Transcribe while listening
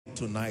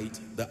tonight,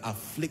 the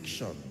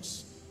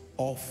afflictions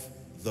of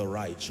the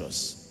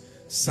righteous.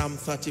 Psalm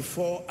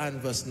 34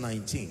 and verse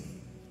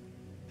 19.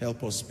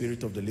 Help us,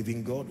 Spirit of the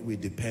living God, we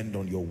depend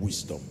on your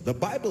wisdom. The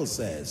Bible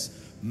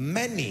says,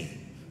 many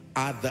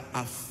are the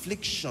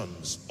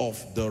afflictions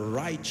of the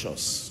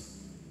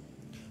righteous.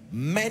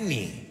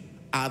 Many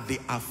are the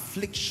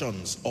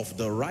afflictions of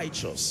the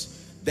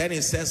righteous. Then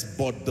it says,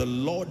 but the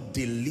Lord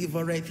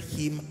delivereth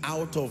him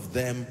out of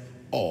them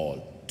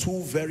all.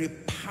 Two very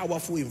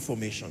powerful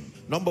information.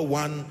 Number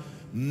one,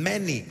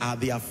 many are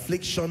the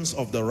afflictions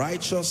of the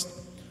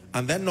righteous.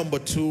 And then number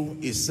two,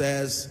 it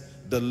says,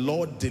 the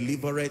Lord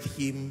delivereth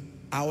him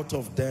out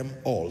of them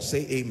all.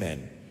 Say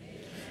amen.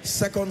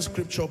 Second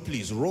scripture,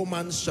 please.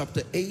 Romans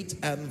chapter 8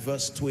 and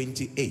verse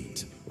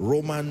 28.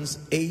 Romans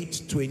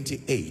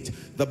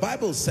 8:28. The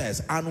Bible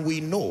says, and we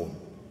know,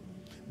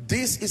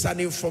 this is an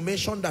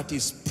information that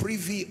is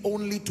privy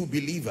only to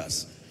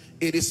believers.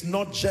 It is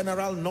not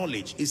general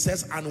knowledge. It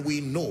says, and we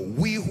know,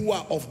 we who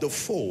are of the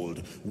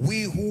fold,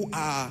 we who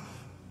are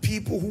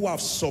people who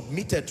have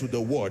submitted to the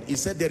word. He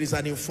said there is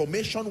an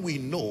information we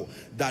know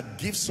that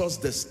gives us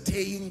the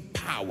staying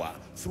power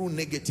through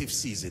negative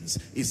seasons.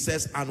 It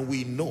says, and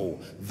we know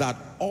that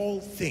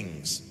all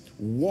things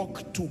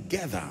work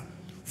together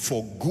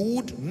for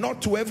good,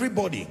 not to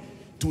everybody,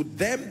 to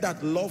them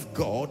that love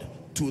God,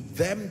 to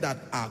them that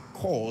are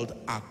called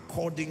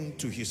according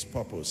to his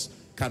purpose.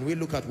 Can we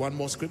look at one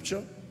more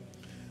scripture?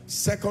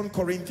 2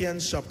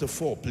 Corinthians chapter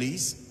 4,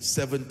 please,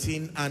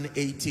 17 and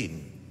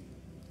 18.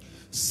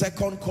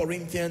 2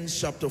 Corinthians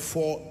chapter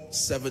 4,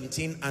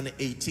 17 and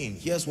 18.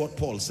 Here's what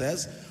Paul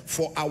says.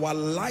 For our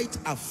light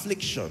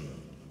affliction,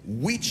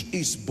 which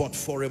is but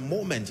for a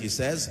moment, he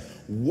says,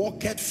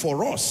 worketh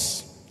for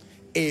us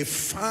a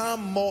far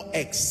more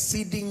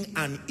exceeding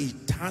and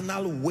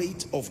eternal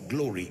weight of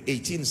glory.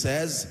 18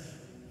 says,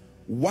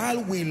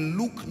 while we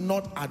look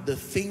not at the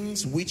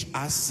things which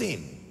are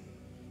seen,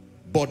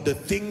 but the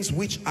things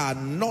which are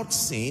not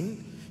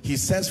seen. He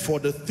says, for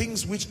the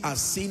things which are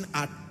seen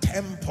are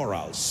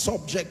temporal,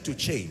 subject to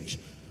change,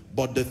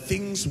 but the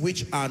things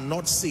which are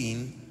not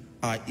seen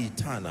are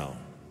eternal.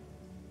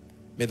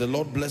 May the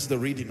Lord bless the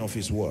reading of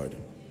his word.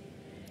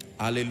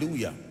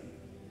 Hallelujah.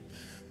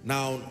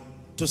 Now,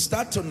 to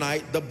start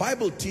tonight, the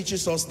Bible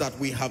teaches us that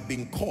we have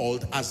been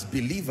called as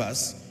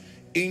believers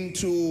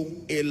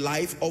into a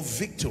life of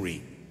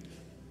victory.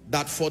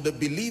 That for the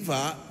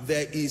believer,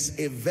 there is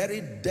a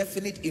very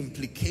definite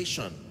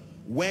implication.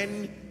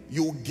 When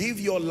you give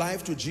your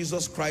life to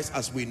Jesus Christ,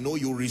 as we know,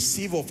 you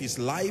receive of his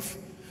life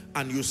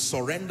and you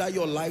surrender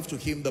your life to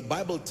him. The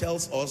Bible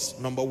tells us,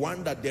 number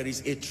one, that there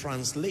is a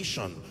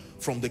translation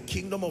from the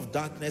kingdom of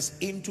darkness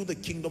into the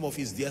kingdom of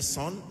his dear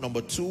son.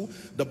 Number two,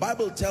 the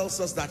Bible tells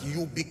us that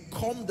you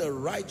become the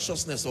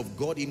righteousness of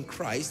God in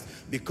Christ,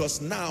 because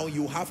now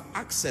you have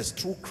access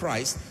through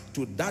Christ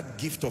to that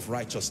gift of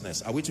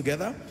righteousness. Are we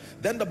together?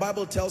 Then the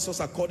Bible tells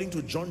us, according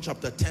to John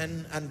chapter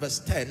 10 and verse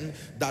 10,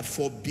 that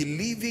for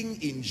believing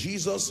in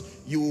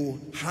Jesus, you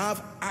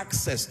have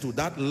access to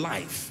that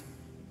life.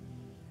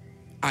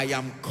 I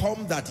am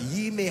come that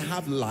ye may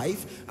have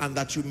life, and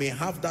that you may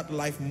have that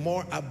life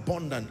more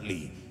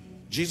abundantly.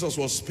 Jesus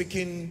was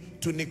speaking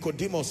to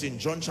Nicodemus in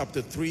John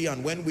chapter 3,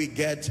 and when we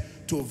get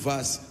to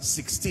verse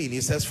 16,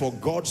 he says, for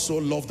God so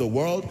loved the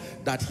world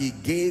that he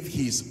gave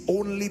his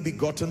only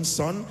begotten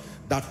son,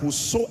 that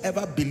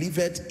whosoever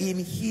believeth in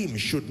him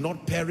should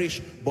not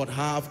perish but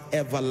have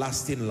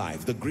everlasting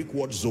life. The Greek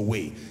word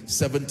zoe.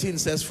 17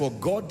 says, for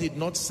God did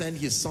not send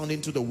his son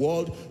into the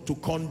world to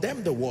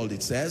condemn the world,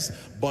 it says,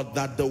 but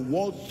that the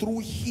world through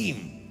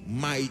him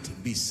might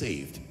be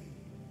saved.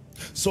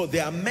 So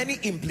there are many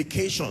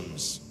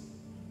implications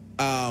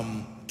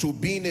to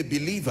being a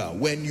believer.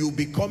 When you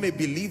become a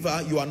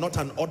believer, you are not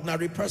an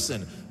ordinary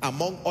person.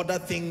 Among other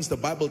things, the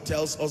Bible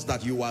tells us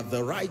that you are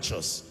the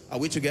righteous. Are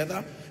we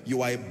together?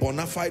 You are a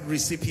bona fide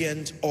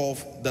recipient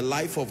of the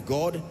life of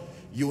God.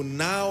 You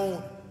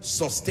now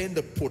sustain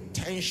the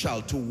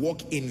potential to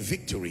walk in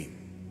victory.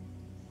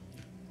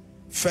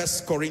 1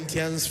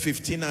 Corinthians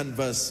 15 and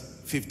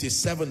verse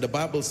 57, the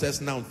Bible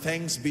says, now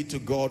thanks be to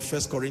God.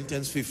 1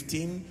 Corinthians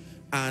 15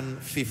 and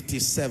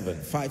 57,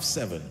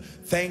 5-7.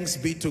 Thanks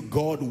be to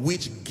God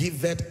which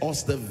giveth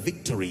us the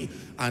victory,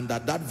 and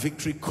that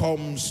victory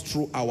comes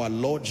through our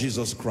Lord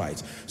Jesus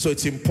Christ. So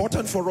it's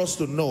important for us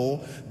to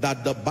know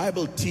that the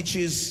Bible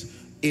teaches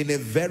in a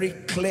very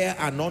clear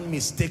and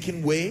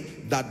unmistaken way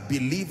that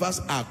believers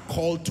are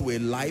called to a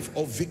life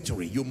of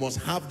victory. You must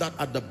have that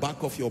at the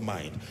back of your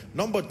mind.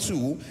 Number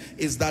two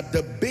is that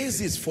the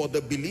basis for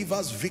the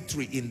believer's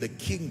victory in the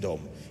kingdom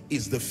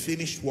is the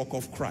finished work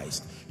of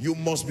Christ. You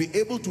must be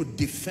able to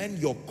defend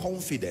your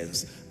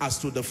confidence as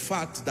to the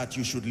fact that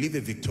you should live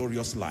a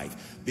victorious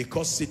life,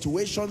 because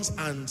situations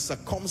and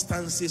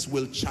circumstances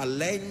will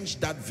challenge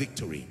that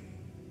victory.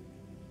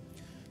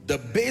 The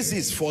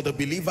basis for the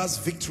believer's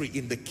victory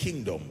in the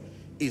kingdom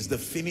is the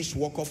finished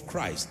work of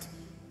Christ.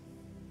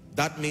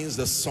 That means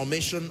the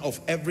summation of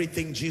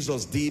everything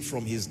Jesus did,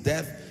 from his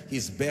death,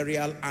 his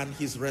burial, and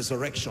his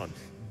resurrection.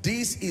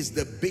 This is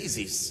the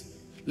basis.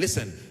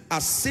 Listen,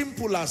 as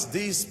simple as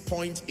this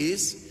point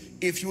is,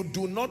 if you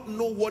do not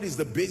know what is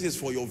the basis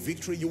for your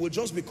victory, you will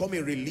just become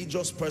a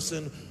religious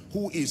person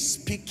who is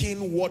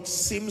speaking what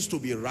seems to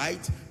be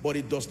right, but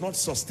it does not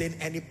sustain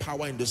any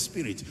power in the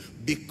spirit,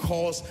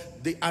 because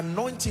the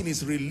anointing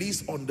is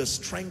released on the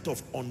strength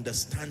of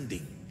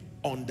understanding.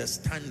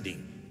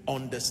 Understanding.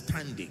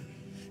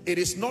 It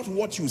is not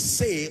what you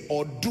say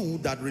or do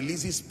that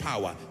releases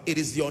power. It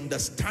is the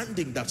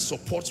understanding that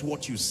supports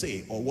what you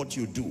say or what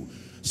you do.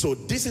 So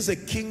this is a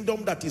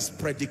kingdom that is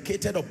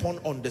predicated upon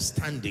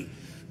understanding.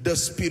 The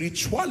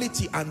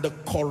spirituality and the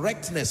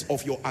correctness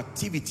of your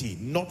activity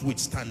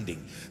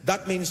notwithstanding.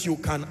 That means you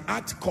can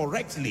act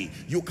correctly,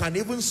 you can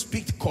even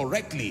speak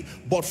correctly,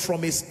 but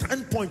from a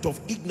standpoint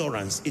of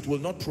ignorance, it will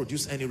not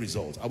produce any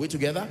result. Are we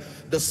together?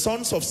 The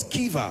sons of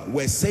Sceva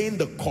were saying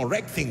the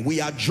correct thing.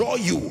 We adjure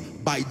you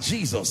by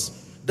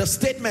Jesus. The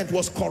statement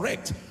was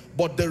correct,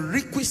 but the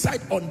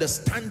requisite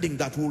understanding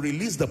that will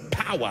release the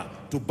power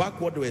to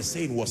back what they were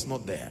saying was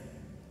not there.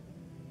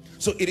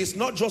 So it is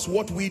not just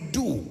what we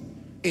do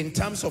in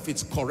terms of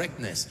its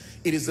correctness,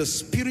 it is the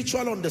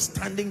spiritual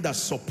understanding that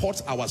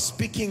supports our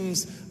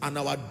speakings and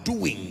our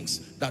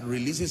doings that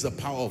releases the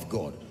power of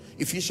God.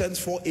 Ephesians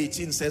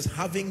 4:18 says,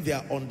 having their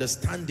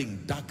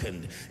understanding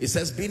darkened. It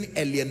says, being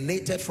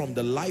alienated from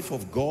the life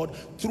of God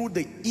through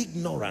the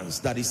ignorance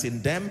that is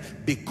in them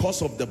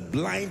because of the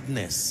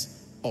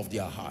blindness of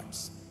their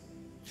hearts.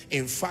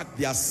 In fact,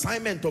 the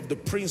assignment of the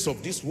prince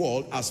of this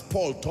world, as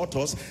Paul taught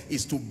us,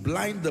 is to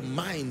blind the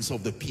minds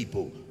of the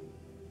people.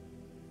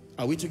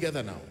 Are we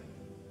together now?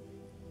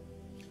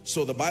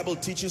 So the Bible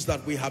teaches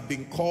that we have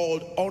been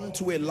called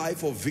unto a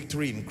life of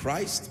victory in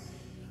Christ.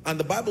 And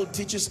the Bible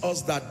teaches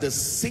us that the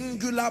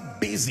singular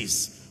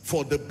basis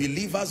for the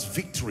believer's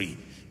victory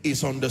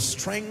is on the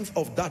strength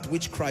of that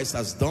which Christ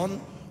has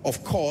done,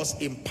 of course,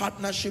 in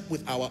partnership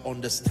with our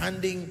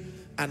understanding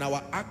and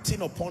our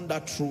acting upon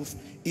that truth,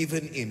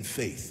 even in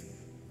faith.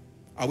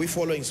 Are we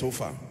following so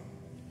far?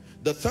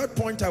 The third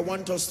point I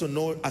want us to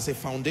know as a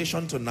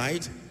foundation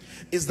tonight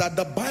is that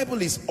the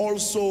Bible is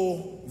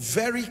also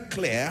very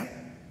clear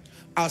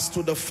as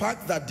to the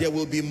fact that there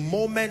will be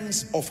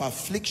moments of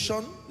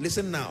affliction.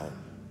 Listen now.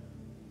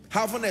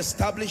 Having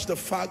established the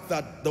fact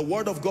that the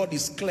word of God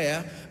is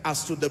clear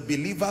as to the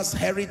believer's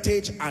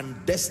heritage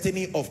and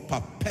destiny of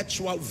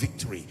perpetual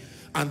victory.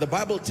 And the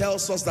Bible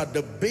tells us that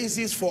the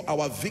basis for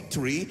our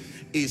victory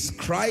is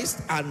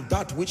Christ and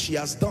that which he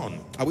has done.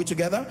 Are we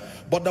together?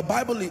 But the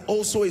Bible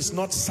also is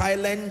not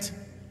silent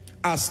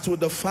as to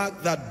the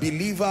fact that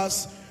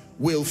believers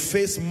will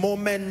face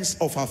moments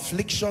of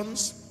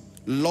afflictions,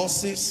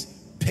 losses,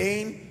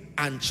 pain,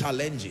 and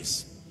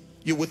challenges.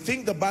 You would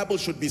think the Bible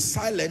should be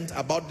silent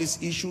about these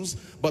issues,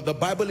 but the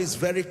Bible is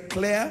very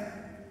clear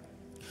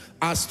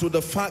as to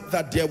the fact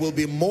that there will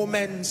be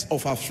moments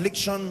of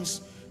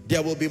afflictions,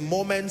 there will be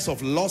moments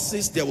of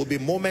losses, there will be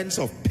moments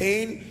of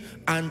pain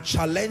and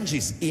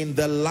challenges in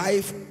the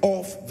life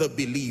of the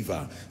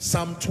believer.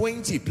 Psalm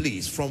 20,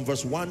 please, from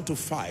verse 1 to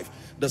 5.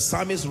 The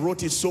psalmist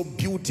wrote it so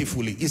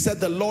beautifully. He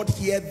said, the Lord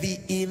hear thee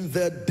in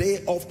the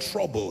day of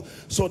trouble.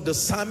 So the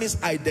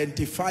psalmist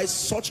identifies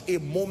such a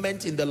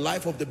moment in the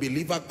life of the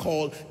believer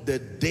called the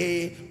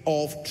day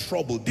of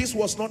trouble. This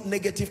was not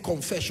negative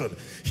confession.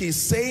 He's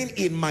saying,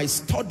 in my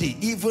study,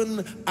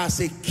 even as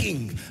a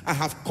king, I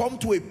have come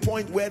to a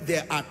point where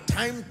there are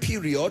time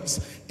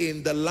periods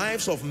in the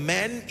lives of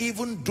men,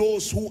 even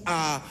those who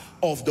are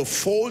of the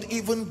fold,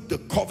 even the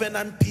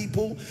covenant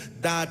people,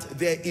 that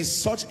there is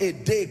such a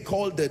day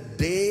called the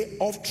day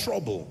of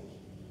trouble.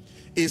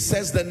 It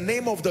says, the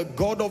name of the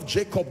God of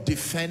Jacob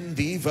defend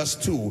thee. Verse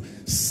 2,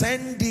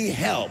 send thee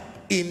help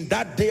in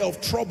that day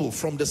of trouble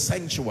from the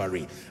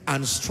sanctuary,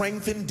 and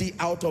strengthen thee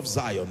out of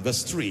Zion.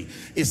 Verse 3,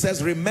 it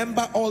says,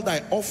 remember all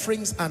thy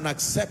offerings and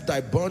accept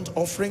thy burnt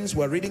offerings.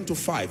 We're reading to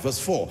 5. Verse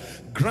 4,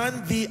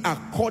 grant thee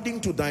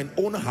according to thine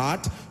own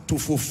heart to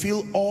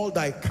fulfill all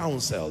thy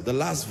counsel. The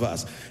last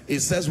verse,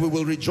 it says, we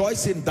will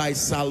rejoice in thy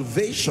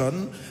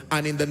salvation,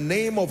 and in the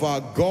name of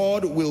our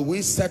God will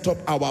we set up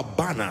our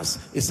banners.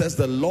 It says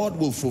the Lord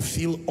will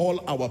fulfill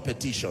all our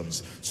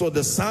petitions. So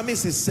the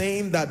psalmist is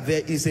saying that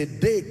there is a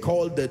day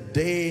called the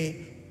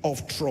day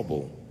of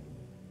trouble.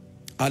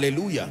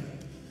 Hallelujah.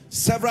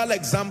 Several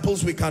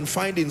examples we can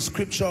find in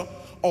scripture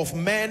of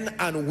men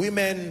and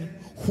women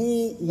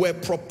who were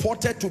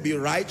purported to be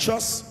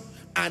righteous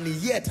and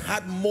yet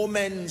had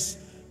moments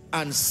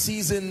and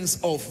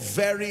seasons of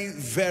very,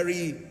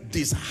 very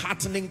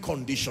disheartening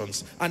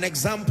conditions. An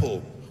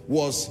example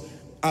was,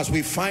 as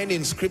we find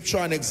in scripture,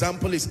 an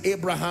example is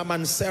Abraham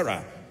and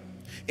Sarah.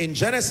 In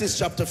Genesis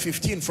chapter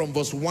 15 from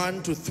verse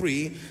 1 to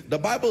 3, the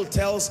Bible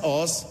tells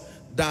us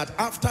that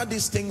after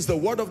these things, the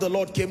word of the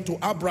Lord came to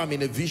Abram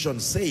in a vision,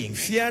 saying,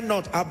 fear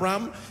not,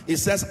 Abram. It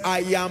says, I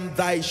am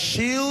thy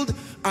shield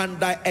and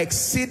thy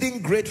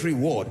exceeding great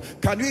reward.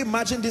 Can you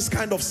imagine this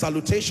kind of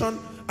salutation?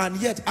 And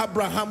yet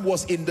Abraham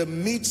was in the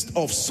midst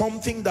of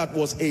something that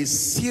was a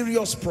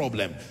serious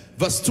problem.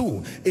 Verse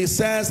 2, it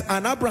says,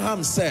 and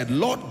Abraham said,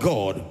 Lord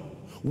God,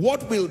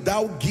 what wilt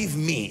thou give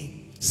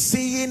me,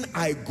 seeing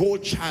I go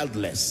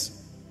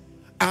childless?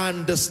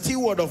 and the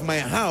steward of my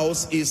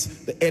house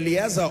is the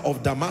Eliezer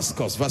of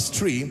Damascus. Verse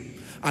 3,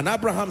 and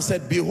Abraham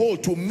said,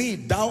 behold, to me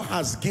thou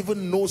hast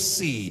given no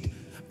seed,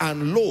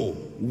 and lo,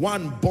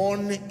 one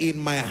born in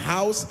my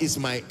house is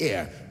my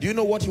heir. Do you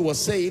know what he was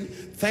saying?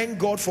 Thank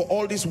God for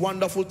all these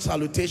wonderful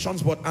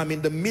salutations, but I'm in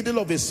the middle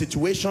of a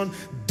situation.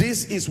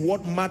 This is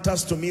what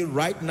matters to me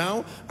right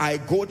now. I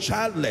go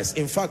childless.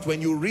 In fact,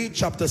 when you read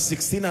chapter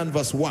 16 and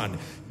verse 1,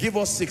 give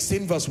us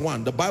 16 verse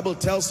 1. The Bible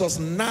tells us,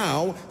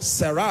 now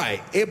Sarai,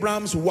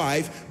 Abraham's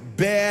wife,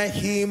 bare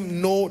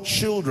him no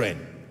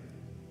children.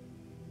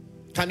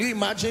 Can you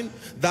imagine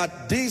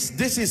that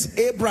this is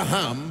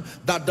Abraham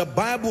that the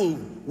Bible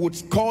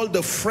would call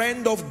the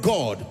friend of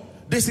God?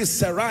 This is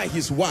Sarai,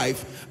 his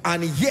wife,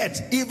 and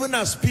yet even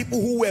as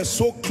people who were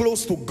so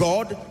close to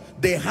God,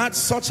 they had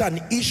such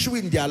an issue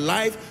in their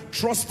life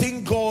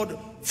trusting God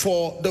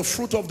for the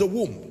fruit of the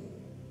womb.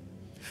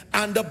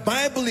 And the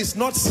Bible is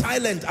not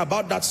silent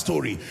about that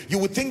story. You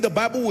would think the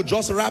Bible would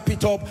just wrap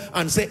it up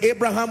and say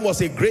Abraham was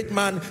a great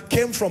man,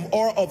 came from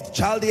Ur of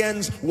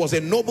Chaldeans, was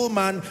a noble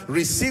man,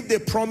 received a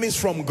promise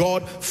from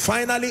God,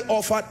 finally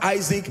offered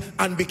Isaac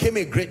and became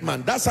a great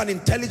man. That's an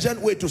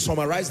intelligent way to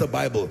summarize the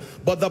Bible.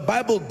 But the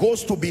Bible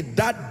goes to be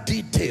that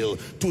detailed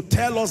to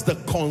tell us the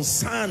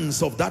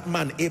concerns of that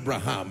man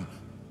Abraham.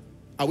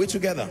 Are we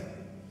together?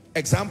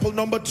 Example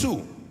number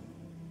 2.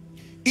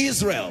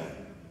 Israel.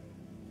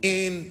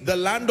 In the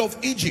land of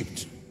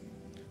Egypt,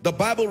 the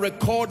Bible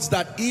records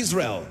that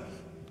Israel,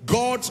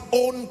 God's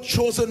own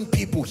chosen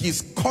people,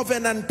 his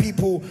covenant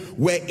people,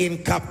 were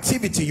in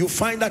captivity. You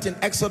find that in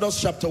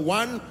Exodus chapter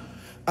 1.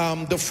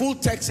 The full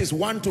text is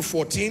 1 to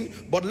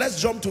 14, but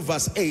let's jump to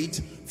verse 8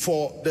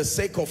 for the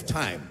sake of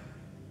time.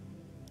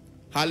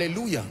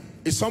 Hallelujah.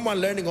 Is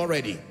someone learning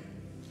already?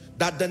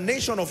 That the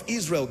nation of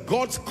Israel,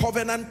 God's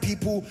covenant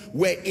people,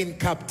 were in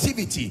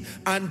captivity.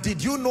 And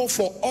did you know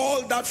for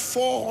all that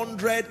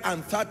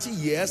 430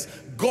 years,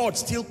 God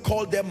still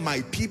called them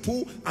my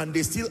people, and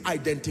they still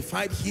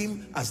identified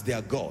him as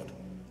their God.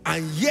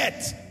 And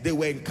yet they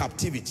were in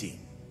captivity.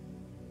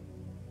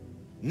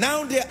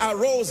 Now there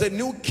arose a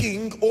new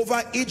king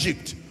over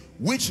Egypt,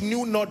 which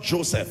knew not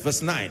Joseph.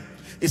 Verse 9.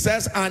 It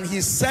says, and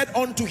he said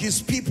unto his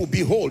people,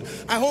 behold.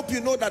 I hope you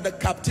know that the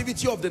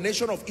captivity of the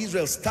nation of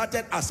Israel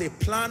started as a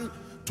plan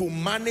to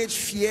manage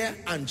fear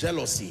and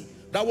jealousy.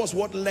 That was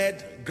what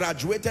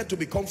graduated to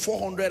become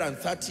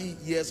 430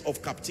 years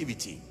of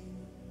captivity.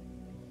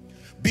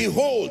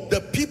 Behold,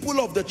 the people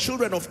of the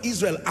children of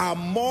Israel are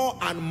more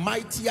and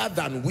mightier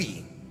than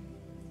we.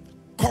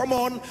 Come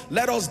on,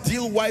 let us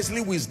deal wisely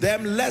with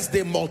them, lest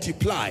they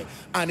multiply.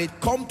 And it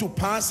come to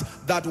pass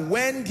that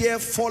when there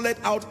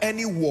falleth out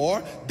any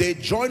war, they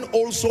join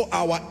also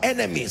our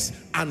enemies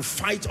and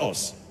fight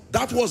us.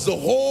 That was the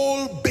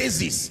whole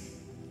basis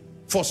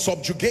for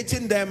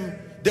subjugating them.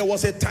 There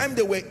was a time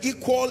they were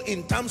equal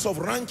in terms of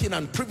ranking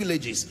and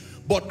privileges,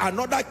 but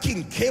another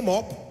king came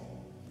up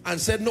and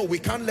said, no, we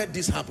can't let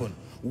this happen.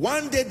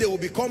 One day they will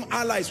become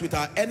allies with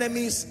our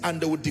enemies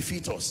and they will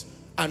defeat us.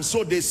 And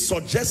so they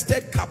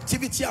suggested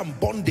captivity and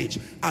bondage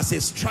as a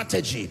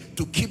strategy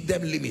to keep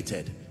them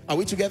limited. Are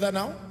we together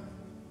now?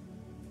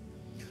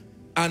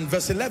 And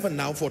verse 11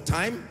 now for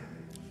time.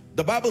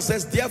 The Bible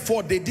says,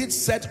 therefore they did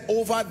set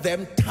over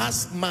them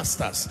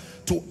taskmasters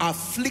to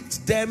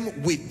afflict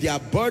them with their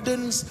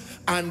burdens,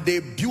 and they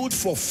built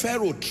for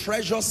Pharaoh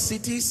treasure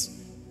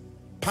cities,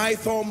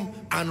 Pithom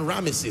and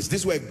Ramesses.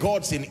 These were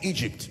gods in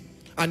Egypt.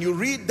 And you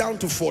read down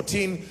to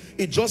 14,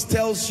 it just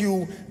tells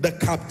you the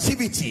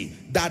captivity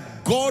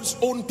that God's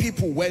own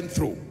people went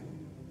through.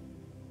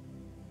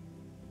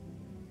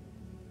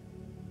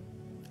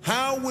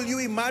 How will you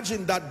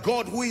imagine that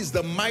God, who is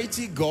the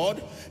mighty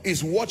God,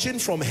 is watching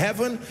from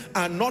heaven,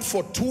 and not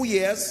for 2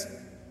 years,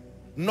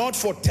 not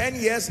for 10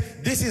 years?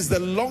 This is the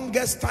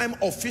longest time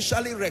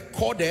officially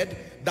recorded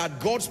that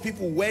God's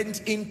people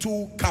went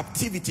into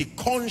captivity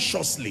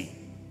consciously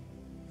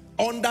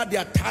under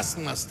their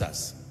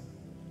taskmasters.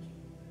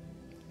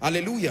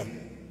 Hallelujah.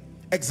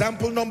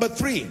 Example number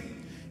 3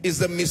 is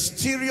the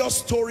mysterious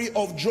story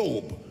of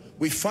Job.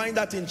 We find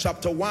that in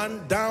chapter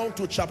 1 down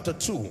to chapter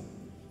 2.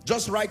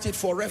 Just write it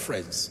for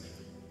reference.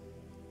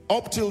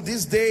 Up till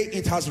this day,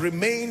 it has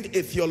remained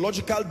a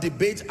theological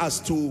debate as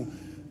to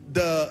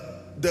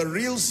the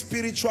real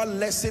spiritual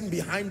lesson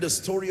behind the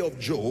story of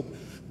Job,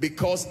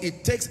 because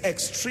it takes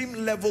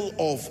extreme level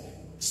of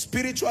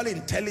spiritual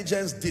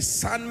intelligence,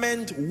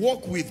 discernment,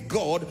 walk with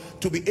God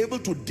to be able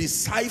to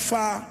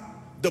decipher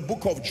the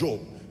book of Job.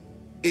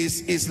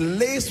 Is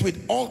laced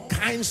with all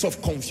kinds of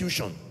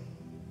confusion.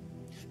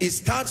 It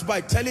starts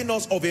by telling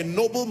us of a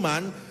noble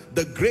man,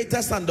 the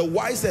greatest and the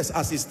wisest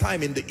as his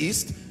time in the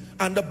East,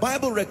 and the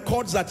Bible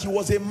records that he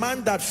was a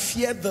man that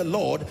feared the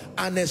Lord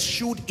and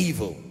eschewed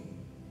evil.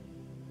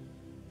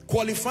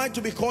 Qualified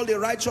to be called a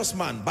righteous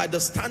man by the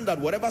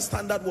standard, whatever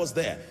standard was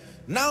there.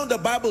 Now the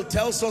Bible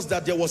tells us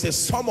that there was a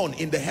summon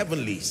in the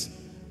heavenlies.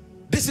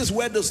 This is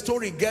where the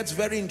story gets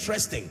very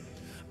interesting.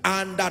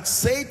 And that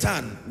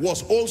Satan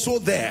was also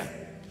there.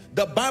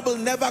 The Bible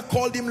never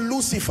called him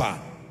Lucifer.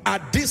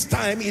 At this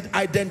time, it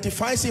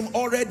identifies him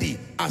already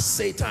as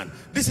Satan.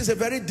 This is a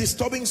very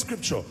disturbing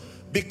scripture,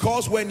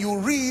 because when you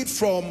read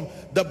from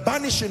the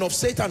banishing of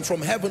Satan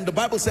from heaven, the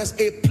Bible says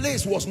a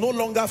place was no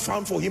longer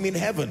found for him in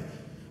heaven.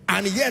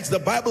 And yet the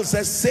Bible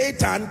says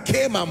Satan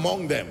came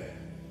among them.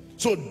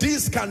 So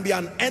this can be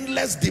an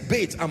endless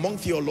debate among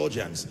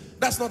theologians.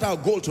 That's not our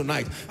goal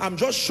tonight. I'm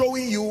just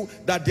showing you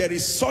that there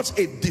is such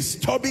a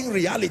disturbing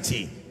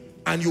reality,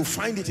 and you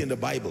find it in the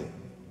Bible.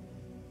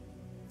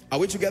 Are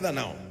we together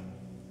now?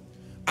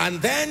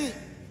 And then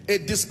a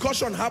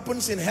discussion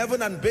happens in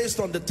heaven, and based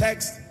on the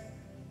text,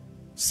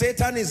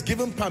 Satan is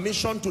given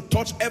permission to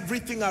touch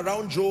everything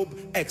around Job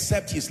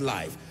except his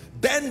life.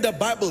 Then the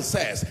Bible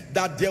says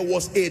that there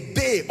was a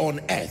day on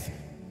earth.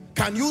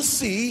 Can you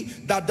see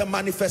that the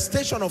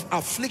manifestation of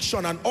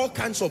affliction and all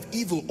kinds of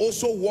evil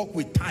also work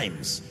with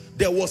times?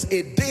 There was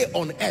a day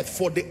on earth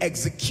for the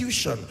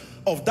execution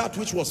of that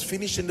which was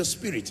finished in the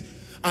spirit.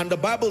 And the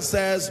Bible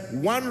says,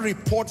 one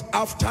report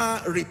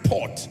after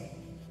report,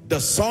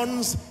 the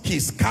sons,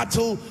 his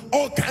cattle,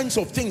 all kinds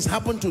of things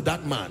happened to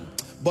that man.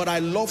 But I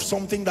love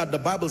something that the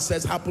Bible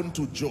says happened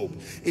to Job.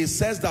 It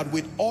says that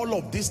with all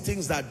of these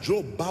things, that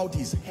Job bowed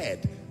his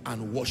head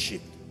and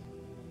worshipped.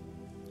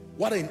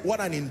 What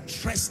an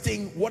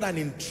interesting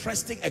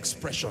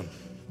expression.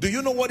 Do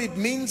you know what it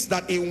means?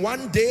 That in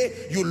one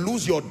day you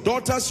lose your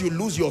daughters, you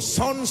lose your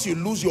sons, you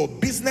lose your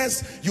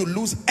business, you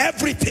lose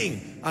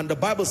everything. And the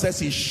Bible says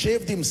he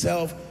shaved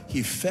himself,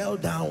 he fell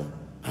down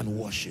and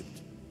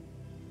worshipped.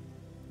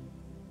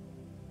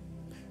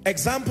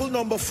 Example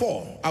number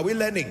 4. Are we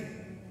learning?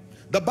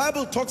 The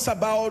Bible talks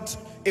about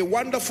a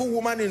wonderful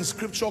woman in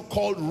scripture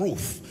called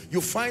Ruth.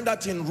 You find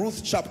that in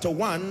Ruth chapter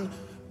 1,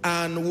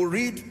 and we'll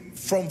read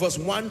from verse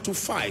 1 to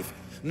 5.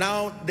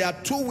 Now, there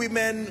are two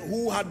women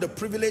who had the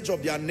privilege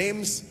of their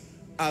names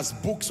as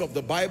books of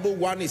the Bible.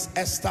 One is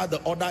Esther,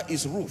 the other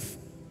is Ruth.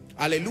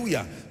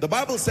 Hallelujah. The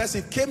Bible says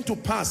it came to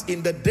pass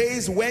in the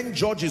days when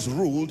judges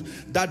ruled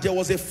that there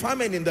was a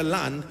famine in the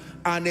land,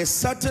 and a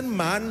certain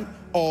man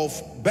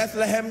of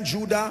Bethlehem,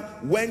 Judah,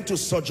 went to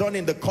sojourn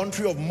in the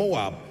country of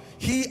Moab.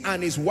 He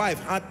and his wife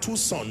had 2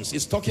 sons.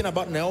 It's talking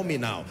about Naomi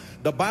now.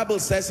 The Bible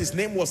says his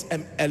name was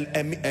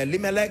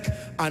Elimelech,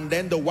 and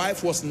then the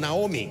wife was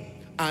Naomi.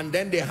 And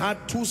then they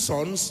had 2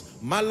 sons,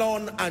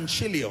 Mahlon and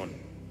Chilion.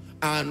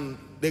 And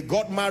they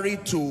got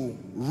married to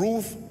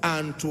Ruth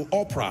and to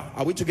Oprah.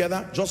 Are we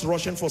together? Just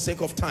rushing for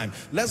sake of time.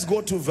 Let's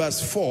go to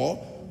verse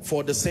 4.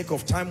 For the sake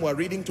of time, we're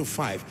reading to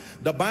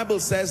 5. The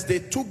Bible says they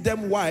took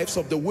them wives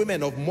of the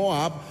women of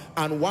Moab,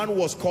 and one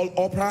was called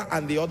Oprah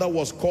and the other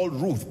was called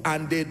Ruth,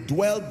 and they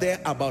dwelled there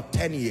about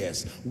 10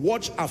 years.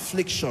 Watch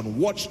affliction,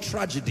 watch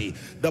tragedy.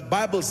 The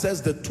Bible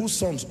says the 2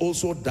 sons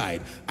also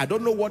died. I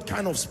don't know what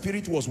kind of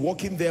spirit was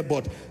working there,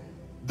 but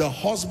the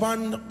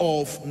husband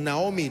of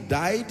Naomi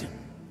died,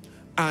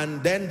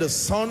 and then the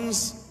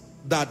sons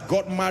that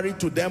got married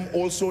to them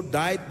also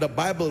died. The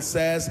Bible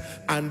says,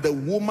 and the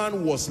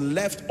woman was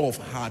left of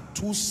her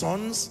 2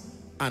 sons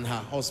and her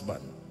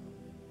husband,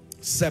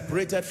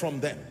 separated from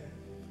them.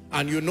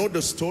 And you know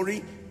the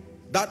story.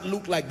 That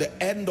looked like the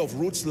end of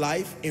Ruth's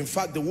life. In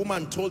fact, the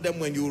woman told them,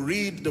 when you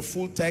read the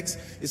full text,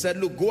 he said,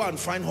 look, go and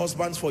find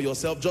husbands for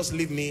yourself, just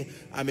leave me,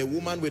 I'm a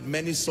woman with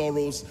many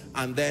sorrows.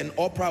 And then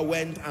Oprah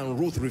went and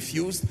Ruth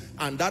refused,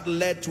 and that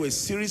led to a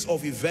series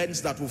of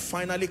events that will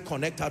finally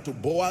connect her to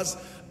Boaz.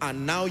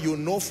 And now you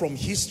know from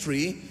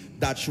history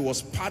that she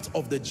was part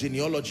of the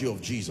genealogy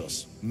of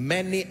Jesus.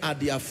 Many are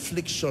the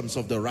afflictions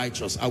of the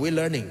righteous. Are we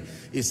learning?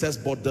 It says,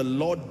 but the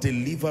Lord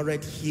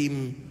delivered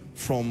him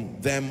from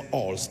them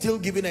all. Still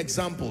giving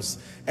examples.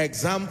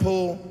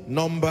 Example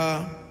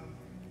number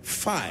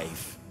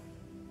 5,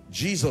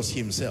 Jesus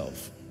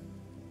himself.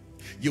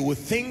 You would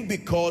think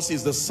because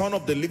he's the Son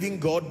of the living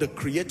God, the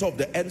creator of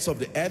the ends of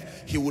the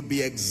earth, he would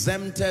be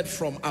exempted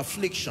from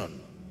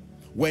affliction.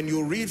 When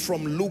you read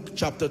from Luke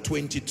chapter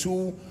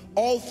 22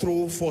 all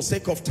through, for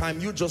sake of time,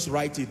 you just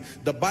write it.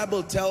 The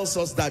Bible tells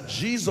us that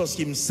Jesus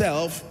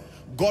himself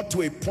got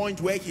to a point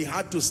where he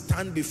had to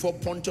stand before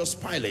Pontius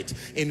Pilate.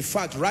 In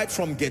fact, right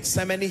from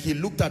Gethsemane, he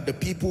looked at the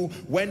people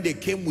when they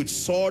came with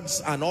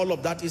swords and all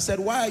of that. He said,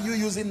 why are you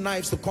using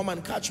knives to come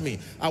and catch me?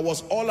 I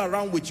was all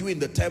around with you in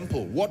the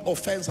temple. What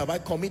offense have I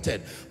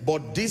committed?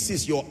 But this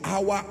is your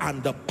hour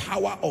and the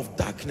power of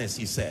darkness,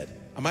 he said.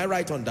 Am I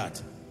right on that?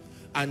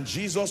 And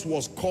Jesus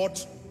was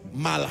caught,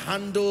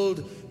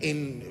 malhandled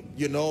in,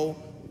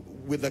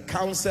 with the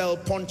council,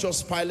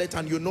 Pontius Pilate,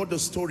 and you know the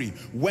story.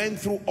 Went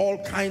through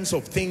all kinds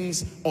of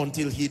things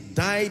until he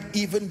died,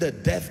 even the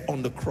death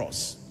on the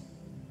cross.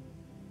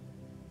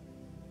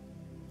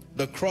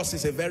 The cross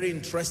is a very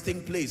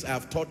interesting place. I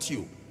have taught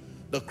you.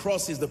 The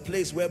cross is the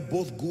place where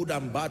both good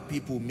and bad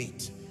people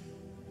meet.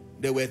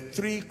 There were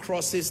 3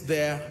 crosses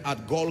there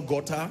at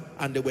Golgotha,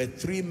 and there were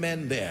 3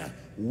 men there.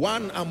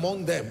 One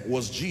among them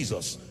was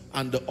Jesus,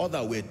 and the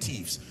other were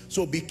thieves.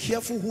 So be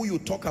careful who you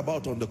talk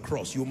about on the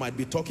cross. You might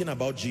be talking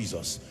about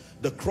Jesus.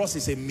 The cross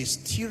is a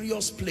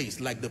mysterious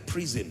place, like the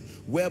prison,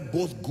 where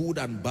both good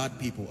and bad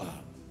people are.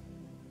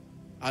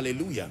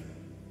 Hallelujah.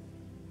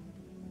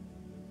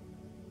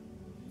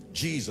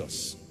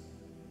 Jesus.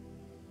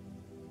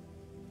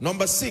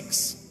 Number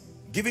 6,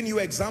 giving you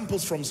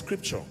examples from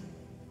scripture.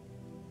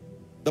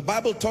 The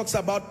Bible talks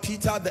about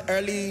Peter, the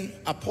early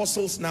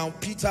apostles. Now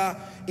Peter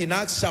in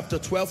Acts chapter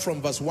 12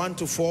 from verse 1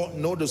 to 4,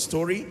 know the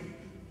story.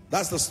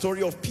 That's the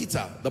story of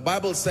Peter. The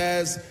Bible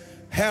says,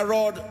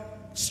 Herod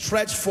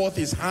stretched forth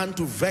his hand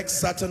to vex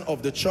certain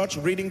of the church.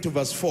 Reading to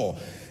verse 4,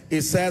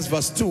 it says,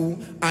 verse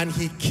 2, and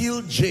he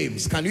killed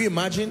James. Can you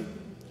imagine?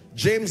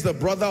 James, the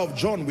brother of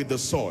John, with the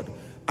sword.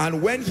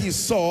 And when he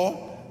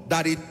saw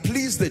that it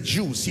pleased the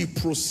Jews, he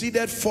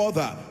proceeded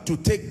further to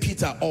take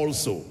Peter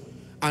also.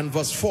 And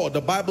verse 4,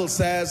 the Bible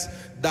says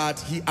that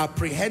he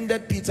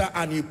apprehended Peter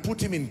and he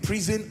put him in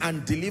prison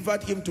and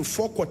delivered him to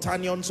 4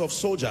 quaternions of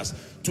soldiers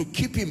to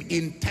keep him,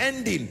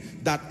 intending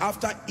that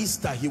after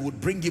Easter he would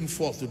bring him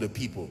forth to the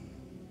people.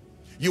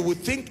 You would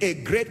think a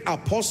great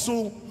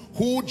apostle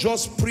who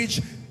just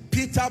preached,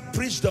 Peter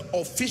preached the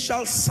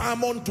official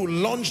sermon to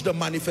launch the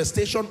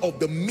manifestation of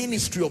the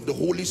ministry of the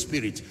Holy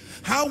Spirit.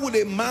 How would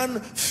a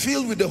man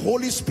filled with the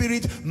Holy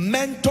Spirit,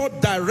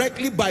 mentored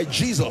directly by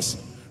Jesus,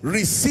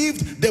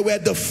 received, they were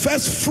the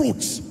first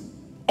fruits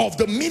of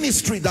the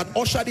ministry that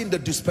ushered in the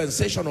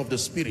dispensation of the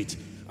Spirit,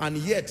 and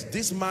yet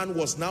this man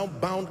was now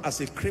bound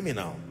as a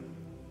criminal,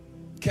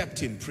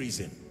 kept in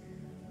prison.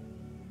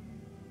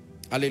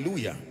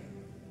 Hallelujah.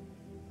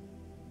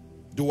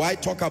 Do I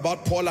talk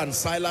about Paul and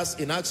Silas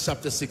in Acts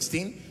chapter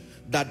 16?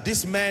 That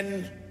these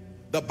men,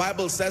 the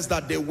Bible says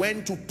that they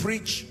went to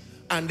preach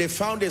and they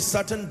found a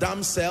certain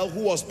damsel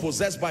who was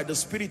possessed by the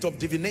spirit of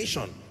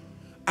divination.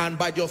 And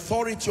by the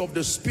authority of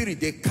the Spirit,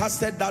 they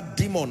casted that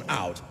demon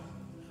out.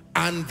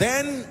 And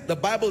then the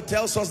Bible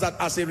tells us that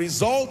as a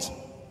result,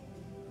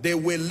 they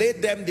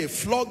waylaid them, they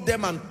flogged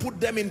them and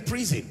put them in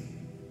prison.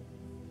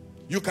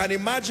 You can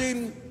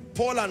imagine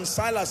Paul and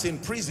Silas in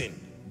prison,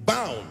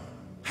 bound,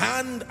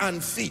 hand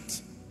and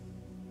feet.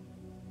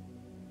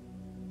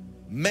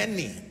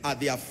 Many are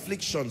the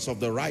afflictions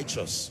of the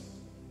righteous,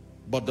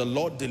 but the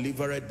Lord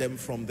delivered them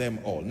from them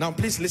all. Now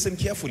please listen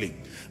carefully.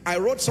 I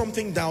wrote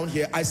something down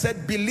here. I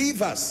said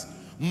believers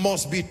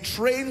must be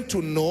trained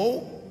to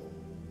know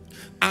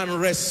and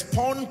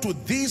respond to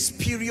these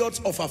periods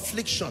of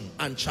affliction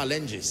and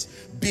challenges.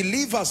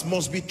 Believers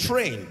must be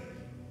trained,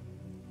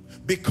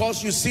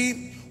 because you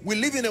see, we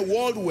live in a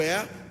world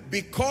where,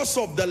 because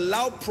of the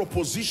loud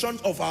proposition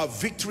of our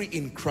victory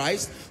in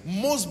Christ,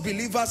 most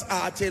believers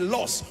are at a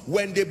loss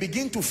when they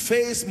begin to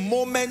face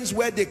moments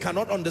where they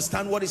cannot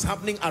understand what is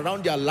happening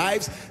around their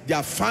lives,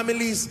 their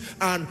families,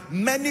 and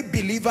many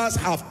believers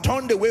have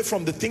turned away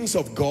from the things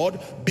of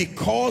God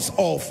because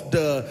of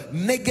the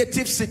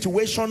negative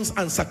situations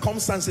and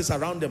circumstances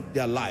around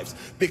their lives,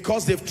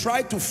 because they've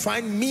tried to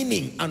find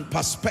meaning and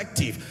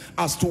perspective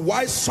as to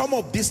why some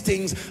of these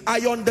things.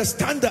 I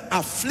understand the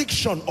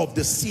affliction of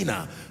the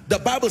sinner. The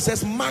Bible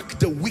says, mark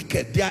the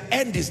wicked, their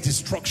end is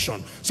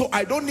destruction. So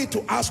I don't need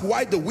to ask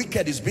why the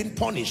wicked is being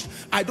punished.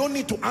 I don't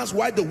need to ask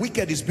why the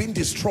wicked is being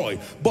destroyed.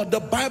 But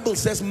the Bible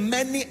says,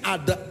 many are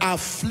the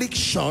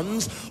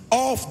afflictions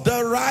of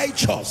the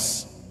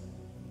righteous.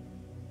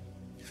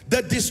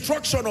 The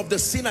destruction of the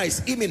sinner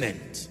is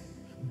imminent,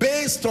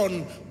 based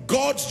on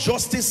God's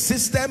justice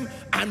system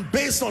and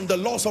based on the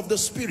laws of the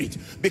Spirit.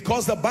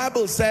 Because the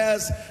Bible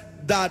says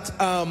that,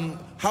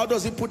 how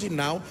does it put it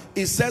now?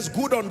 It says,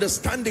 good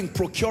understanding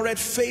procureth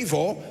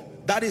favor.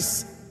 That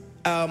is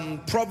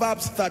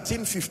Proverbs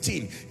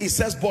 13:15. It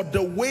says, but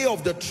the way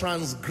of the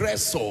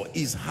transgressor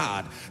is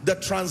hard. The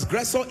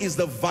transgressor is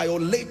the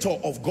violator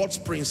of God's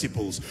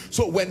principles.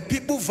 So when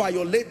people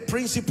violate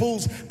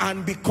principles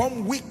and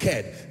become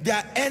wicked,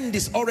 their end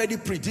is already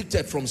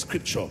predicted from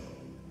scripture.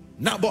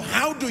 Now, but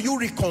how do you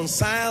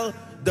reconcile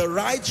the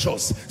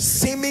righteous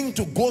seeming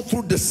to go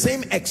through the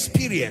same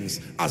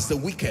experience as the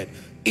wicked?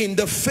 In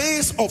the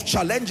face of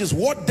challenges,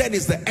 what then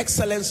is the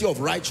excellency of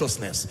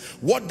righteousness?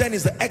 What then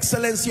is the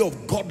excellency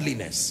of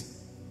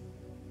godliness?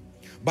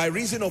 By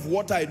reason of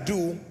what I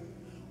do,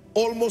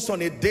 almost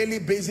on a daily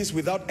basis,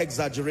 without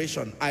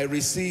exaggeration, I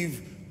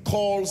receive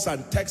calls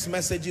and text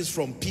messages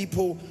from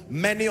people,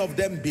 many of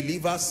them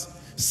believers,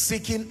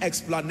 seeking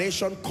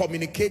explanation,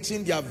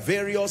 communicating their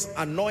various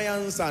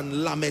annoyance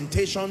and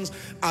lamentations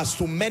as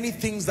to many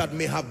things that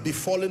may have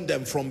befallen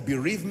them, from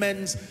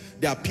bereavements.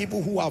 There are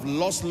people who have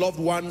lost loved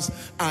ones,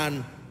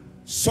 and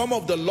some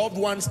of the loved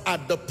ones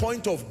at the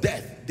point of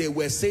death, they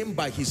were saying,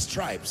 by his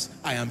stripes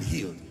I am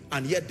healed,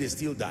 and yet they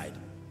still died.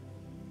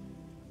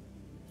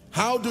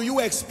 How do you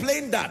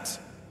explain that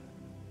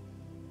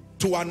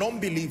to an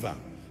unbeliever?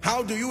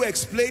 How do you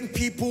explain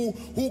people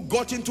who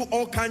got into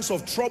all kinds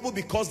of trouble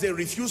because they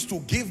refused to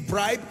give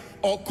bribe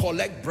or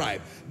collect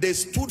bribe? They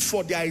stood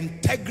for their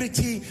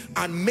integrity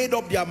and made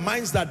up their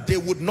minds that they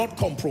would not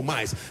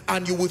compromise.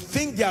 And you would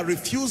think their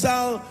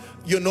refusal,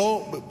 you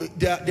know,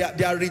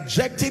 their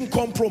rejecting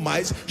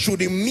compromise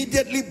should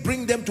immediately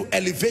bring them to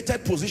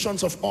elevated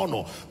positions of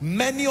honor.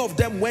 Many of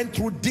them went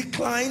through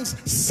declines,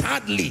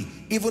 sadly,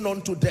 even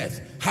unto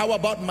death. How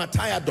about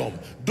martyrdom?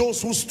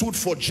 Those who stood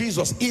for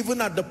Jesus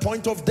even at the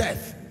point of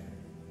death.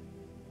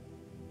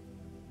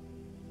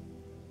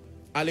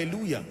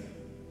 Hallelujah.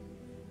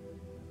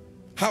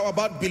 How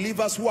about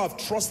believers who have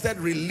trusted,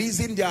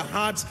 releasing their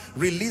hearts,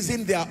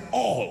 releasing their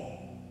all?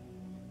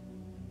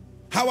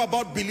 How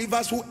about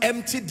believers who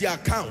emptied their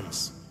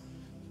accounts,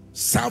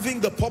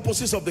 serving the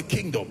purposes of the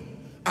kingdom?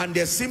 And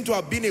there seemed to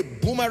have been a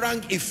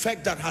boomerang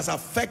effect that has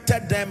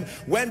affected them.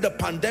 When the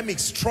pandemic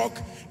struck,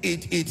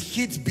 it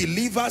hit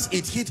believers,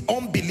 it hit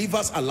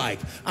unbelievers alike.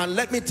 And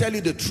let me tell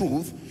you the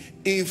truth,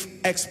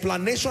 if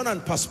explanation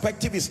and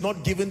perspective is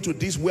not given to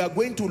this, we are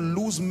going to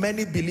lose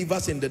many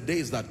believers in the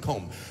days that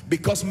come,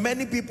 because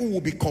many people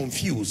will be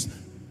confused.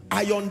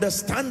 I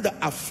understand the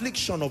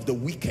affliction of the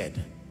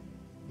wicked,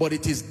 but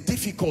it is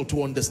difficult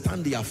to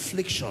understand the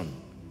affliction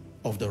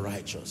of the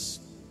righteous.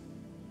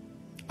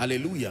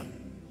 Hallelujah.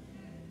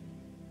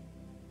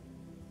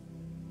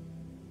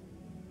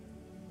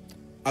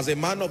 As a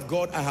man of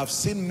God, I have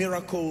seen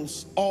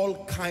miracles,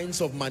 all kinds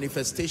of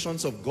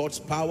manifestations of God's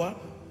power,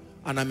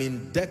 and I'm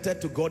indebted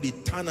to God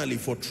eternally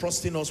for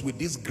trusting us with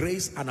this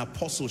grace and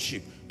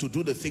apostleship to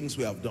do the things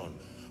we have done.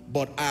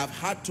 But I have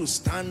had to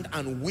stand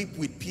and weep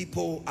with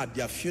people at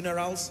their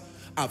funerals.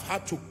 I've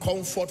had to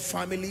comfort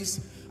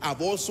families.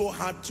 I've also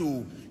had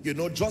to,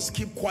 just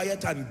keep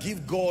quiet and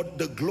give God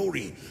the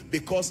glory,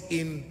 because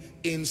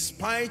in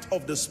spite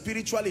of the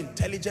spiritual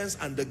intelligence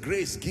and the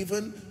grace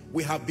given,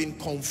 we have been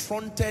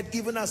confronted,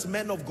 even as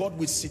men of God,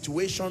 with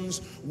situations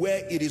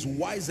where it is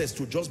wisest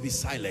to just be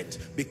silent,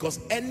 because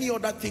any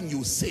other thing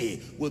you say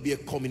will be a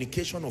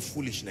communication of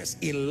foolishness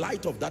in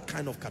light of that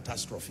kind of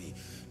catastrophe.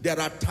 There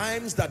are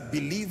times that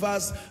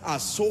believers are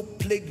so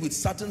plagued with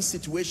certain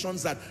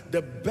situations that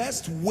the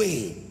best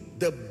way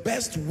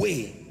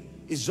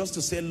is just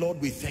to say,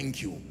 Lord, we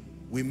thank you.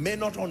 We may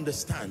not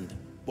understand,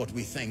 but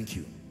we thank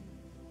you.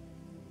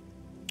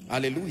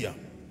 Hallelujah.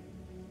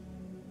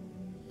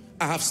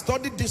 I have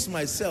studied this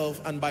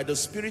myself, and by the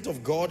Spirit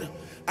of God,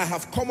 I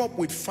have come up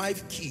with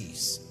 5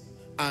 keys.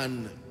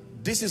 And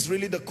this is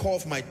really the core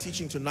of my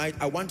teaching tonight.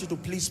 I want you to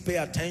please pay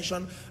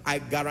attention. I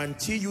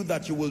guarantee you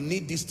that you will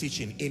need this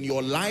teaching in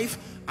your life,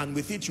 and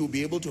with it you'll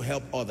be able to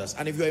help others.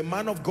 And if you're a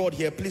man of God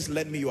here, please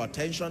lend me your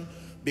attention,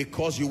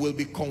 because you will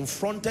be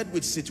confronted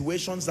with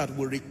situations that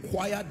will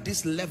require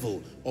this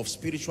level of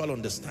spiritual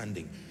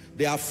understanding.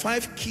 There are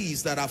 5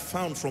 keys that are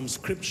found from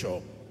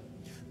Scripture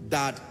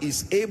that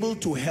is able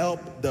to help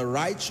the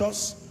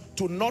righteous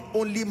to not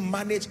only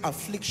manage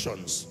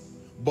afflictions,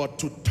 but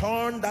to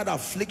turn that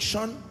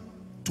affliction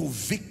to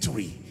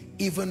victory,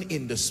 even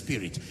in the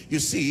spirit. You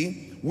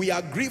see, we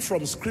agree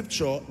from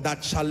Scripture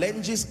that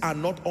challenges are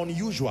not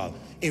unusual.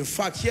 In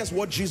fact, here's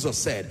what Jesus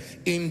said: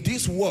 in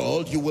this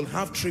world you will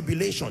have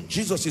tribulation.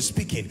 Jesus is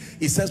speaking.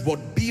 He says,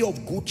 but be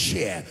of good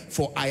cheer,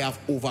 for I have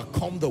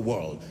overcome the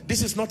world.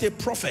 This is not a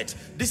prophet.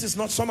 This is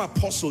not some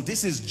apostle.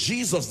 This is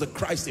Jesus the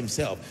Christ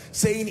himself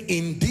saying,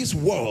 in this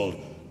world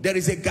there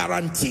is a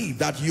guarantee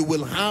that you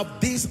will have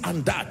this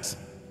and that.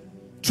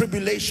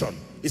 Tribulation.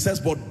 He says,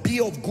 but be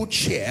of good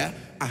cheer,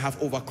 I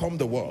have overcome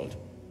the world.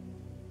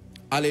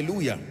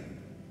 Hallelujah.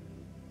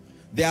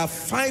 There are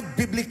 5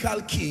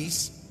 biblical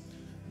keys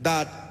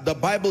that the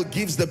Bible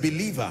gives the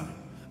believer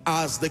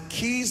as the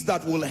keys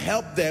that will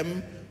help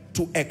them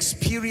to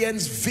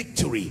experience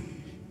victory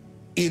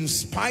in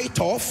spite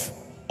of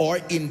or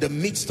in the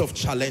midst of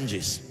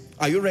challenges.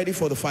 Are you ready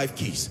for the 5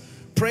 keys?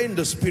 Pray in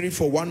the Spirit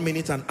for 1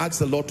 minute and ask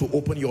the Lord to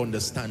open your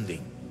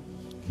understanding.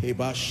 Give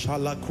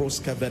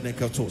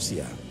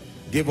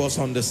us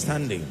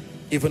understanding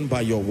even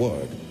by your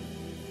word.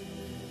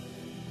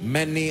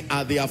 Many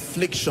are the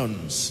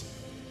afflictions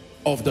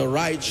of the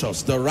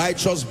righteous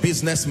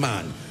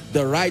businessman,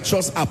 the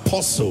righteous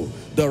apostle,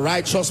 the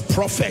righteous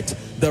prophet,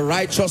 the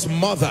righteous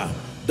mother,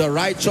 the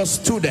righteous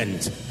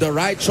student, the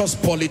righteous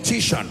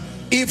politician,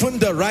 even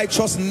the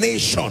righteous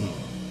nation.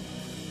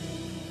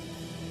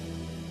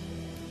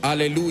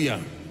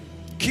 Hallelujah.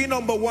 Key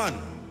number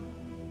 1.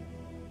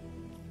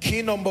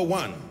 Key number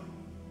 1.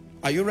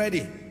 Are you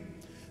ready?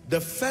 The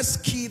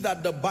first key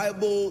that the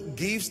Bible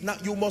gives, now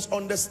you must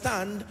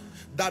understand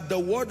that the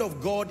word of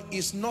God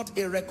is not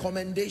a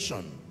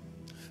recommendation.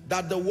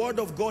 That the word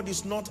of God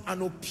is not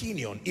an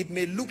opinion. It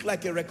may look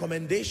like a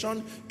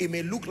recommendation, it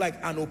may look like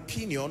an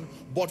opinion,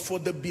 but for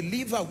the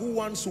believer who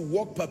wants to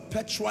walk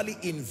perpetually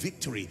in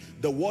victory,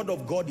 the word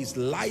of God is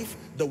life,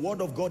 the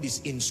word of God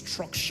is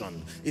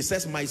instruction. It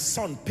says, my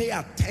son, pay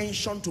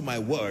attention to my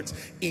words,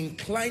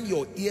 incline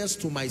your ears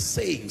to my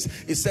sayings.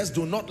 It says,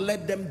 do not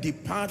let them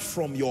depart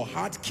from your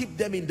heart, keep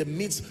them in the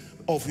midst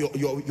of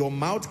your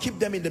mouth, keep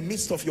them in the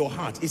midst of your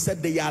heart. It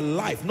said they are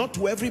life, not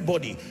to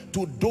everybody,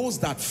 to those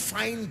that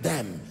find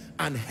them,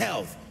 and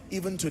health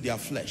even to their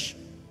flesh.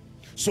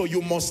 So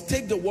you must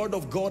take the word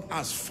of God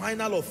as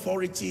final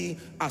authority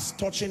as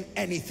touching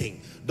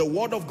anything. The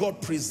word of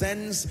God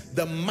presents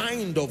the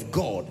mind of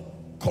God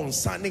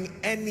concerning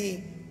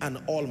any and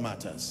all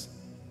matters.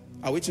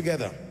 Are we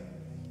together?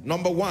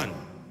 Number 1,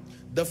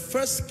 the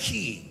first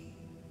key.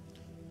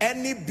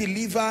 Any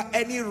believer,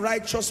 any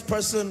righteous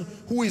person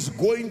who is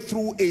going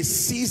through a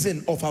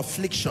season of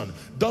affliction,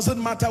 doesn't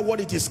matter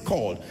what it is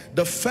called,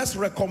 the first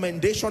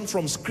recommendation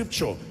from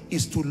Scripture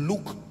is to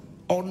look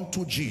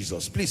unto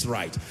Jesus. Please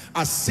write.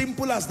 As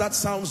simple as that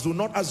sounds, do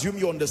not assume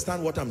you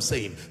understand what I'm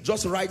saying.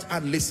 Just write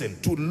and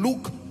listen. To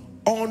look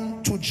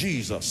unto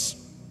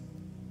Jesus.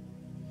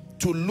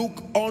 To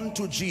look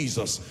unto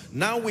Jesus.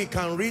 Now we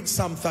can read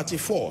Psalm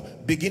 34,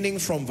 beginning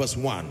from verse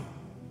 1.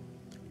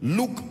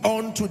 Look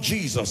unto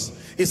Jesus.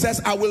 It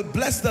says, I will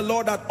bless the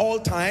Lord at all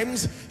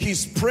times.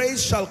 His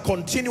praise shall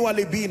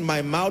continually be in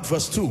my mouth.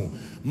 Verse 2.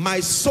 My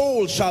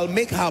soul shall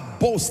make her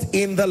boast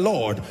in the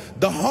Lord.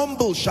 The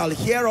humble shall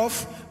hear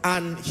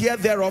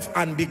thereof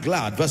and be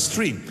glad. Verse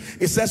 3.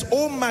 It says,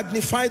 oh,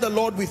 magnify the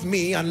Lord with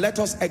me, and let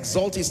us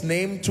exalt his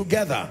name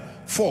together.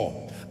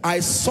 4. I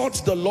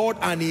sought the Lord,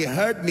 and he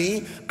heard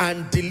me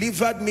and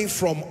delivered me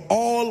from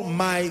all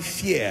my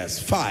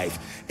fears.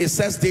 5. It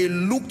says they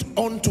looked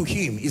unto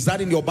him. Is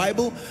that in your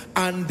Bible?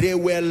 And they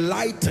were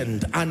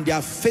lightened, and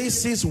their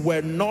faces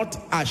were not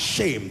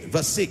ashamed.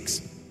 Verse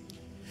 6.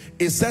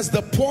 It says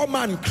the poor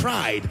man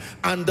cried,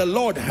 and the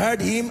Lord heard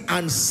him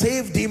and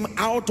saved him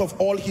out of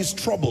all his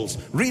troubles.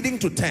 Reading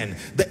to 10.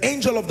 The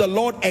angel of the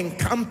Lord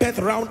encampeth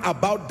round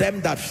about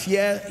them that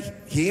fear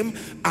him,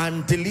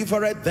 and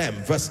delivereth them.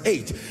 Verse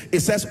 8. It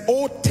says,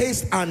 oh,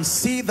 taste and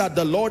see that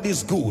the Lord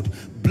is good.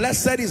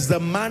 Blessed is the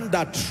man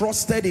that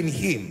trusted in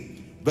him.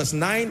 Verse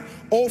 9.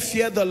 Oh,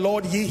 fear the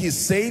Lord, ye his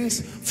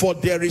saints, for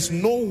there is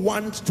no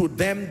want to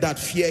them that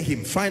fear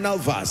him. Final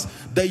verse.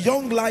 The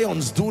young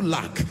lions do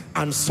lack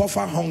and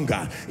suffer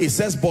hunger. It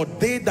says, but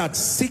they that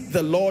seek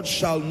the Lord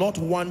shall not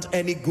want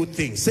any good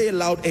thing. Say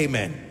aloud,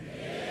 amen.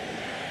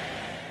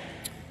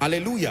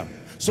 Hallelujah.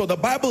 So the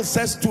Bible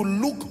says to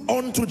look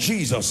unto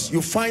Jesus.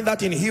 You find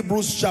that in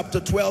Hebrews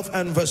chapter 12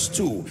 and verse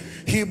 2.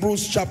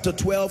 Hebrews chapter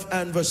 12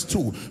 and verse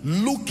 2.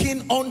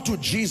 Looking unto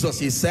Jesus,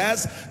 he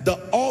says, the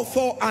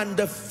author and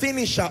the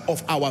finisher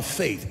of our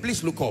faith.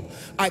 Please look up.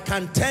 I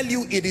can tell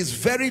you it is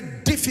very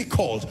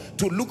difficult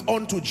to look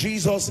unto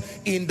Jesus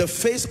in the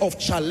face of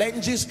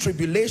challenges,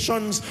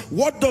 tribulations.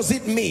 What does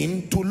it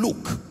mean to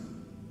look?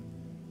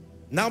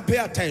 Now pay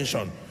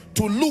attention.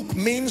 To look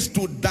means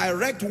to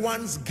direct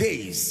one's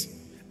gaze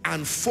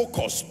and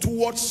focus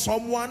towards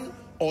someone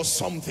or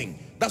something.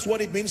 That's what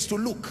it means to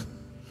look.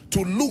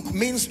 To look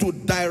means to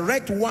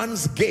direct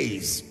one's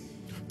gaze,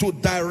 to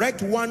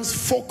direct one's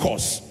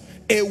focus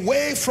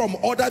away from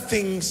other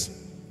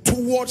things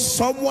towards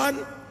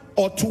someone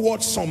or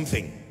towards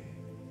something.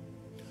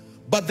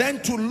 But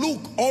then to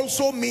look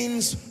also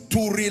means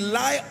to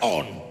rely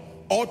on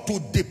or to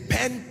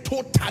depend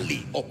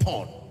totally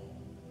upon.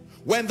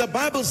 When the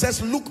Bible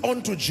says look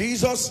unto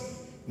Jesus,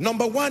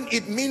 number one,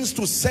 it means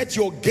to set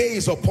your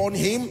gaze upon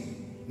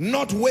him,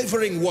 not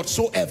wavering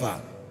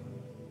whatsoever.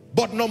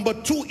 But number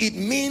two, it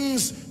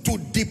means to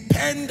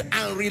depend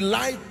and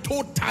rely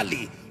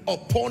totally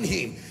upon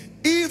him,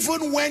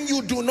 even when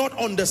you do not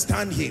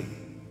understand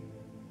him.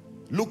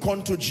 Look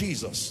unto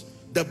Jesus.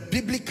 The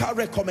biblical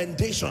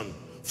recommendation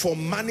for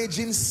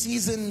managing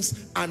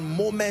seasons and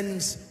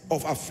moments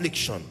of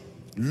affliction.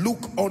 Look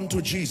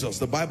unto Jesus.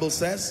 The Bible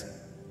says,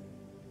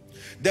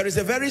 there is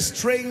a very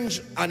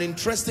strange and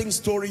interesting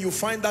story. You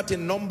find that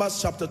in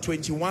Numbers chapter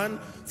 21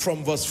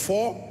 from verse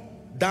 4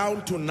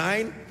 down to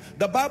 9.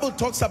 The Bible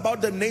talks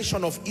about the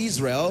nation of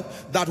Israel,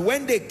 that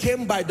when they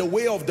came by the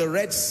way of the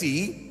Red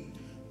Sea,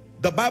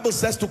 the Bible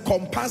says to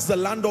compass the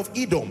land of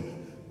Edom.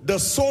 The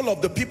soul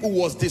of the people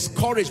was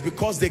discouraged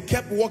because they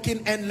kept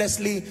walking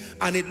endlessly,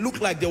 and it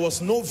looked like there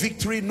was no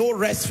victory, no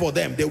rest for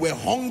them. They were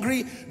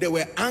hungry, they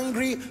were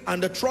angry,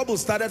 and the trouble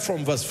started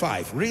from verse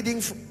 5.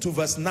 Reading to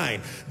verse 9.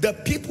 The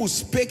people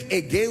spake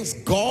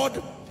against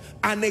God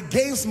and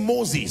against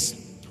Moses.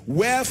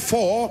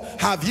 Wherefore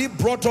have ye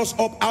brought us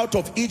up out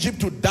of Egypt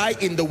to die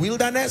in the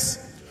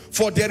wilderness?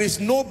 For there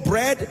is no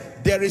bread,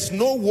 there is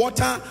no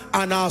water,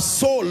 and our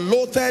soul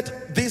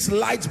loatheth this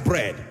light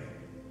bread.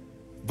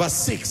 Verse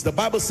 6, the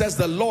Bible says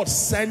the Lord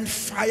sent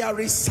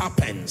fiery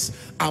serpents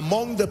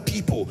among the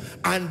people,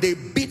 and they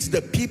beat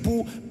the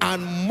people,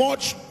 and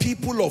much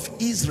people of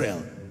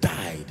Israel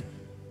died.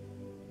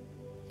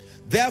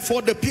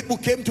 Therefore the people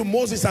came to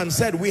Moses and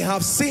said, we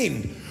have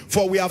sinned,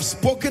 for we have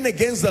spoken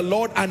against the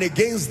Lord and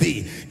against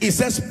thee. He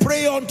says,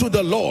 pray unto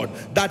the Lord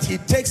that he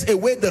takes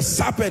away the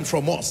serpent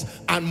from us.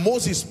 And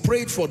Moses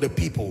prayed for the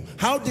people.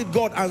 How did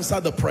God answer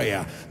the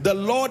prayer? The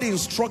Lord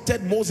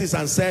instructed Moses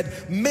and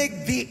said,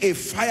 make thee a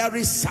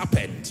fiery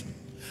serpent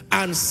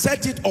and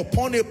set it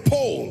upon a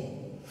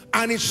pole,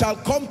 and it shall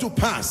come to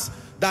pass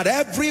that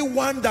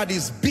everyone that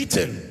is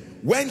bitten,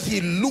 when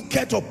he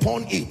looketh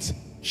upon it,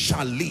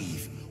 shall live.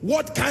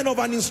 What kind of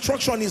an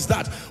instruction is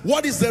that?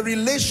 What is the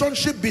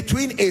relationship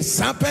between a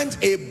serpent,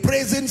 a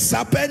brazen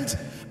serpent,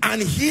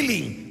 and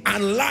healing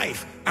and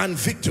life and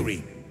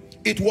victory?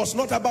 It was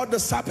not about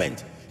the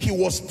serpent. He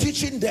was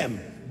teaching them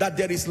that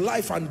there is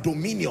life and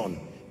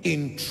dominion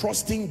in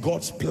trusting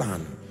God's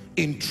plan,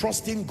 in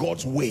trusting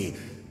God's way.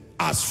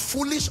 As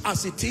foolish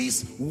as it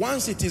is,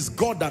 once it is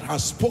God that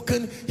has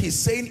spoken, he's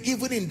saying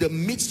even in the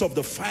midst of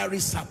the fiery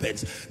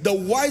serpents, the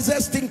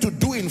wisest thing to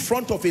do in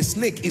front of a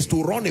snake is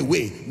to run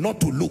away, not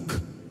to look.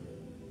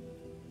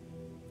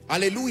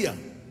 Hallelujah.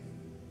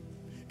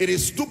 It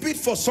is stupid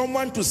for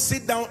someone to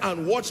sit down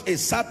and watch a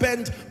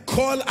serpent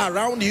coil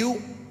around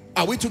you.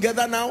 Are we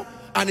together now?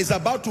 And is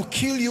about to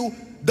kill you.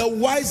 The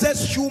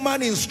wisest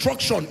human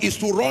instruction is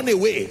to run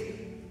away,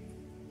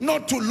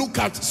 not to look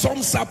at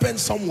some serpent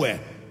somewhere.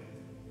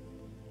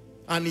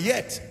 And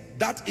yet,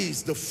 that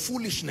is the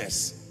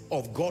foolishness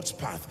of God's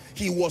path.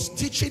 He was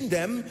teaching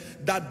them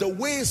that the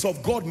ways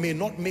of God may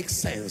not make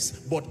sense,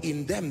 but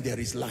in them there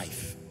is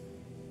life.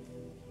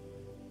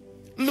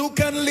 Look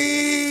and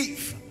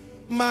live,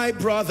 my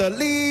brother,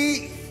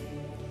 live.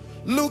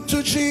 Look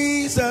to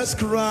Jesus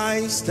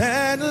Christ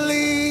and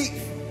live.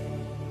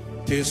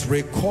 'Tis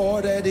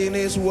recorded in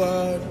his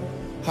word.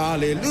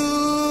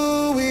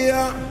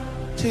 Hallelujah.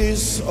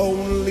 'Tis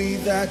only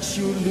that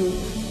you look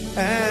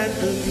and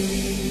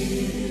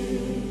believe.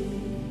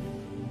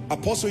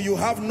 Apostle, you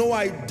have no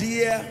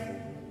idea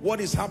what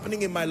is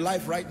happening in my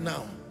life right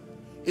now.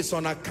 It's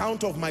on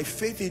account of my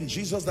faith in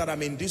Jesus that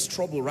I'm in this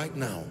trouble right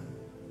now.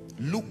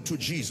 Look to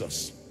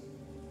Jesus.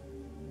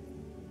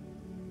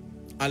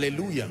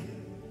 Hallelujah.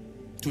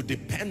 To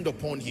depend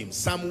upon him.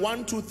 Psalm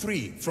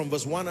 123 from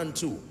verse 1 and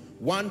 2.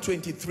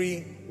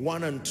 123,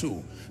 1 and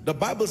 2. The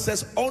Bible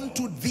says,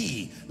 unto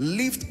thee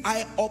lift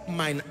I up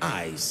mine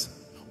eyes,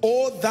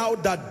 O thou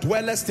that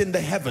dwellest in the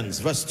heavens.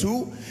 Verse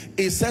 2,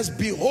 it says,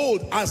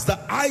 behold, as the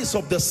eyes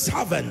of the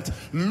servant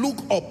look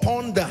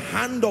upon the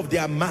hand of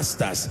their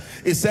masters.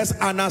 It says,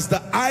 and as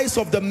the eyes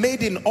of the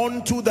maiden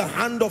unto the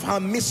hand of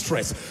her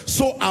mistress,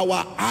 so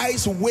our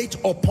eyes wait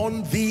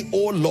upon thee,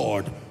 O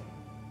Lord,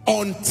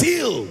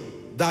 until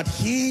that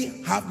he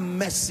have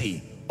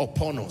mercy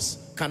upon us.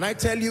 Can I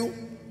tell you,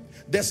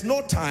 there's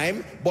no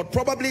time, but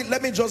probably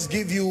let me just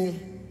give you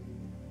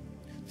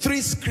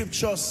 3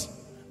 scriptures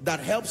that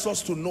helps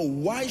us to know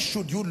why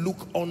should you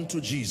look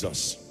unto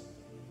Jesus.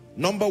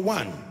 Number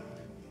 1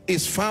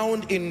 is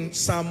found in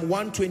Psalm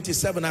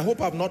 127. I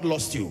hope I've not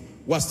lost you.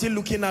 We're still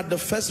looking at the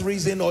first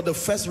reason or the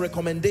first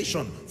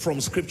recommendation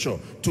from scripture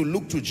to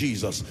look to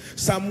Jesus.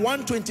 Psalm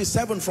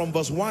 127 from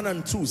verse 1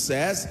 and 2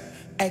 says,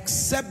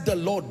 except the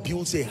Lord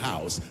builds a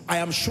house. I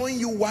am showing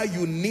you why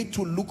you need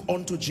to look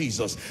unto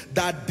Jesus.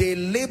 That they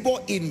labor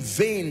in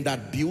vain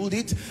that build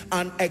it,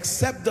 and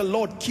except the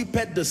Lord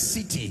keepeth the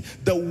city,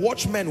 the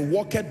watchman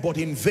walketh but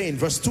in vain.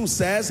 Verse 2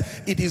 says,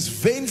 it is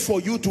vain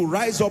for you to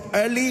rise up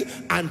early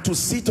and to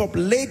sit up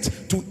late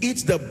to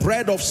eat the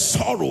bread of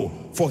sorrow,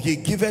 for he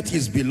giveth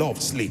his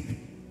beloved sleep.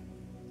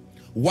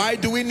 Why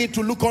do we need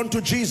to look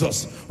unto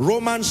Jesus?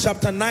 Romans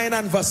chapter 9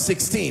 and verse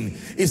 16.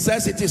 It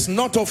says, it is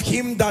not of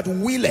him that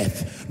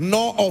willeth,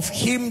 nor of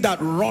him that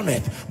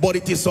runneth, but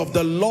it is of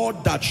the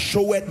Lord that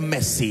showeth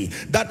mercy.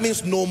 That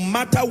means no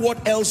matter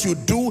what else you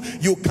do,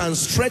 you can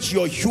stretch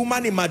your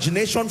human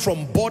imagination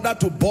from border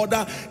to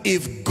border.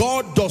 If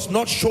God does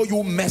not show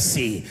you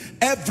mercy,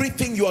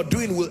 everything you are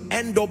doing will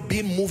end up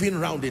being moving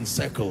around in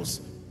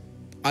circles.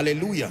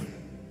 Hallelujah.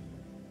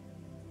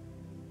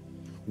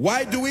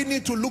 Why do we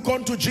need to look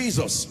unto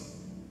Jesus?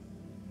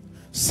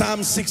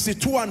 Psalm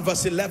 62 and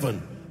verse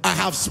 11. I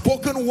have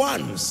spoken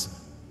once,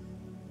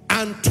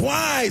 and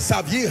twice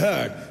have ye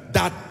heard,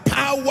 that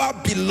power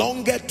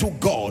belongeth to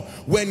God.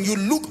 When you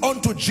look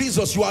unto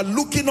Jesus, you are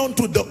looking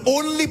unto the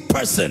only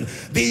person,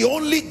 the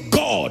only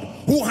God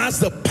who has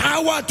the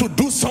power to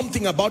do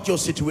something about your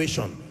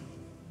situation.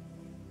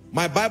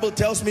 My Bible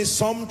tells me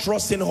some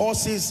trust in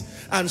horses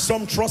and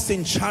some trust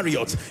in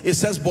chariots. It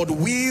says, but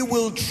we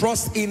will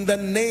trust in the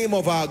name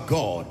of our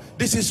God.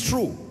 This is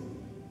true.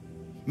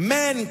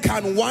 Men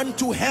can want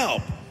to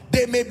help.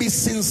 They may be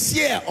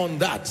sincere on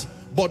that,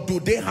 but do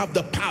they have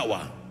the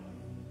power?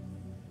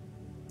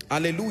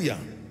 Hallelujah.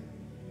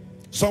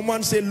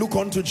 Someone say, look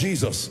unto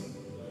Jesus.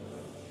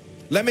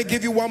 Let me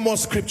give you one more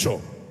scripture.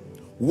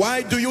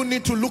 Why do you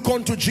need to look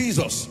unto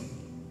Jesus?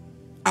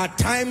 At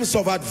times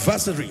of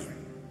adversity,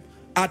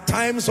 at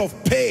times of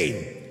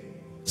pain.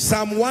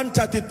 Psalm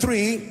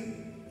 133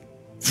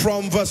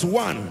 from verse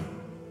 1.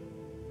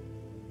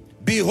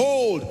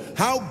 Behold,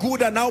 how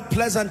good and how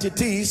pleasant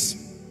it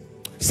is.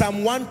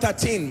 Psalm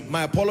 113,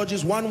 my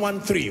apologies,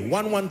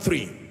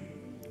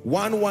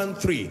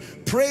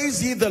 113.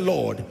 Praise ye the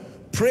Lord,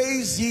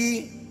 praise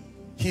ye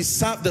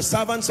the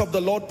servants of the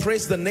Lord,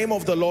 praise the name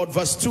of the Lord.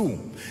 Verse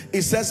 2,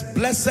 it says,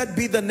 blessed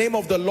be the name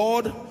of the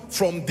Lord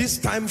from this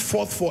time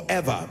forth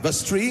forever.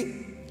 Verse 3,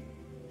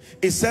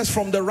 it says,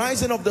 from the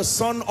rising of the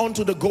sun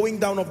unto the going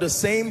down of the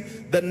same,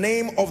 the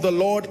name of the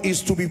Lord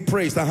is to be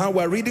praised.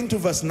 We're reading to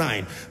verse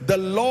 9. The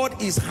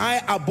Lord is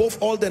high above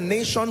all the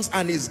nations,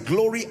 and his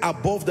glory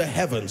above the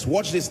heavens.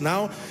 Watch this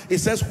now. It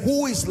says,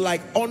 who is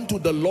like unto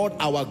the Lord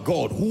our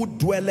God, who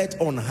dwelleth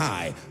on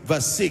high.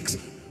 Verse 6,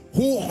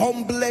 who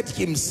humbleth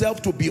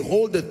himself to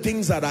behold the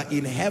things that are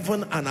in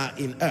heaven and are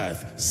in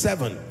earth.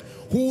 7,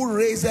 who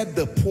raiseth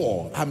the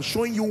poor. I'm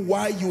showing you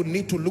why you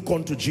need to look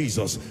unto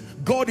Jesus.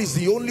 God is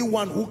the only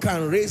one who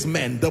can raise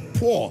men, the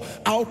poor,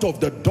 out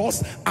of the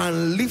dust,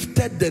 and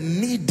lifted the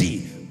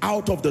needy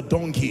out of the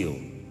dunghill,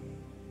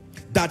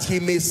 that he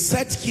may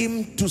set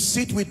him to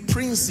sit with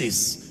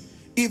princes,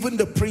 even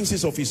the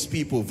princes of his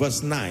people.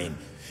 Verse 9,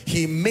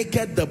 He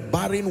maketh the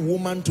barren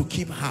woman to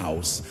keep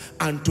house,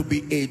 and to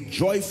be a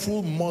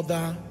joyful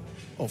mother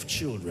of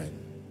children.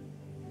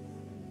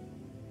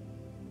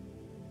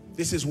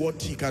 This is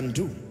what he can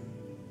do.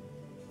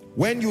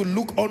 When you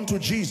look unto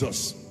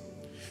Jesus,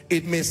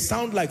 it may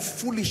sound like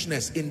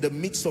foolishness in the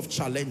midst of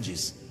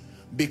challenges,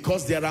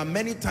 because there are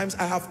many times,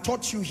 I have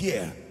taught you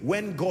here,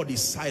 when God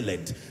is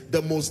silent,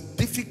 the most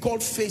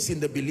difficult phase in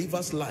the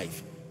believer's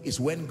life is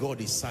when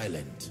God is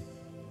silent.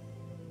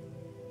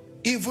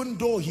 Even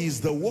though he is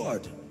the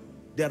word,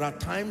 there are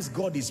times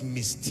God is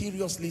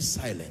mysteriously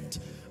silent.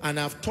 And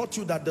I've taught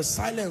you that the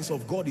silence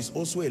of God is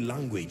also a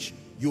language.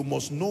 You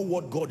must know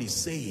what God is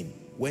saying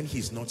when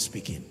he's not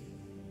speaking.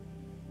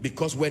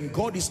 Because when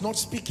God is not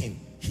speaking,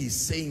 he's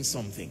saying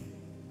something.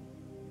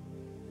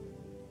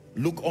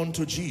 Look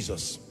unto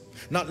Jesus.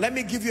 Now let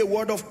me give you a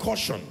word of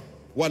caution.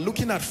 We're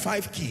looking at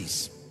 5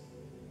 keys.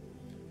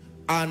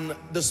 And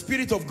the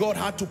Spirit of God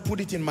had to put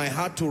it in my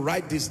heart to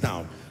write this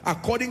down.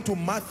 According to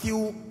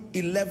Matthew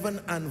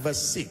 11 and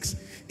verse 6,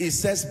 it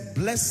says,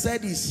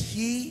 blessed is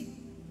he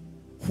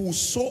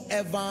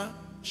whosoever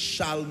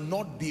shall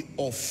not be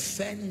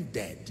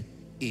offended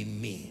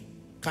in me.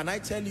 Can I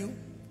tell you,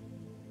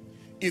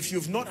 if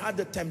you've not had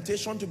the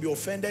temptation to be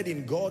offended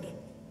in God,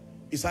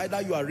 it's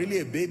either you are really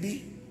a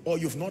baby or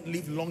you've not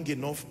lived long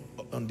enough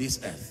on this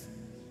earth.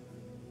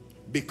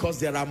 Because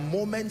there are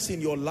moments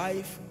in your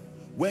life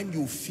when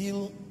you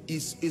feel,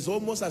 it's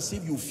almost as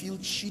if you feel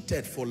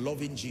cheated for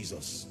loving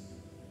Jesus.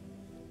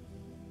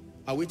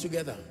 Are we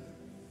together?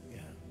 Yeah.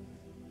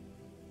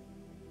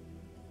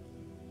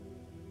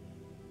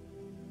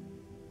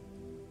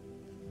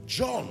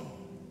 John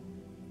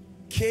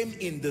came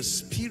in the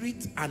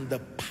spirit and the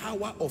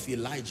power of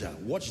Elijah.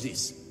 Watch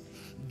this.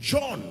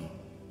 John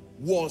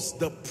was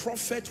the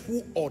prophet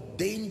who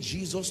ordained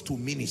Jesus to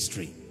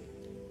ministry.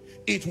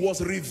 It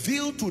was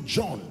revealed to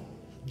John.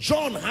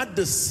 John had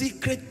the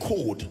secret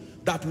code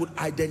that would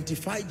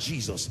identify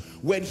Jesus.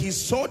 When he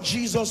saw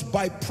Jesus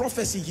by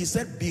prophecy, he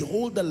said,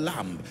 behold the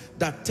Lamb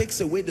that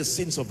takes away the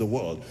sins of the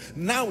world.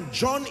 Now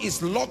John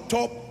is locked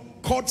up,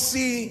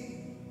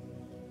 courtesy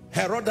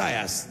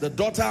Herodias, the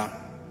daughter,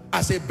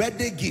 as a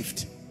birthday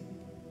gift.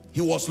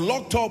 He was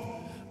locked up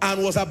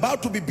and was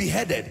about to be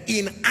beheaded.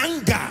 In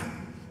anger,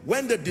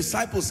 when the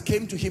disciples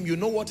came to him, you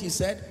know what he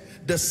said?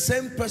 The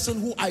same person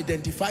who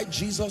identified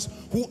Jesus,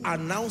 who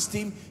announced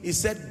him, he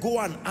said, go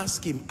and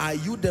ask him, are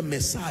you the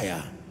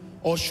Messiah,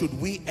 or should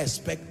we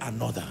expect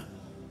another?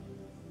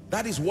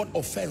 That is what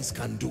offense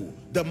can do.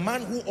 The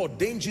man who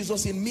ordained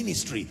Jesus in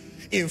ministry,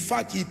 in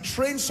fact, he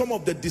trained some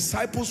of the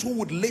disciples who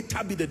would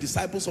later be the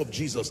disciples of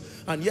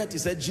Jesus. And yet he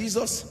said,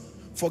 Jesus,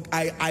 for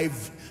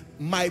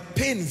my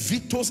pain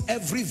vetoes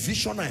every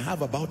vision I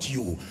have about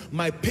you.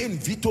 My pain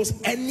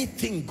vetoes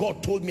anything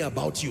God told me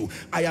about you.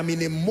 I am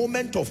in a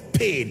moment of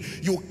pain.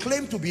 You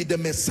claim to be the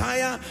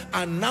Messiah,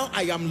 and now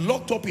I am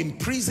locked up in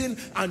prison,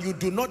 and you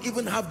do not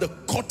even have the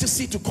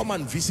courtesy to come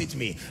and visit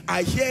me.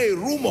 I hear a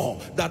rumor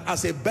that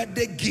as a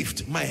birthday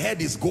gift, my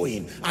head is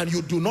going, and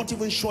you do not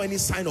even show any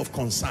sign of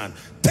concern.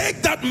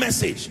 Take that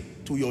message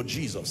to your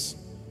Jesus.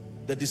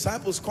 The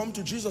disciples come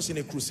to Jesus in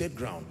a crusade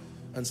ground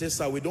and say,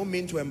 sir, we don't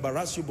mean to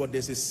embarrass you, but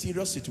there's a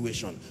serious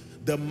situation.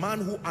 The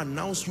man who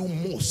announced you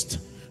most,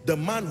 the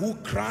man who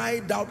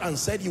cried out and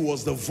said he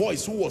was the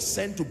voice who was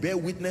sent to bear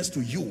witness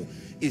to you,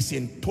 is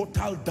in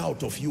total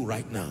doubt of you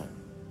right now.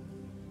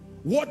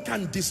 What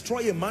can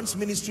destroy a man's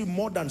ministry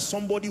more than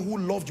somebody who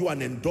loved you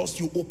and endorsed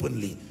you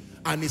openly,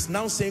 and is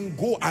now saying,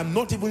 go, I'm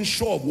not even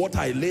sure of what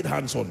I laid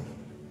hands on?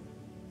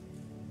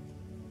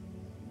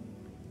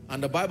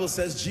 And the Bible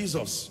says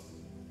Jesus,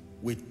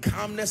 with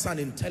calmness and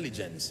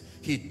intelligence,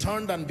 he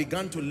turned and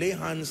began to lay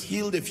hands,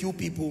 healed a few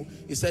people.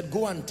 He said,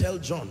 go and tell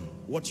John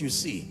what you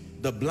see.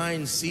 The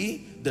blind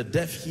see, the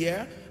deaf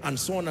hear, and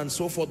so on and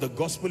so forth. The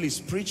gospel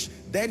is preached.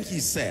 Then he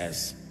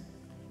says,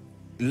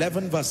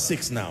 11 verse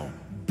 6 now,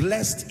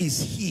 blessed is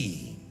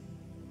he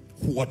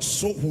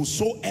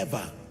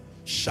whosoever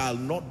shall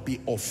not be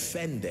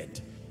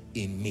offended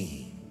in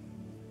me.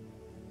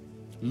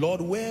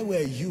 Lord, where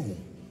were you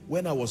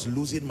when I was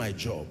losing my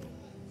job?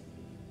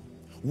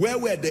 Where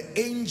were the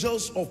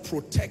angels of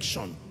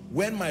protection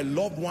when my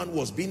loved one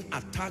was being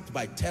attacked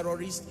by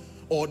terrorists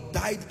or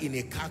died in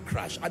a car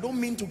crash? I don't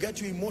mean to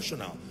get you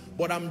emotional,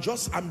 but I'm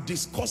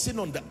discussing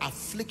on the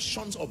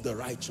afflictions of the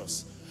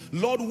righteous.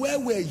 Lord, where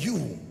were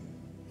you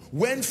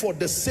when, for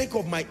the sake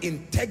of my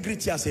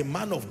integrity as a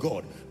man of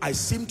God, I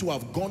seem to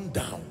have gone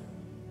down?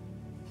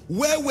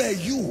 Where were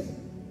you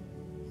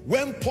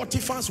when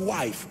Potiphar's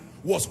wife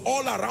was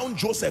all around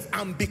Joseph,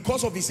 and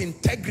because of his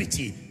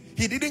integrity,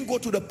 he didn't go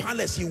to the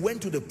palace, he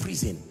went to the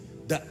prison?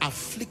 The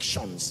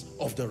afflictions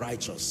of the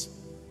righteous.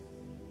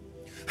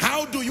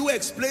 How do you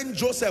explain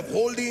Joseph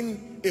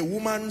holding a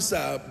woman's,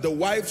 the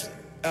wife's,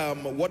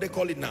 what they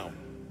call it now,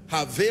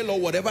 her veil or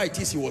whatever it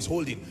is he was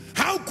holding?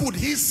 How could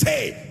he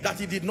say that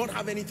he did not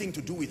have anything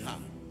to do with her?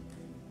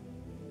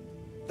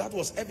 That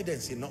was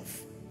evidence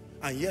enough.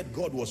 And yet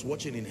God was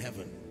watching in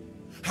heaven.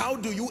 How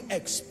do you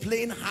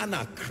explain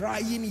Hannah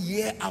crying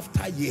year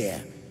after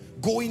year,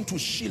 going to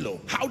Shiloh?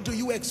 How do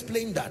you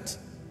explain that?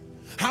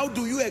 How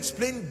do you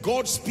explain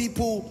God's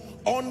people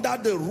under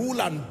the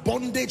rule and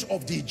bondage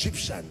of the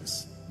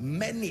Egyptians?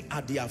 Many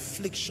are the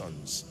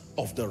afflictions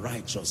of the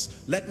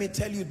righteous. Let me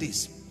tell you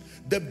this.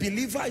 The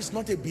believer is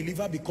not a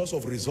believer because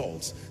of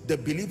results. The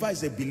believer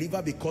is a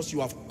believer because you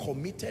have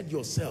committed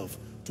yourself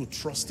to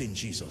trust in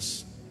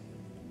Jesus.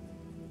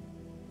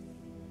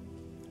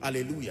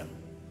 Hallelujah.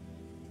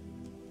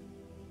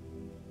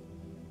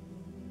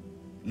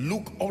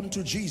 Look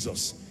unto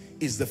Jesus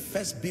is the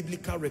first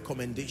biblical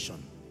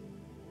recommendation.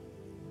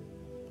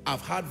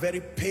 I've had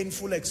very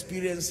painful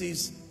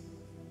experiences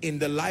in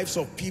the lives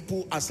of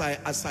people as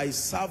I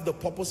serve the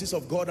purposes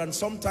of God. And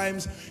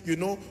sometimes, you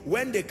know,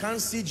 when they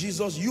can't see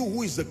Jesus, you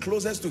who is the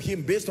closest to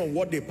him based on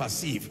what they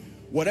perceive,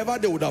 whatever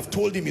they would have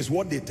told him is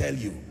what they tell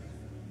you.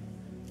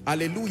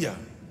 Hallelujah.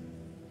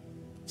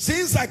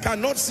 Since I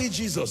cannot see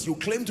Jesus, you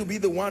claim to be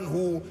the one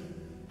who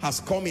has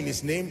come in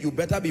his name, you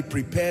better be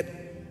prepared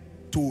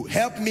to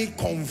help me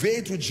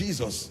convey to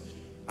Jesus.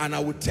 And I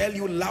will tell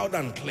you loud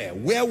and clear,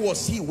 where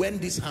was he when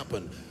this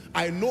happened?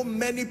 I know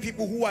many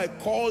people who I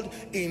called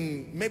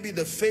in maybe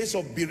the face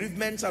of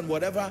bereavement and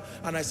whatever,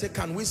 and I say,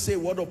 can we say a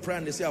word of prayer?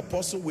 And they say,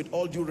 Apostle, with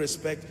all due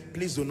respect,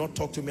 please do not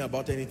talk to me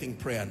about anything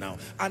prayer now.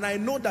 And I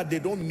know that they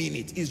don't mean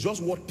it. It's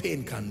just what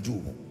pain can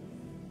do.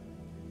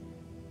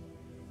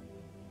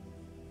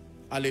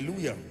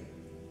 Hallelujah.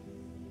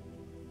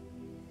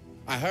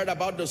 I heard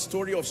about the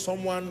story of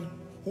someone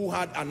who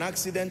had an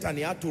accident and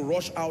he had to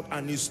rush out,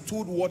 and he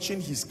stood watching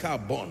his car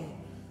burn,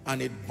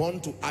 and it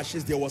burned to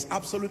ashes. There was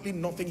absolutely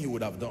nothing he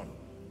would have done.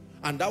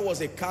 And that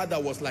was a car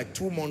that was like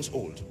 2 months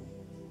old.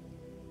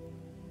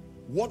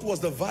 What was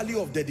the value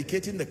of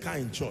dedicating the car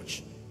in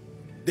church?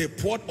 They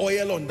poured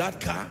oil on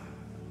that car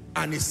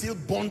and it still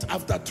burnt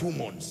after 2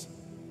 months.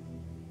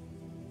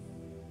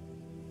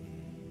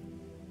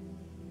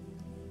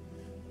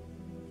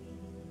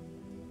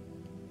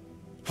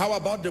 How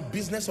about the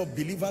business of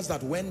believers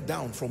that went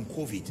down from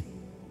COVID?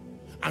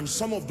 And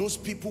some of those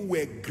people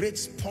were great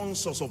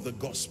sponsors of the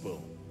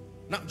gospel.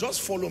 Now,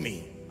 just follow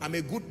me. I'm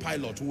a good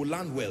pilot who will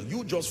land well.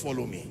 You just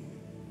follow me.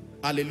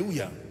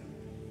 Hallelujah.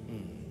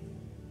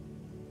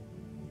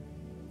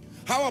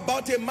 How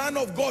about a man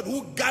of God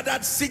who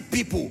gathered sick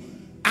people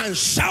and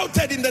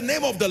shouted in the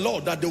name of the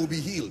Lord that they will be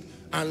healed,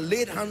 and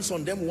laid hands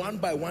on them one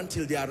by one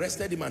till they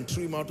arrested him and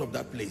threw him out of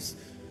that place?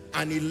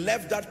 And he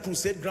left that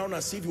crusade ground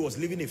as if he was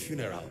leaving a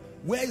funeral.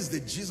 Where is the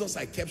Jesus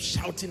I kept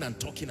shouting and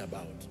talking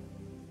about?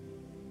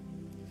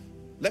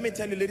 Let me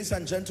tell you, ladies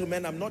and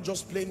gentlemen, I'm not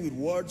just playing with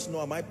words,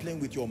 nor am I playing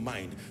with your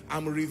mind.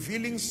 I'm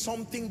revealing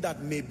something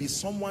that may be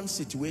someone's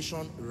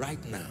situation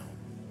right now.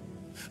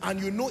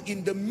 And you know,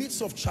 in the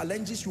midst of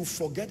challenges, you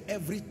forget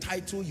every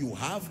title you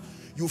have.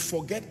 You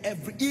forget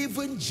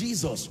even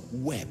Jesus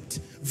wept.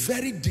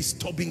 Very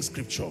disturbing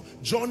scripture.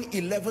 John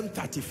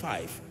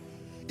 11:35.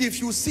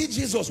 If you see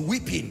Jesus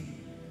weeping,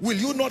 will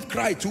you not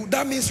cry too?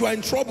 That means you are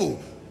in trouble.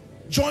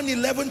 John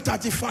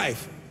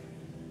 11:35.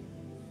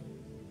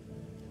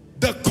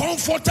 The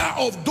comforter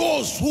of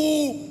those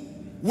who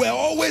were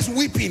always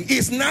weeping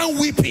is now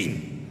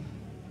weeping.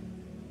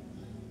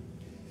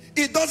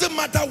 It doesn't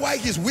matter why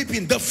he's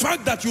weeping. The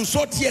fact that you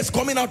saw tears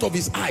coming out of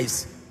his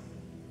eyes.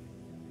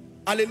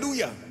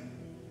 Hallelujah.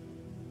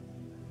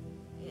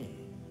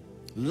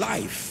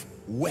 Life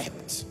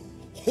wept.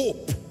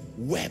 Hope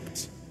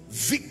wept.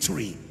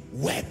 Victory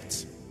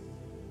wept.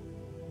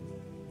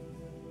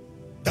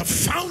 The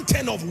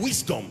fountain of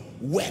wisdom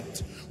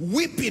wept.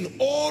 Weeping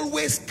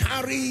always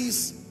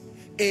carries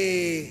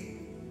a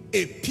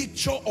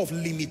picture of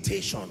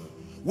limitation.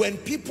 When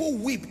people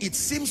weep, it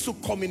seems to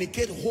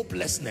communicate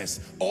hopelessness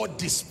or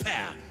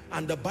despair.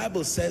 And the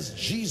Bible says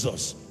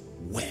Jesus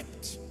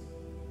wept.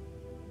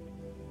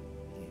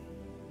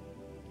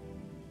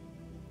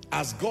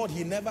 As God,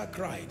 he never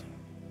cried.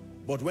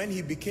 But when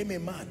he became a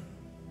man,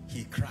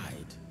 he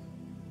cried.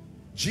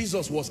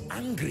 Jesus was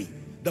angry.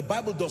 The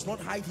Bible does not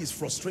hide his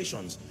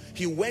frustrations.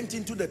 He went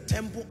into the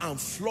temple and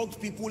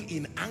flogged people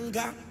in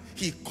anger.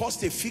 He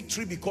caused a fig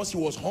tree because he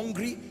was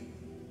hungry,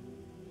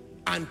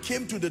 and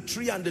came to the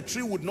tree, and the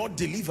tree would not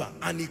deliver,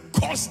 and he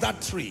cursed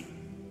that tree.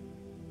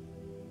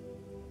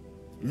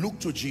 Look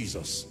to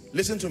Jesus.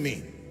 Listen to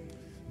me.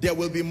 There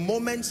will be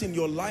moments in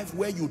your life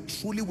where you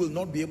truly will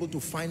not be able to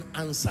find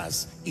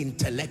answers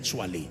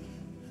intellectually.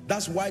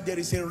 That's why there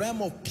is a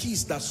realm of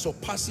peace that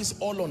surpasses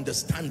all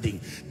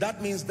understanding.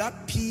 That means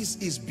that peace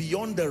is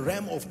beyond the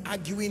realm of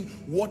arguing,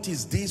 what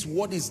is this,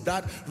 what is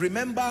that.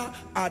 Remember,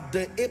 at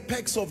the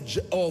apex of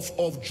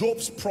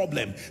Job's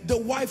problem, the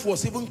wife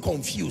was even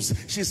confused.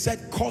 She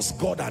said, curse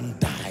God and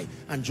die.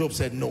 And Job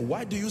said, no.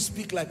 Why do you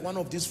speak like one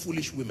of these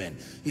foolish women?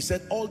 He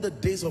said, all the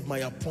days of my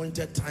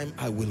appointed time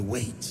I will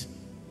wait.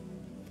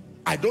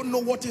 I don't know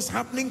what is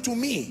happening to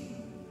me.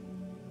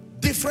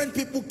 Different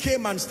people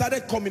came and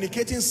started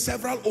communicating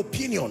several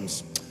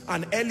opinions.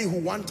 And Eli, who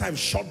one time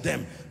shot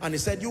them, and he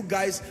said, you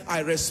guys,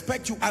 I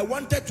respect you. I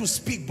wanted to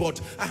speak, but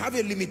I have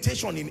a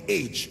limitation in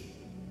age.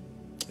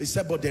 He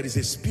said, but there is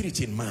a spirit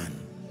in man,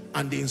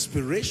 and the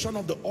inspiration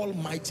of the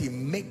Almighty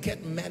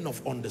maketh men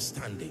of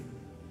understanding.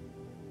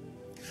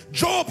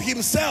 Job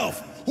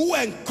himself who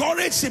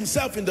encouraged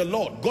himself in the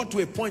Lord, got to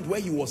a point where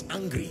he was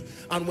angry.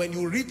 And when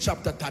you read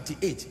chapter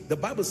 38, the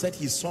Bible said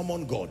he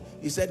summoned God.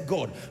 He said,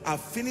 God,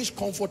 I've finished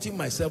comforting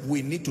myself.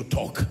 We need to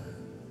talk.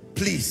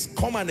 Please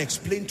come and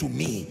explain to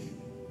me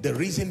the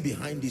reason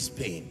behind this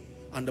pain.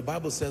 And the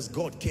Bible says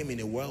God came in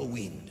a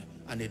whirlwind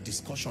and a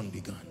discussion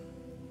began.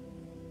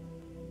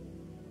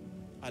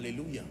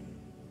 Hallelujah.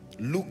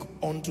 Look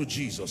unto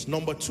Jesus.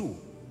 Number 2,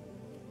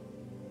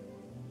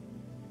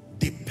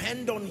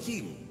 depend on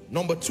him.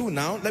 Number 2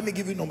 now, let me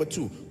give you number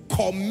 2.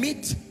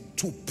 Commit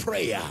to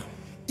prayer,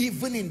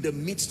 even in the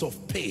midst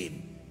of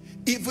pain,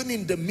 even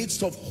in the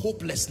midst of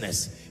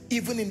hopelessness,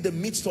 even in the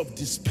midst of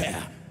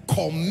despair.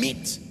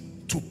 Commit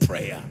to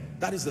prayer.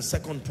 That is the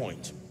second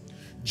point.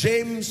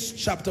 James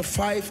chapter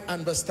 5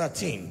 and verse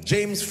 13.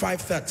 James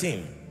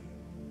 5:13.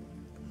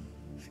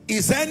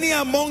 Is any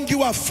among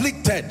you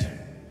afflicted?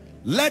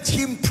 Let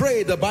him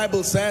pray, the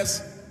Bible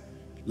says.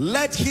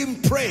 Let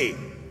him pray.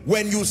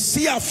 When you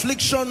see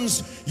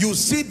afflictions, you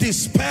see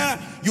despair,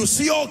 you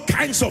see all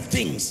kinds of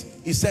things,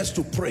 it says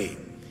to pray.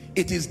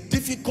 It is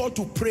difficult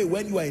to pray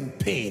when you are in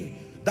pain.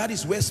 That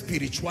is where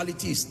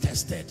spirituality is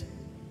tested.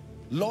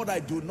 Lord, I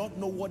do not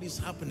know what is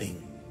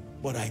happening,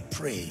 but I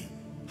pray.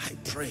 I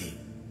pray.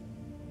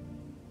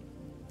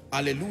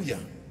 Hallelujah.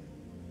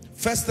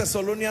 1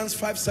 Thessalonians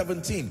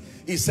 5:17,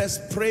 it says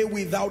pray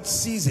without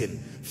ceasing.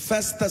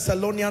 1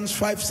 Thessalonians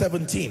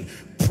 5:17,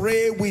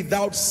 pray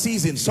without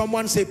ceasing.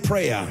 Someone say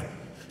prayer.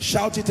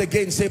 Shout it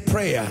again, say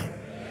prayer.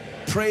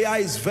 Prayer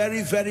is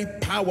very, very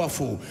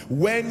powerful.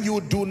 When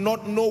you do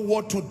not know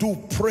what to do,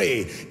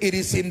 pray. It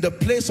is in the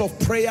place of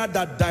prayer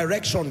that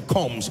direction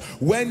comes.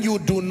 When you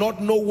do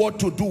not know what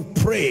to do,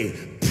 pray.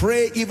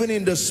 Pray even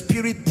in the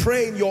spirit,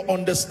 pray in your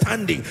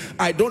understanding.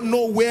 I don't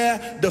know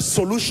where the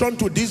solution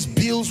to these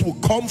bills will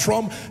come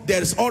from.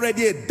 There's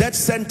already a death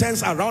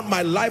sentence around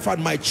my life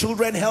and my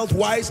children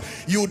health-wise.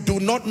 You do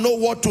not know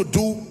what to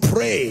do,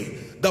 pray.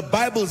 The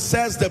Bible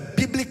says the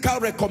biblical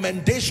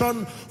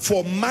recommendation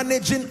for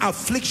managing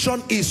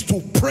affliction is to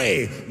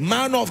pray.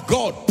 Man of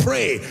God,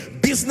 pray.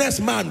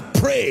 Businessman,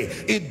 pray.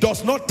 It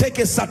does not take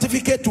a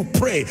certificate to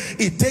pray.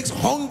 It takes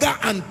hunger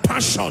and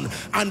passion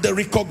and the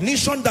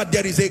recognition that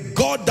there is a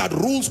God that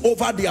rules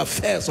over the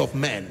affairs of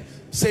men.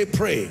 Say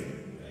pray.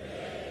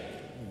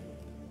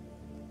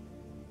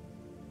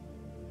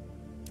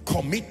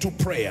 Commit to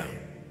prayer.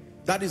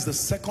 That is the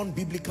second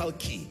biblical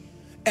key.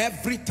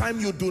 Every time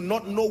you do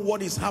not know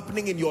what is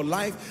happening in your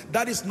life,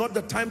 that is not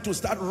the time to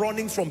start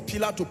running from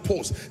pillar to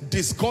post,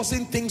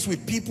 discussing things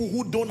with people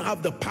who don't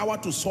have the power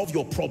to solve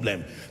your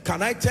problem.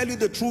 Can I tell you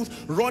the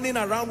truth? Running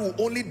around will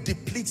only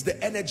deplete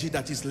the energy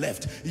that is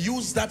left.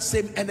 Use that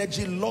same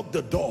energy, lock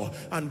the door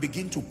and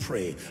begin to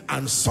pray.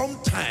 And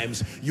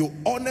sometimes you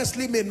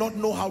honestly may not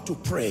know how to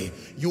pray.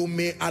 You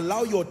may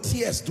allow your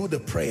tears do the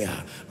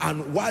prayer,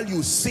 and while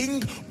you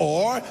sing,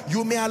 or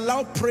you may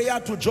allow prayer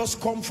to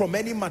just come from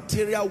any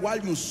material while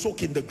you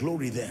soak in the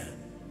glory there.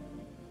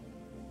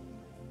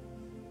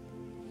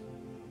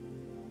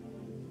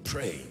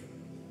 Pray.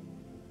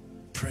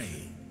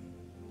 Pray.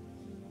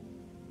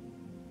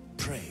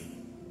 Pray.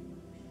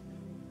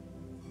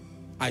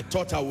 I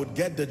thought I would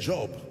get the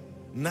job.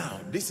 Now,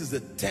 this is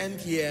the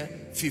 10th year,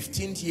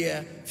 15th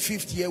year,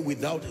 5th year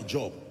without a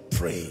job.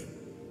 Pray.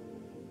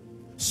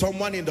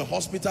 Someone in the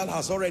hospital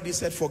has already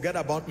said, forget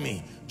about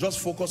me. Just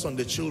focus on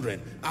the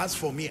children. As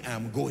for me, I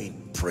am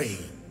going. Pray.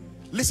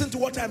 Listen to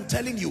what I'm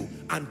telling you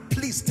and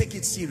please take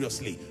it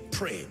seriously.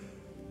 Pray.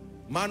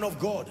 Man of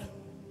God,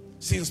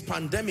 since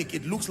pandemic,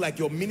 it looks like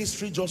your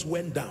ministry just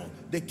went down.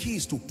 The key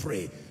is to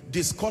pray.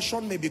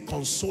 Discussion may be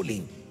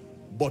consoling,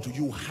 but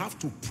you have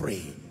to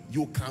pray.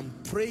 You can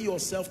pray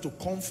yourself to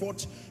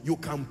comfort. You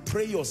can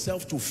pray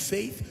yourself to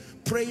faith.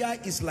 Prayer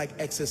is like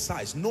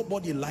exercise.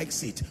 Nobody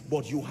likes it,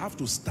 but you have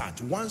to start.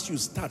 Once you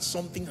start,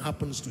 something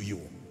happens to you.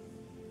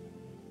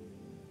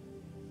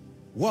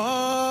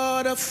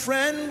 What a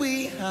friend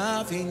we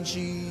have in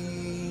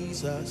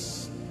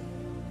Jesus.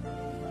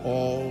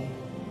 All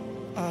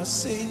our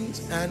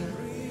sins and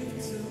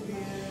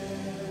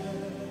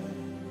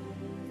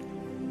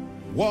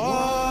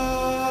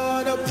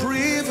what a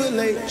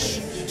privilege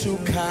to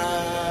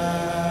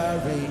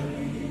carry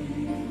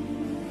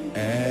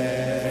everything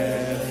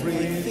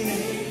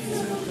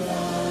to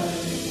God.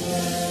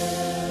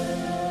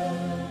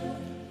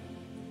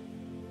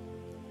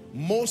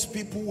 Most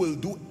people will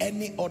do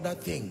any other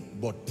thing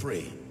but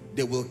pray.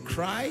 They will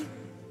cry,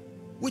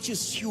 which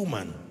is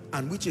human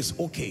and which is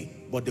okay,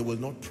 but they will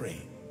not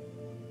pray.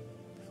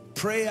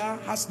 Prayer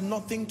has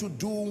nothing to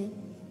do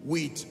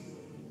with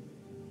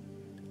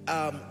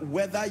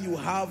whether you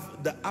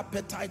have the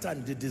appetite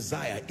and the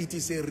desire. It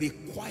is a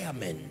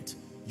requirement.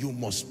 You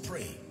must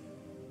pray.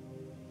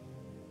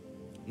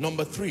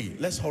 Number 3,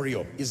 let's hurry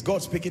up. Is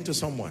God speaking to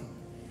someone?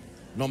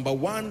 Number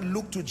 1,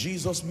 look to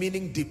Jesus,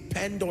 meaning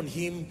depend on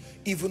him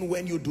even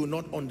when you do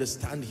not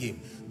understand him.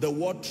 The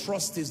word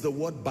trust is the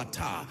word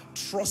bata,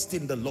 trust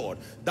in the Lord.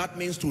 That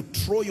means to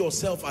throw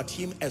yourself at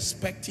him,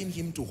 expecting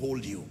him to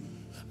hold you.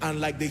 And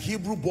like the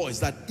Hebrew boys,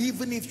 that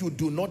even if you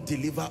do not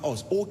deliver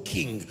us, O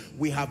King,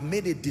 we have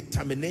made a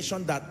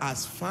determination that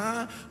as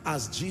far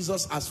as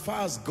Jesus, as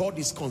far as God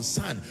is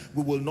concerned,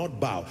 we will not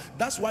bow.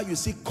 That's why you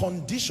see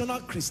conditional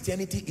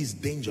Christianity is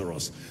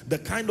dangerous. The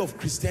kind of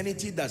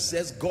Christianity that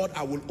says, God,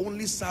 I will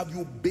only serve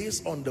you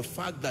based on the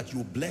fact that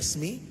you bless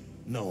me.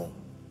 No.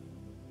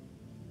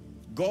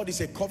 God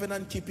is a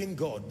covenant-keeping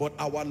God, but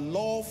our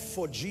love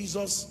for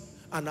Jesus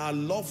and our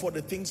love for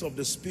the things of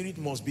the Spirit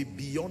must be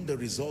beyond the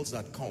results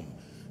that come.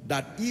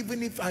 That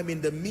even if I'm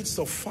in the midst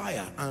of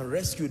fire and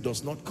rescue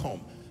does not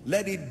come,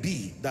 let it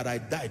be that I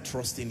die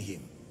trusting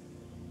him.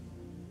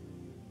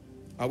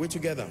 Are we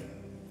together?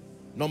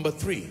 Number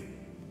 3,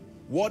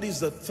 what is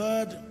the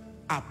third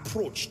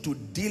approach to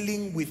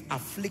dealing with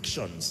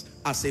afflictions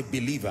as a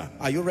believer?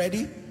 Are you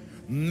ready?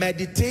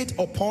 Meditate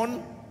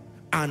upon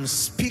and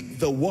speak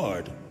the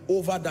word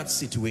over that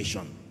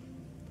situation.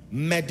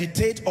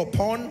 Meditate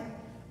upon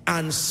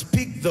and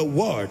speak the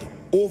word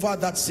over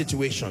that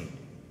situation.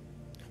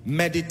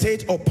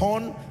 Meditate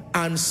upon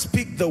and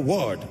speak the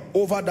word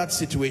over that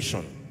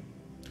situation.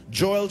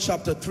 Joel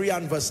chapter 3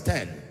 and verse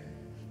 10.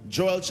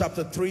 Joel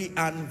chapter 3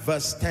 and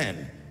verse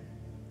 10.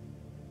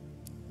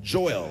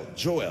 Joel,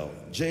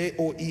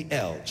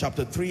 J-O-E-L,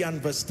 chapter 3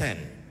 and verse 10.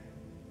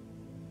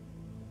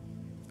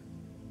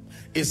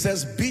 It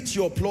says, beat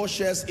your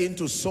plowshares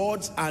into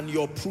swords and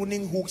your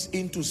pruning hooks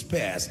into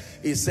spears.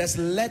 It says,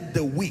 let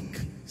the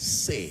weak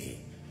say.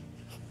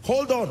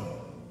 Hold on.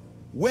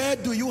 Where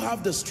do you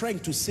have the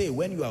strength to say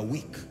when you are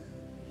weak?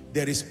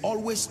 There is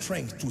always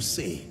strength to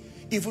say,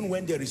 even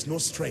when there is no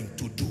strength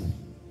to do.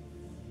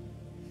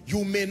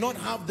 You may not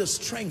have the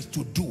strength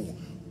to do,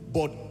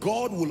 but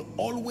God will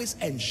always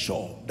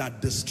ensure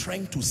that the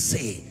strength to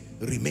say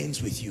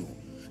remains with you.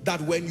 That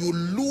when you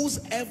lose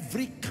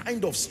every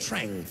kind of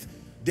strength,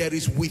 there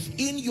is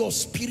within your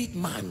spirit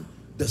man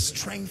the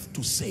strength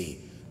to say.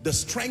 The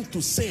strength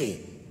to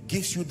say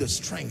gives you the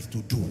strength to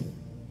do.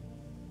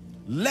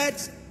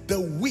 Let the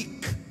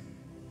weak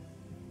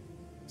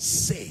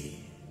say.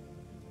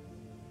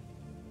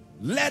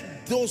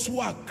 Let those who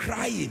are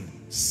crying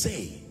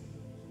say.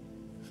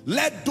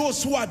 Let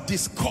those who are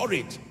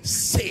discouraged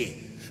say.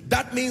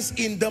 That means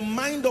in the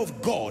mind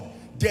of God,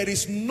 there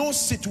is no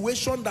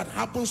situation that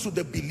happens to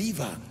the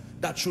believer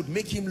that should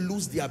make him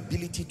lose the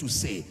ability to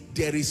say.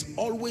 There is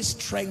always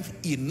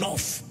strength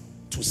enough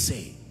to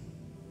say.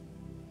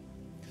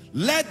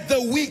 Let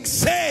the weak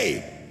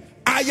say,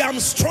 I am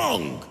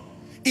strong.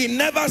 He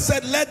never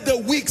said, let the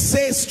weak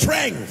say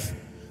strength.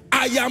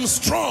 I am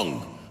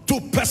strong. To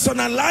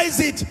personalize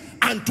it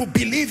and to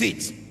believe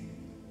it.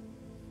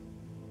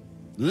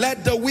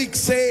 Let the weak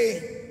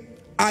say,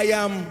 I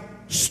am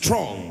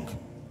strong.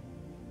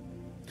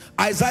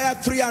 Isaiah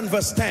 3 and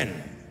verse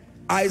 10.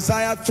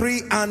 Isaiah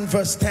 3 and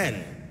verse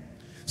 10.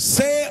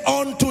 Say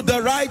unto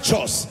the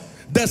righteous,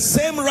 the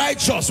same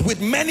righteous with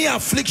many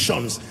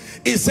afflictions.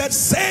 He said,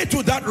 say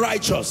to that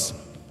righteous,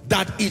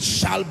 that it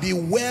shall be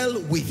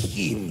well with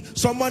him.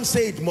 Someone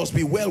say, it must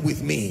be well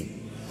with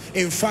me.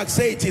 In fact,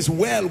 say, it is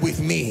well with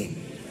me.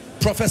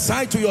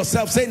 Prophesy to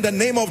yourself, say, in the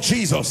name of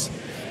Jesus,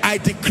 I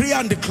decree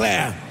and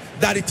declare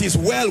that it is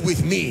well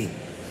with me.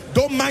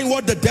 Don't mind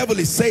what the devil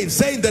is saying.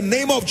 Say, in the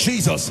name of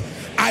Jesus,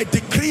 I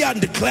decree and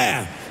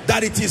declare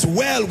that it is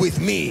well with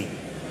me.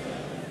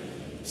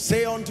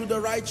 Say unto the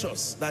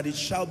righteous that it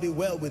shall be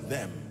well with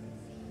them.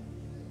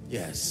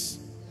 Yes,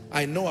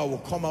 I know I will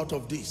come out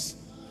of this.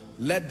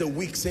 Let the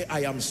weak say,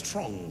 I am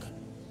strong.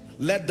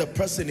 Let the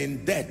person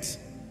in debt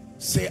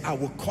say, I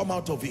will come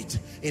out of it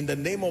in the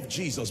name of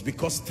Jesus,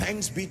 because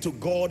thanks be to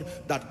God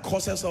that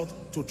causes us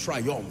to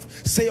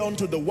triumph. Say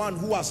unto the one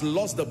who has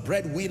lost the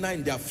breadwinner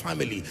in their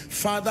family,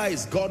 father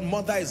is gone,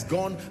 mother is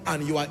gone,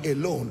 and you are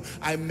alone.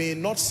 I may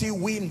not see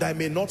wind, I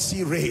may not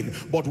see rain,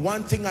 but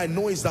one thing I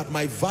know is that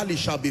my valley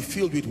shall be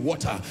filled with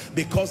water,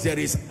 because there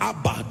is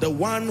Abba, the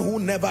one who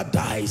never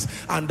dies.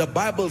 And the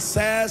Bible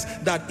says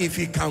that if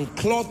he can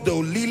clothe the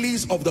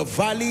lilies of the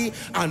valley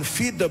and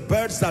feed the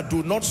birds that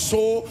do not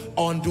sow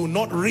and do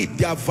not reap,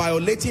 they are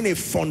violating a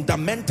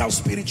fundamental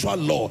spiritual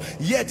law,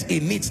 yet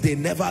in it they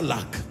never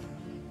lack.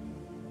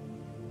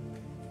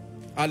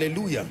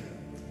 Hallelujah.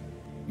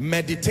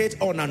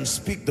 Meditate on and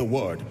speak the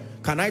word.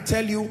 Can I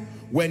tell you,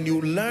 when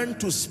you learn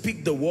to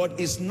speak the word,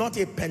 it's not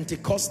a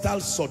Pentecostal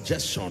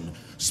suggestion.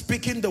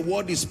 Speaking the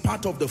word is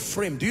part of the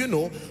frame. Do you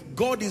know,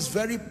 God is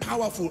very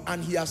powerful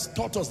and he has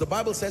taught us. The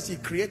Bible says he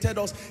created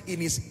us in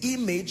his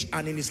image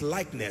and in his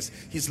likeness.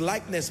 His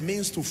likeness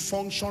means to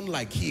function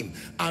like him.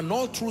 And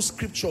all through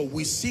scripture,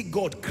 we see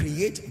God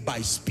create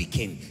by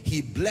speaking.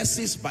 He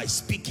blesses by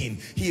speaking.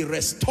 He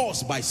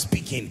restores by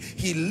speaking.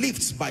 He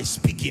lifts by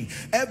speaking.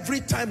 Every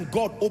time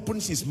God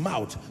opens his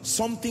mouth,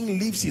 something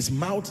leaves his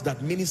mouth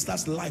that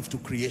ministers life to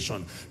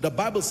creation. The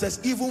Bible says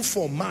even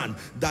for man,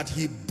 that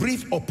he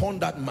breathed upon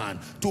that man.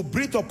 To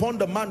breathe upon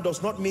the man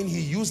does not mean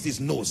he used his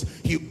nose.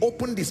 He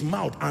opened his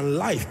mouth and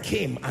life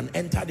came and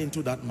entered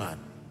into that man.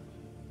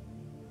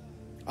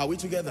 Are we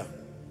together?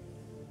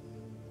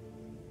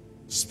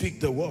 Speak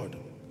the word.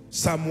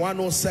 Psalm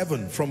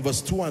 107 from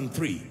verse 2 and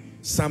 3.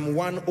 Psalm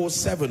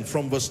 107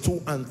 from verse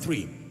 2 and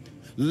 3.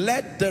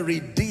 Let the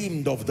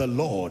redeemed of the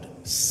Lord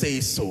say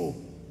so.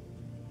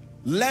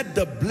 Let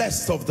the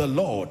blessed of the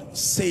Lord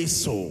say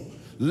so.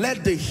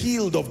 Let the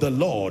healed of the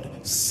Lord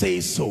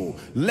say so.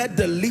 Let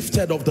the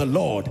lifted of the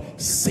Lord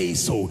say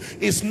so.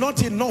 It's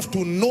not enough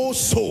to know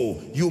so,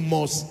 you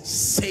must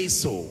say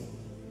so.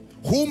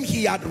 Whom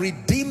he had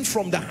redeemed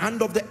from the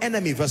hand of the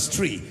enemy, verse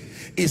 3.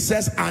 It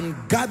says, and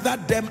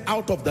gathered them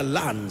out of the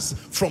lands,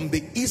 from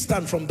the east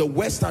and from the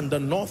west and the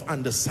north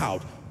and the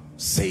south.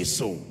 Say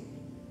so.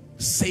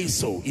 Say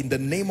so. In the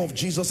name of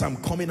Jesus, I'm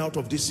coming out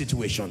of this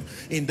situation.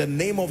 In the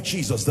name of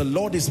Jesus, the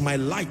Lord is my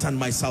light and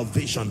my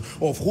salvation.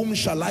 Of whom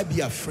shall I be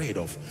afraid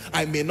of?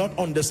 I may not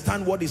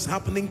understand what is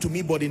happening to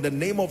me, but in the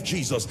name of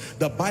Jesus,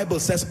 the Bible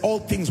says all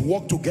things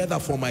work together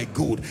for my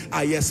good.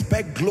 I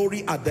expect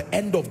glory at the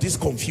end of this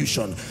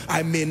confusion.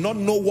 I may not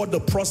know what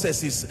the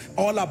process is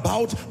all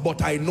about,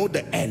 but I know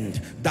the end.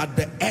 That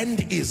the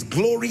end is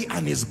glory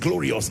and is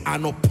glorious.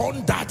 And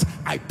upon that,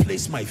 I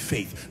place my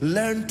faith.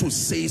 Learn to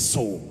say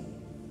so.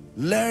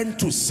 Learn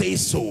to say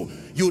so.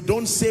 You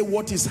don't say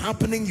what is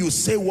happening, you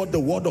say what the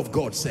word of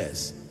God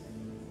says.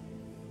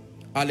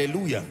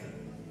 Hallelujah.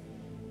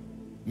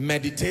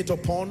 Meditate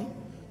upon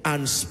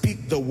and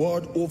speak the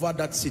word over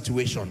that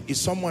situation.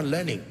 Is someone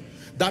learning?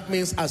 That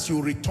means as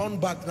you return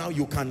back now,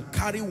 you can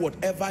carry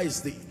whatever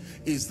is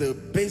the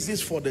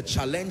basis for the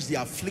challenge, the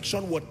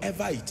affliction,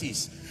 whatever it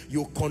is.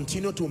 You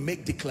continue to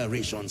make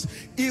declarations,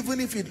 even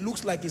if it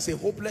looks like it's a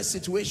hopeless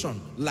situation,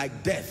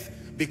 like death,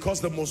 because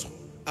the most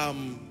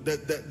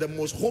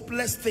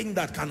hopeless thing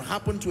that can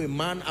happen to a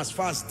man as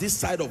far as this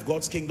side of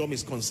God's kingdom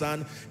is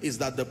concerned is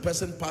that the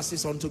person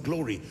passes on to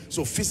glory.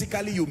 So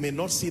physically you may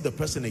not see the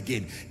person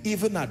again.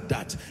 Even at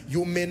that,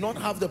 you may not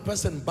have the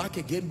person back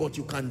again, but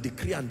you can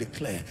decree and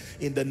declare,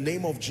 in the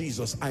name of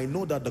Jesus, I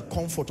know that the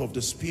comfort of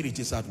the Spirit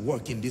is at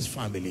work in this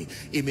family.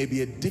 It may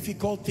be a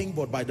difficult thing,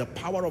 but by the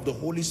power of the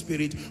Holy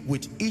Spirit,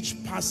 with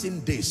each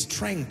passing day,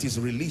 strength is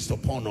released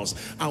upon us.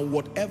 And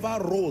whatever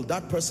role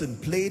that person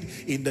played,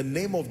 in the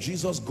name of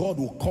Jesus, God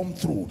will come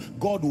through.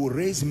 God will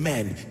raise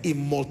men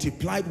in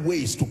multiplied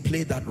ways to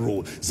play that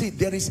role. See,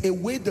 there is a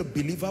way the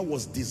believer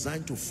was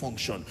designed to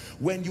function.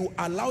 When you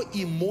allow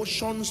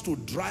emotions to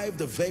drive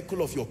the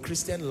vehicle of your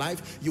Christian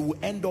life, you will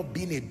end up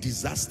being a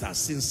disaster,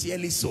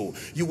 sincerely so.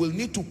 You will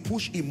need to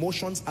push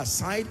emotions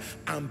aside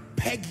and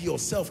peg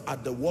yourself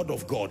at the word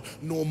of God.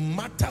 No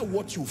matter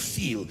what you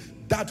feel,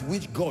 that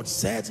which God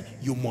said,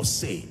 you must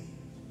say.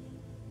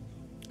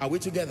 Are we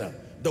together?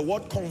 The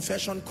word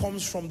confession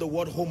comes from the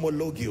word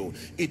homologio.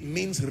 It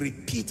means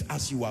repeat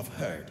as you have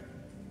heard.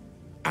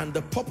 And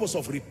the purpose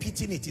of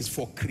repeating it is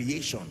for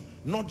creation,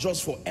 not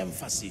just for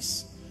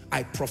emphasis.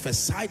 I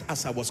prophesied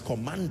as I was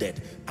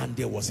commanded, and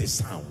there was a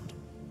sound.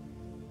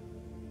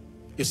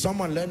 Is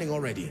someone learning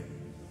already?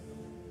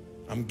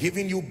 I'm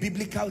giving you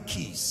biblical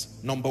keys.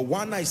 Number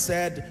one, I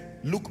said,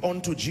 look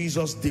unto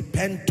Jesus,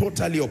 depend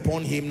totally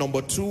upon him.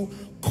 Number two,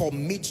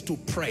 commit to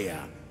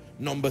prayer.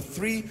 Number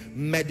three,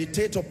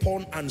 meditate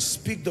upon and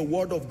speak the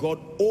word of God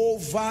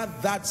over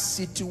that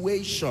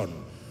situation.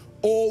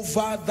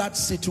 Over that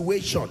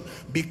situation.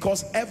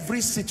 Because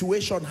every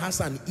situation has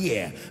an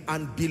ear.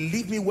 And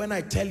believe me when I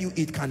tell you,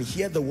 it can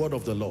hear the word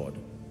of the Lord.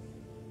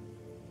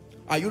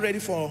 Are you ready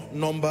for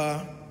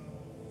number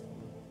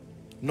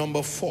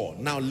 4?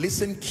 Now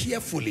listen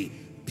carefully.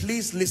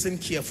 Please listen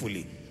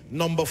carefully.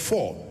 Number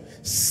 4,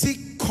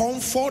 seek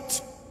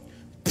comfort,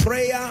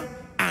 prayer,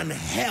 and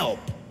help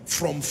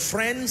from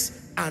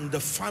friends and the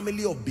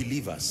family of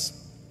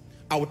believers.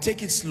 I will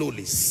take it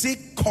slowly.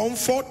 Seek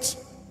comfort.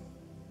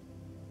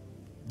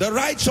 The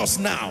righteous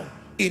now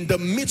in the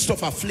midst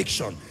of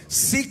affliction,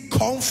 seek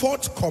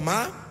comfort,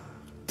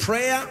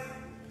 prayer,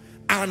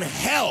 and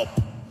help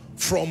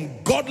from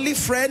godly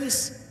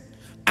friends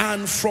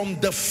and from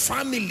the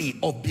family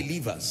of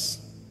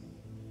believers.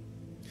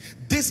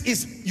 This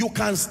is, you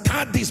can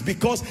start this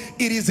because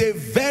it is a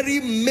very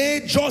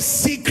major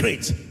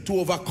secret to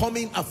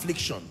overcoming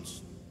afflictions.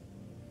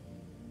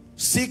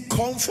 Seek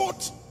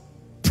comfort,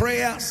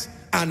 prayers,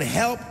 and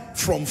help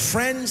from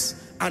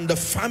friends and the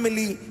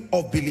family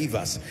of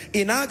believers.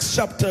 In Acts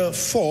chapter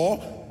 4,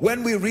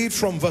 when we read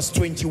from verse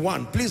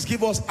 21, please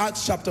give us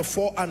Acts chapter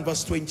 4 and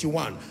verse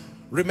 21.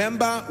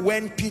 Remember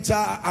when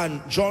Peter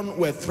and John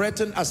were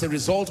threatened as a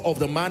result of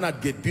the man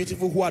at Gate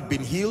Beautiful who had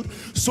been healed?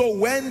 So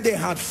when they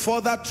had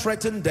further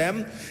threatened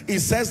them, it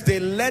says they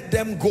let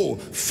them go,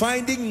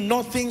 finding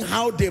nothing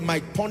how they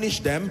might punish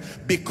them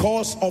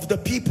because of the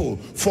people.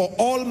 For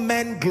all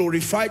men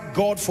glorified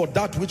God for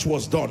that which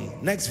was done.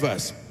 Next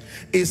verse.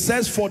 It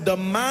says, for the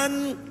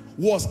man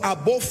was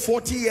above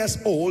 40 years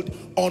old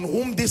on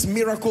whom this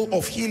miracle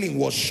of healing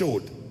was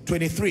showed.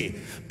 23.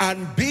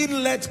 And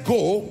being let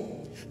go,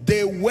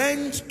 they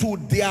went to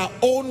their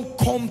own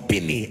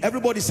company.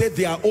 Everybody said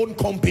their own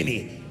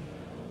company.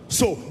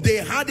 So they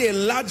had a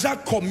larger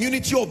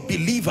community of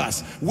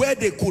believers where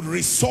they could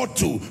resort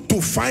to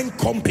find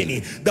company.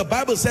 The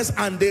Bible says,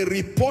 and they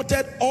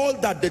reported all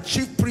that the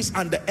chief priests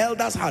and the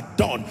elders had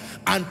done.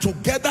 And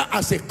together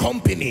as a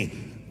company,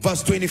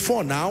 Verse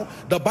 24 now,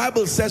 the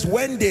Bible says,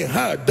 when they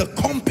heard, the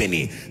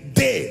company,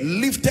 they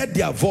lifted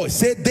their voice.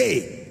 Say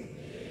they.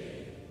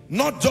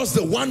 Not just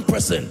the one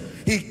person.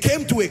 He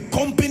came to a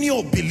company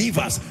of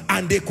believers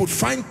and they could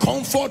find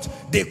comfort.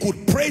 They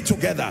could pray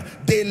together.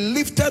 They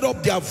lifted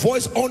up their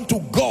voice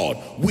unto God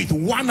with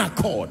one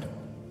accord.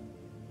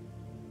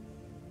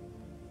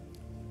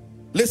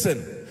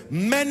 Listen,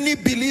 many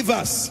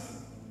believers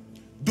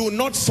do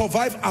not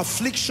survive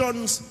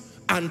afflictions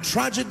and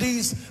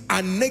tragedies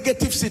and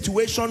negative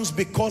situations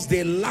because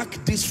they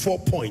lack these 4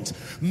 points.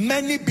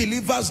 Many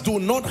believers do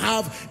not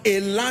have a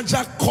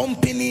larger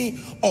company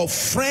of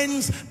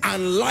friends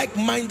and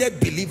like-minded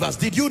believers.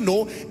 Did you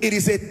know it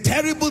is a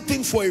terrible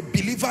thing for a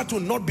believer to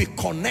not be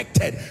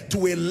connected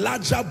to a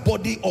larger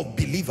body of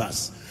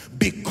believers?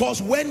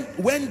 Because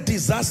when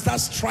disaster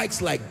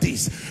strikes like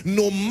this,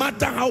 no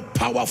matter how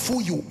powerful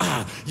you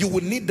are, you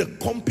will need the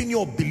company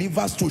of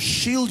believers to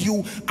shield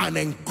you and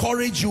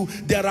encourage you.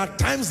 There are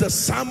times the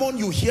sermon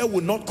you hear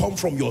will not come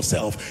from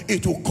yourself.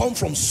 It will come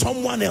from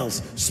someone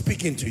else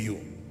speaking to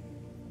you.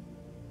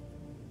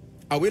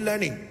 Are we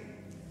learning? 1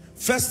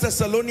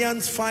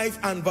 Thessalonians 5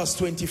 and verse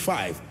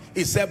 25.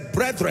 It said,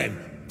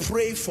 brethren,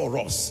 pray for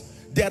us.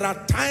 There are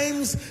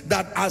times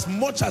that as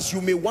much as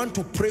you may want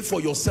to pray for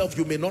yourself,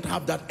 you may not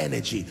have that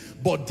energy.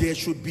 But there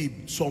should be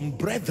some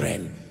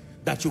brethren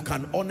that you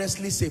can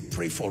honestly say,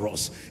 pray for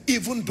us.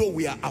 Even though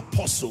we are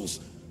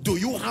apostles, do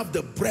you have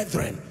the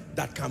brethren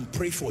that can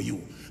pray for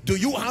you? Do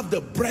you have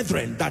the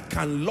brethren that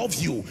can love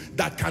you,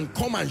 that can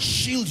come and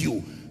shield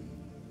you?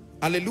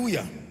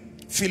 Hallelujah.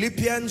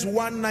 Philippians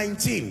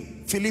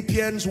 1:19.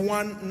 Philippians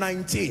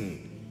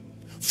 1:19.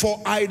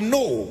 For I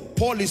know,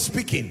 Paul is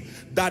speaking,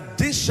 that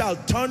this shall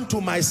turn to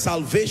my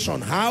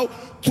salvation. How?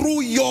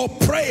 Through your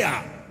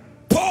prayer.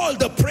 Paul,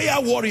 the prayer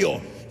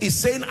warrior, is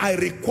saying, I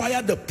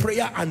require the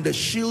prayer and the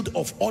shield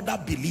of other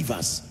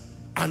believers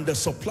and the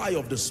supply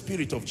of the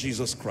Spirit of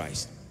Jesus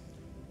Christ.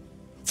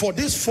 For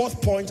this 4th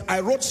point,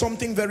 I wrote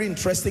something very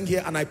interesting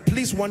here, and I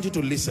please want you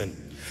to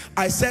listen.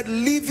 I said,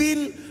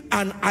 living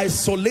an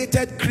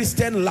isolated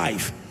Christian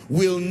life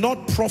will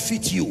not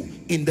profit you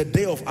in the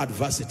day of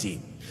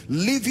adversity.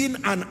 Living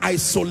an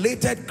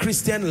isolated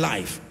Christian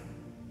life.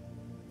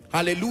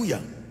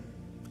 Hallelujah.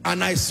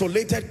 An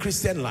isolated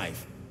Christian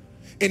life.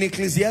 In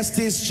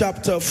Ecclesiastes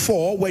chapter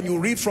 4, when you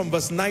read from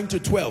verse 9 to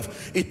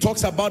 12, it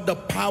talks about the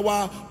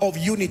power of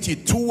unity.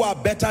 2 are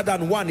better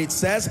than 1, it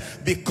says,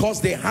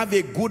 because they have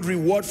a good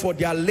reward for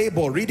their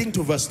labor. Reading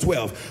to verse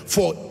 12.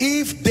 For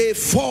if they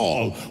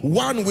fall,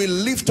 one will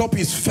lift up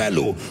his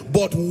fellow.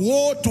 But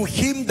woe to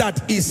him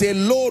that is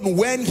alone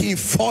when he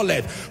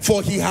falleth,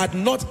 for he had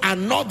not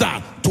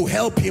another to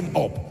help him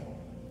up.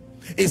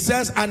 It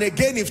says, and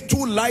again, if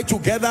 2 lie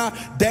together,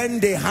 then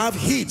they have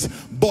heat.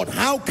 But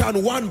how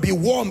can one be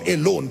warm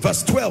alone?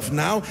 Verse 12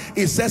 now,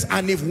 it says,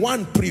 and if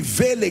one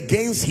prevail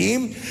against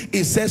him,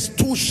 it says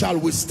 2 shall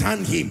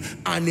withstand him.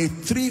 And a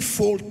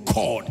 3-fold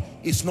cord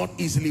is not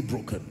easily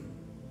broken.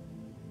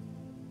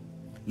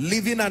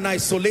 Living an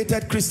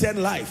isolated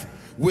Christian life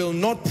will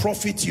not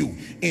profit you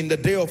in the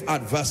day of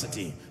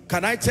adversity.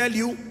 Can I tell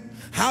you?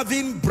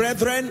 Having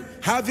brethren,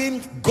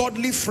 having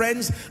godly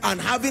friends, and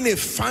having a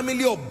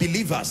family of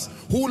believers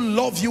who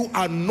love you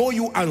and know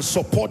you and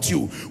support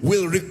you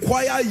will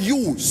require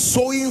you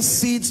sowing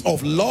seeds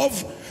of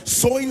love,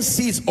 sowing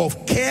seeds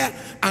of care,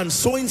 and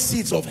sowing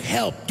seeds of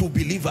help to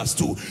believers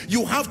too.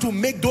 You have to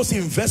make those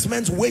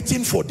investments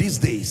waiting for these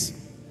days.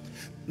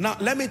 Now,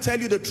 let me tell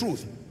you the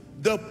truth.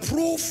 The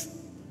proof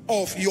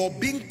of your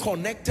being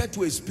connected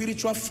to a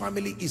spiritual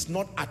family is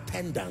not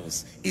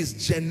attendance, it's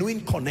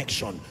genuine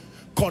connection.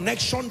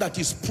 Connection that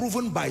is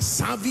proven by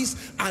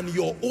service and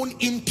your own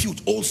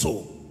input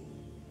also.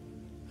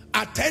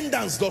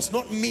 Attendance does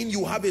not mean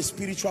you have a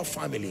spiritual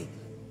family.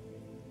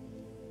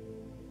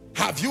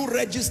 Have you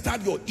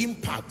registered your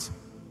impact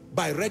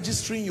by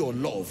registering your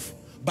love,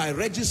 by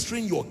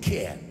registering your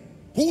care?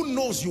 Who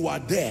knows you are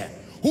there?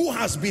 Who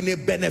has been a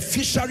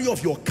beneficiary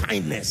of your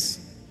kindness?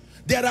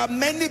 There are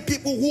many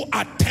people who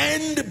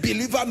attend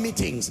believer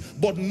meetings,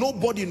 but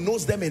nobody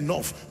knows them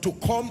enough to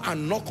come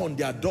and knock on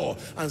their door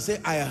and say,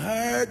 I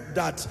heard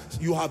that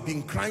you have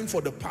been crying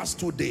for the past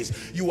 2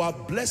 days. You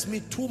have blessed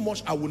me too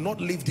much. I will not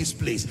leave this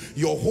place.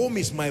 Your home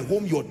is my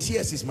home. Your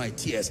tears is my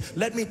tears.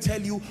 Let me tell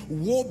you,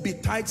 woe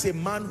betides a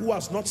man who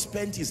has not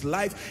spent his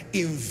life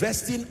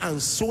investing and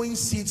sowing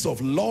seeds of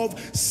love,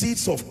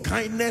 seeds of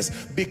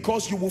kindness,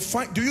 because you will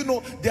find, do you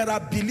know, there are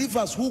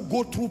believers who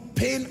go through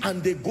pain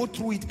and they go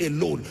through it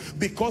alone,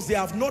 because they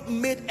have not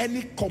made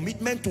any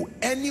commitment to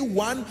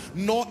anyone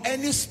nor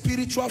any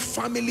spiritual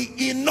family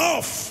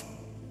enough.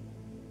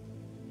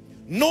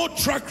 No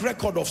track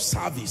record of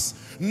service,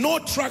 no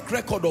track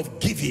record of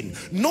giving,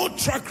 no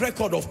track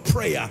record of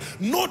prayer,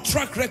 no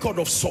track record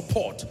of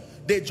support.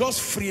 They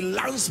just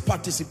freelance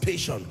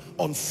participation.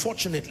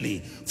 Unfortunately,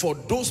 for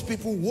those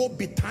people, woe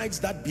betides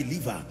that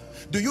believer.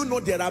 Do you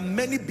know there are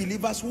many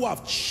believers who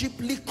have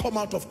cheaply come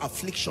out of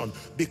affliction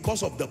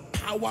because of the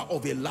power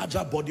of a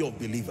larger body of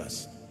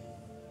believers?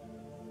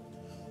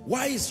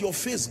 Why is your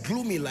face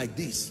gloomy like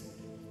this?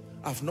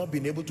 I've not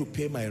been able to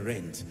pay my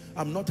rent.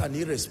 I'm not an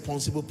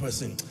irresponsible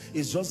person.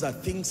 It's just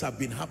that things have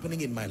been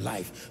happening in my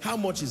life. How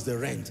much is the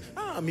rent?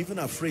 I'm even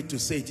afraid to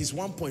say it is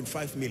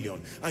 1.5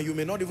 million. And you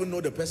may not even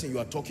know the person you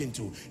are talking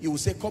to. He will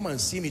say, come and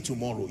see me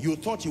tomorrow. You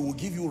thought he will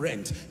give you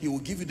rent. He will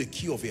give you the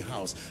key of a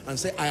house and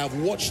say, I have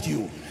watched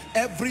you.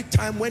 Every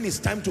time when it's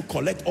time to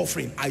collect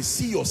offering, I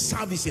see your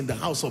service in the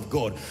house of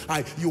God.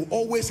 You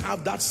always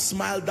have that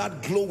smile,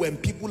 that glow when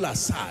people are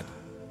sad.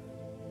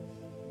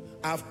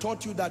 I've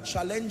taught you that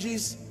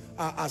challenges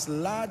are as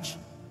large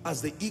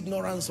as the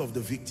ignorance of the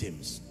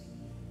victims.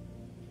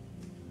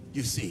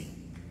 You see,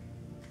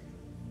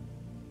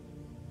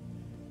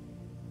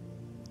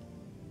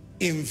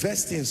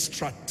 invest in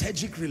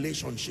strategic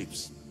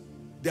relationships.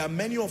 There are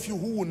many of you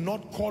who will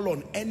not call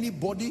on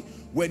anybody.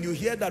 When you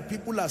hear that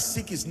people are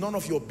sick, it's none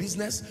of your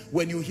business.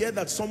 When you hear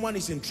that someone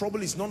is in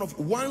trouble, it's none of,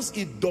 once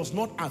it does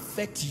not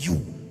affect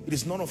you, it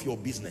is none of your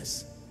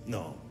business.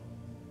 No.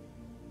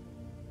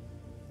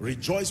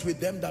 Rejoice with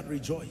them that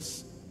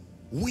rejoice.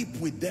 Weep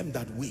with them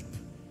that weep.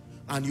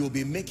 And you'll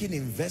be making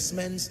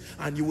investments,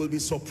 and you will be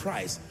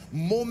surprised.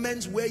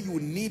 Moments where you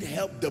need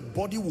help, the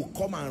body will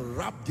come and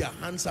wrap their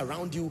hands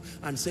around you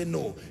and say,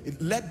 no,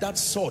 let that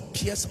sword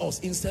pierce us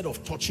instead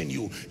of touching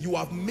you. You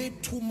have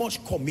made too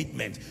much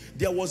commitment.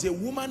 There was a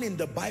woman in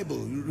the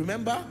Bible, you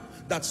remember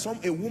that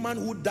a woman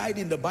who died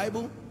in the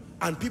Bible,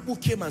 and people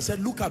came and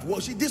said, look at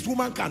what this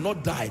woman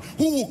cannot die.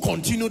 Who will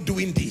continue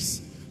doing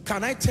this?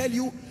 Can I tell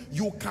you,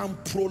 you can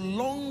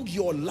prolong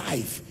your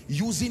life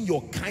using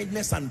your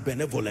kindness and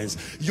benevolence.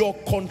 Your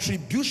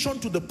contribution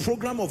to the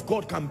program of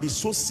God can be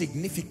so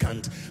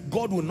significant,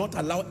 God will not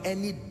allow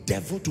any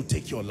devil to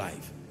take your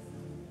life.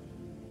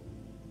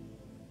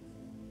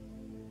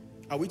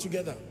 Are we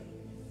together?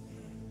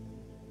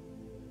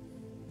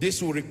 This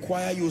will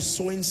require you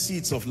sowing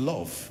seeds of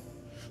love,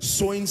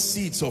 sowing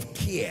seeds of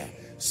care,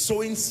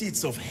 sowing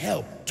seeds of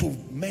help to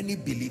many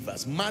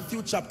believers.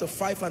 Matthew chapter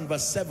 5 and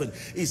verse 7,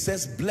 it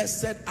says,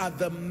 blessed are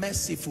the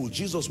merciful.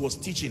 Jesus was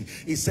teaching.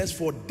 It says,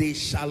 for they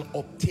shall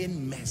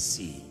obtain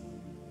mercy.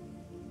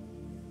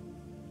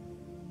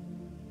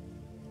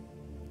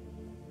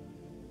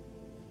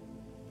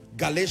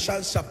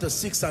 Galatians chapter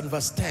 6 and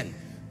verse 10,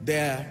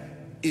 there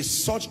is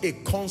such a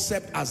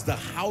concept as the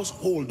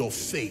household of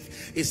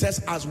faith. It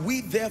says, as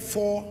we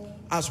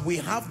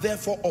have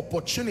therefore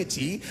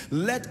opportunity,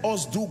 let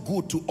us do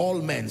good to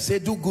all men. Say,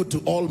 do good to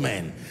all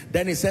men.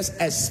 Then it says,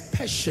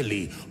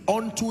 especially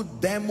unto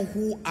them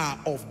who are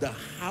of the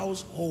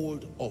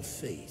household of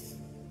faith.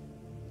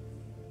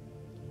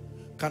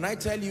 Can I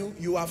tell you,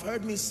 you have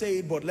heard me say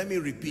it, but let me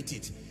repeat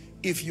it.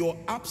 If your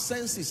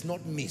absence is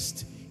not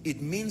missed,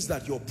 it means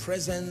that your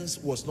presence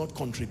was not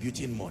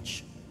contributing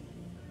much.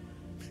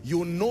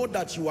 You know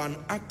that you are an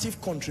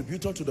active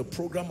contributor to the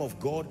program of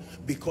God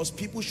because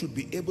people should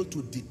be able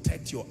to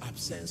detect your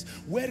absence.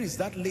 Where is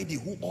that lady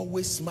who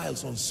always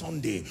smiles on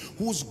Sunday,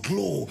 whose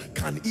glow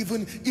can,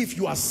 even if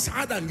you are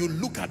sad and you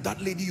look at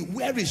that lady,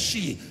 where is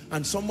she?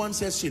 And someone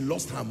says she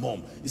lost her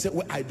mom. You say,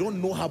 well, I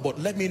don't know her, but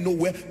let me know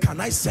where.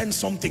 Can I send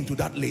something to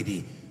that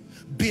lady?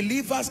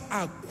 Believers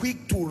are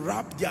quick to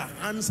wrap their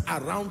hands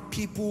around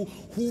people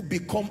who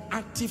become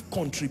active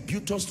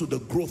contributors to the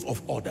growth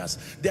of others.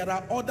 There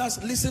are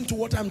others, listen to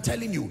what I'm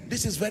telling you.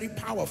 This is very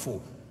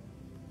powerful.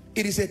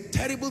 It is a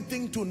terrible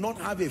thing to not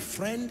have a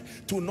friend,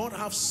 to not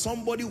have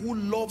somebody who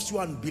loves you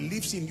and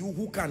believes in you,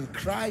 who can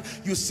cry.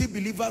 You see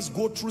believers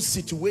go through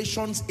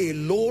situations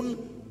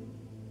alone.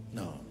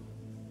 No.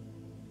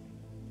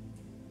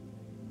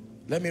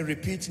 Let me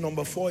repeat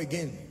number 4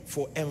 again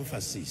for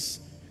emphasis.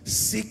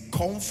 Seek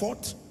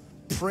comfort,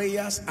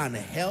 prayers and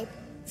help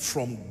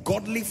from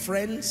godly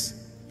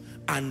friends,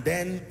 and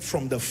then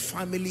from the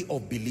family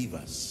of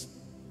believers.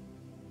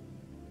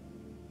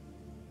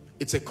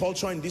 It's a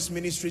culture in this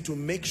ministry to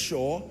make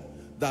sure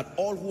that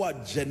all who are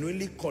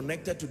genuinely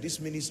connected to this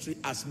ministry,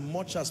 as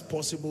much as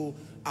possible,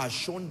 are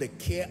shown the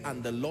care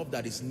and the love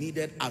that is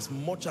needed, as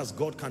much as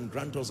God can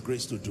grant us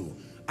grace to do.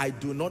 I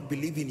do not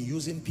believe in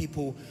using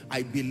people.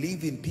 I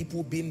believe in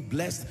people being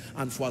blessed,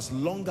 and for as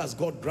long as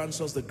God grants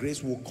us the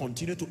grace, we'll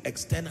continue to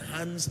extend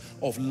hands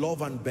of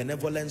love and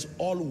benevolence,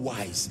 all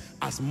wise,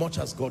 as much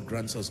as God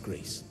grants us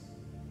grace.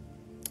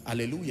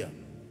 Hallelujah.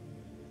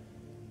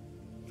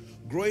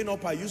 Growing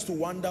up, I used to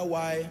wonder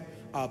why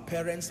our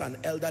parents and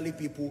elderly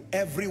people,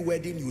 every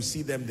wedding you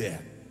see them there,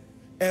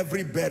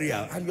 every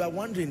burial, and you are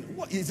wondering,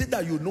 what is it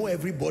that you know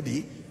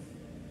everybody?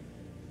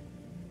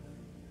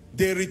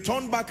 They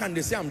return back and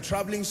they say, I'm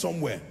traveling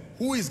somewhere.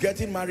 Who is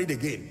getting married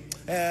again?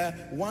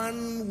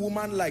 One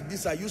woman like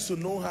this, I used to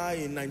know her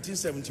in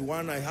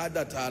 1971. I heard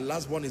that her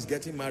last born is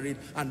getting married,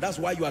 and that's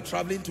why you are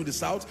traveling to the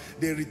south.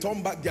 They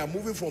return back, they are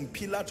moving from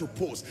pillar to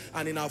post,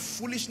 and in our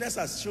foolishness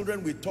as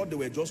children, we thought they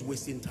were just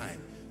wasting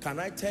time. Can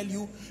I tell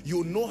you,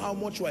 you know how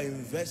much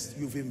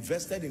you've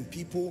invested in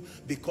people,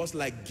 because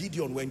like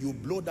Gideon, when you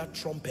blow that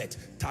trumpet,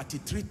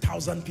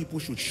 33,000 people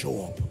should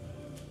show up.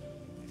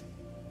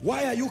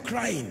 Why are you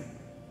crying?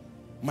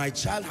 My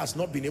child has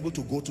not been able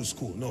to go to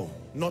school. No,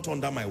 not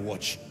under my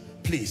watch.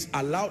 please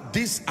allow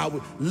this. I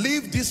will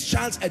leave this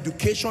child's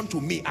education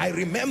to me. I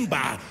remember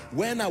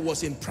when I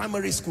was in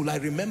primary school, I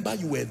remember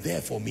you were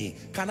there for me.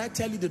 Can I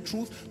tell you the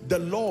truth? The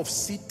law of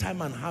seed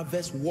time and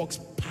harvest works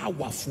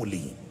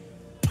powerfully.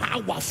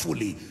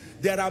 Powerfully.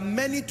 There are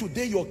many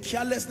today, your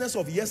carelessness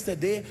of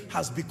yesterday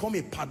has become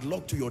a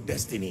padlock to your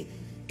destiny.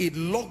 It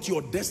locked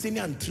your destiny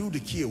and threw the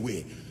key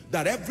away.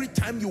 That every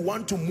time you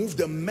want to move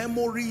the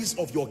memories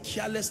of your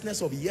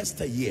carelessness of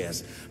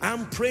yesteryears,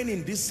 I'm praying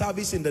in this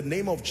service in the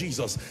name of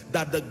Jesus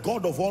that the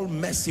God of all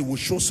mercy will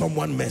show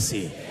someone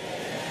mercy.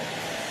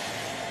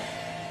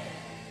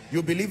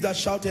 You believe that?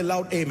 Shout a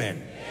loud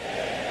amen.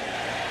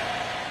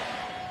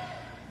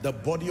 The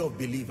body of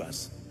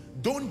believers,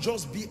 don't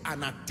just be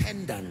an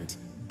attendant,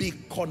 be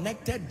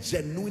connected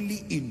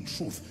genuinely in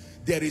truth.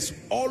 There is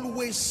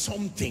always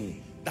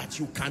something that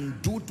you can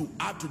do to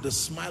add to the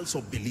smiles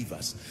of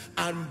believers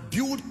and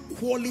build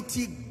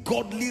quality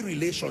godly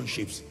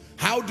relationships.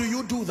 How do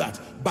you do that?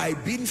 By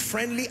being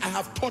friendly, I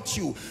have taught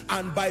you,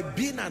 and by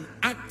being an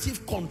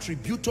active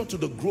contributor to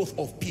the growth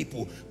of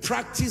people.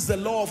 Practice the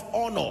law of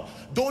honor.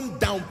 Don't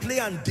downplay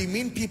and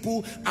demean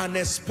people and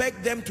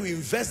expect them to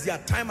invest their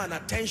time and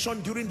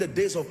attention during the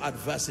days of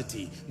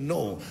adversity.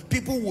 No,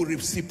 people will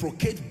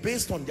reciprocate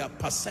based on their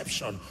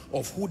perception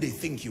of who they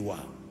think you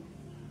are.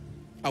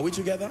 Are we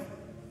together?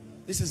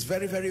 This is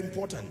very, very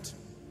important.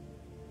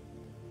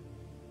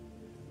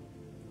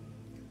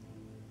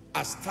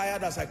 As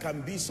tired as I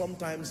can be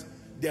sometimes,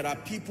 there are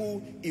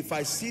people, if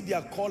I see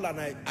their call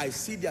and I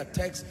see their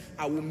text,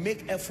 I will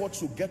make efforts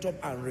to get up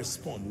and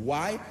respond.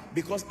 Why?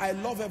 Because I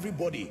love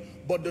everybody.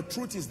 But the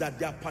truth is that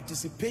their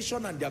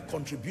participation and their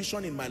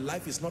contribution in my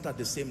life is not at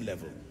the same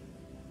level.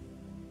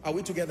 Are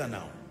we together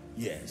now?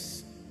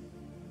 Yes.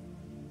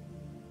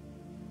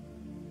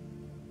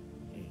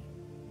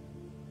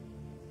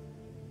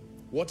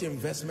 What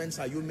investments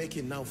are you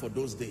making now for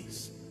those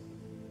days?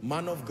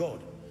 Man of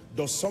God,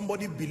 does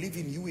somebody believe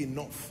in you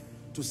enough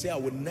to say, I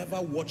will never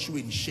watch you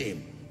in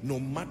shame? No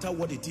matter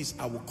what it is,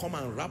 I will come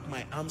and wrap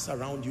my arms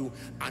around you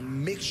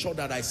and make sure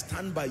that I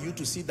stand by you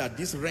to see that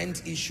this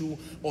rent issue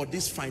or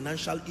this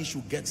financial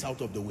issue gets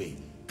out of the way.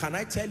 Can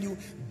I tell you,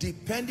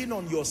 depending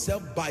on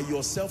yourself, by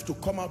yourself, to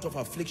come out of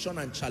affliction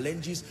and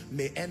challenges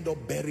may end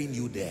up burying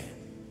you there.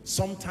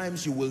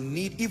 Sometimes you will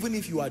need, even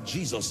if you are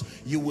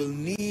Jesus, you will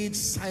need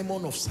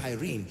Simon of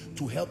Cyrene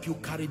to help you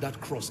carry that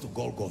cross to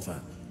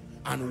Golgotha.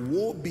 And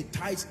woe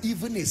betides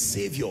even a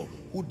savior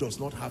who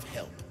does not have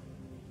help.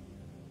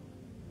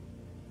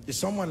 Is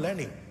someone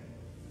learning?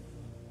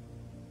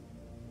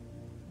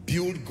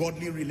 Build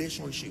godly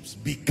relationships.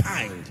 Be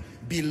kind.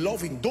 Be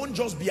loving. Don't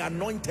just be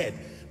anointed.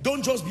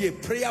 Don't just be a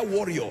prayer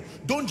warrior.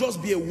 Don't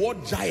just be a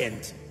word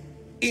giant.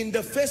 In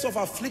the face of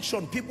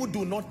affliction, people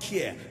do not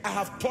care. I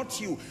have taught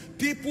you,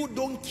 people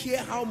don't care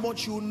how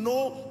much you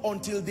know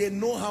until they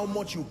know how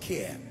much you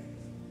care.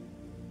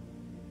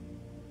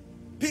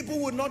 People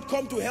will not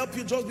come to help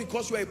you just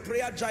because you're a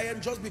prayer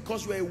giant, just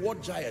because you're a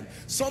word giant.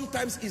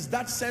 Sometimes it's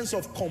that sense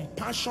of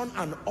compassion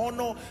and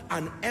honor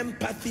and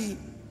empathy,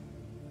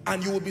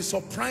 and you will be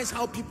surprised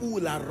how people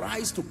will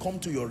arise to come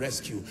to your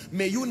rescue.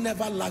 May you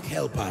never lack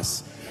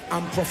helpers.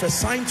 I'm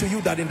prophesying to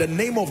you that in the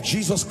name of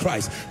Jesus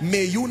Christ,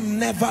 may you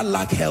never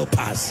lack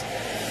helpers.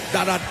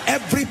 That at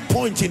every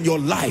point in your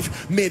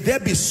life, may there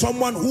be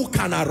someone who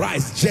can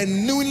arise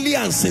genuinely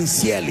and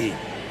sincerely.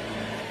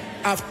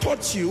 I've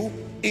taught you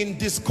in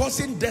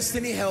discussing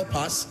destiny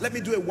helpers. Let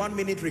me do a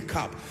 1-minute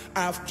recap.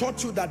 I have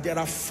taught you that there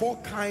are 4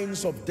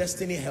 kinds of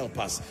destiny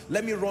helpers.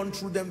 Let me run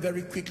through them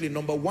very quickly.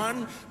 Number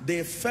 1,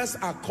 they first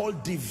are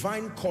called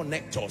divine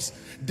connectors.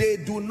 They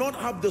do not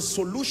have the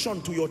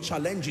solution to your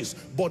challenges,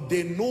 but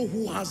they know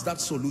who has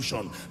that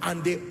solution,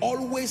 and they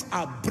always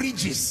are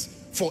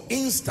bridges. For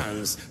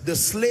instance, the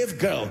slave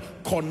girl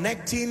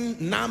connecting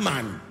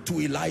Naaman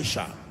to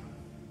Elisha.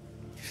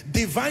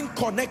 Divine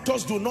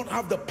connectors do not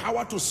have the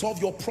power to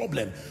solve your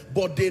problem,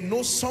 but they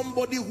know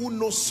somebody who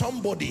knows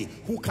somebody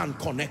who can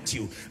connect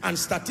you. And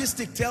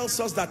statistic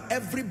tells us that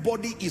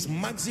everybody is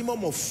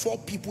maximum of 4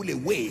 people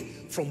away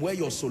from where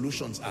your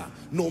solutions are.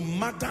 No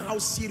matter how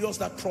serious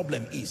that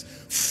problem is,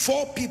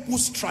 4 people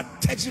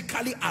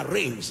strategically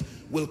arranged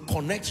will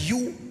connect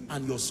you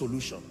and your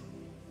solution.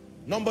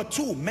 Number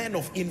 2, men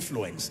of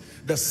influence.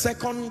 The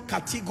second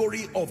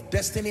category of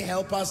destiny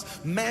helpers,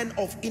 men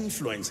of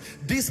influence.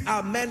 These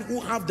are men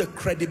who have the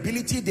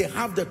credibility, they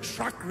have the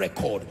track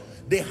record,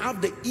 they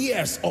have the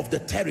ears of the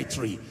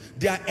territory.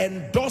 Their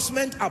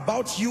endorsement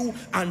about you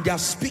and their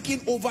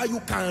speaking over you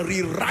can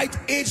rewrite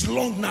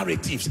age-long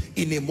narratives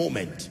in a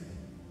moment.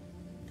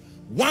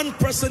 One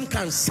person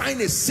can sign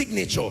a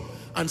signature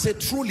and say,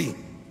 truly,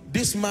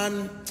 this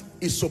man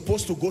is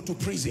supposed to go to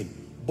prison,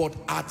 but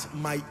at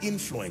my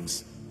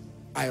influence,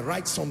 I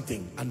write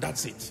something and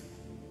that's it.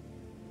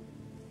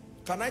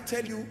 Can I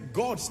tell you,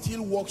 God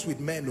still works with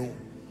men,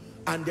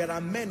 and there are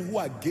men who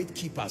are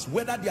gatekeepers,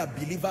 whether they are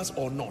believers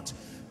or not.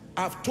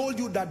 I've told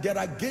you that there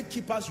are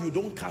gatekeepers you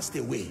don't cast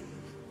away.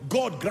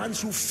 God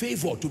grants you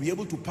favor to be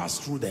able to pass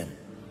through them.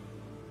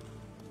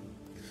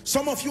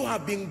 Some of you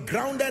have been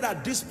grounded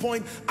at this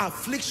point.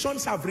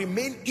 Afflictions have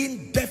remained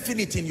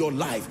indefinite in your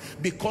life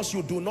because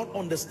you do not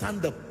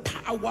understand the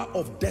power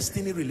of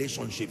destiny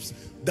relationships,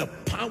 the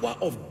power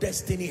of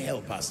destiny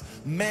helpers,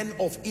 men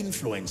of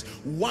influence.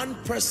 One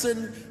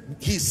person,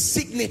 his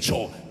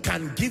signature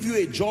can give you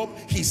a job.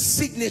 His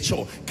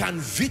signature can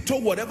veto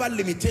whatever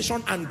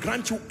limitation and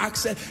grant you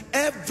access.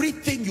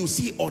 Everything you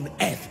see on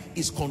earth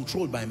is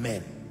controlled by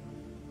men.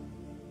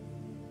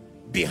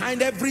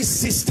 Behind every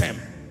system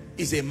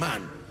is a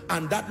man.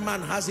 And that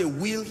man has a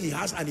will, he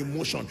has an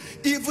emotion.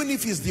 Even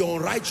if he's the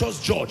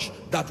unrighteous judge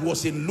that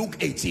was in Luke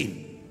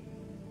 18.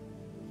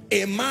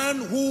 A man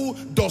who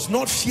does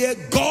not fear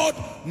God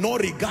nor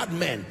regard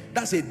men.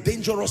 That's a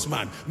dangerous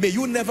man. May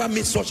you never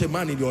meet such a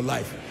man in your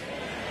life.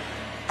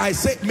 I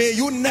say, may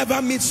you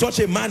never meet such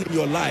a man in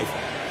your life.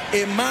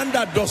 A man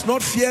that does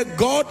not fear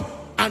God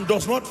and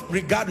does not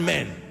regard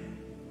men.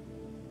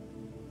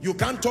 You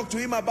can't talk to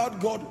him about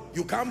God.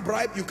 You can't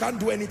bribe. You can't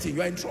do anything.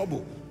 You are in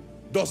trouble.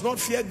 Does not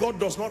fear God,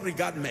 does not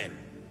regard men.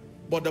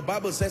 But the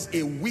Bible says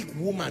a weak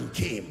woman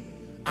came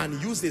and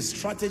used a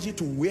strategy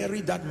to weary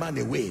that man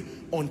away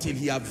until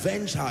he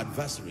avenged her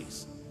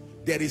adversaries.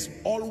 There is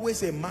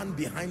always a man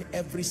behind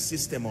every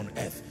system on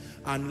earth.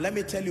 And let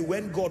me tell you,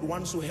 when God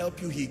wants to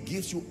help you, he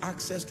gives you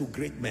access to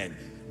great men.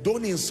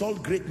 Don't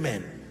insult great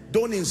men.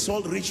 Don't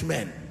insult rich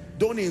men.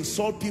 Don't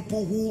insult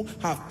people who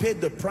have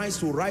paid the price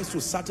to rise to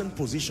certain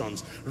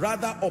positions.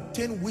 Rather,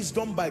 obtain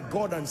wisdom by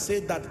God and say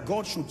that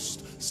God should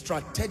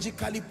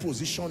strategically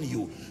position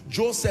you.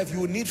 Joseph,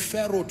 you need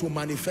Pharaoh to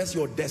manifest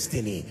your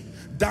destiny.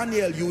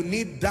 Daniel, you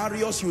need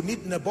Darius, you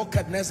need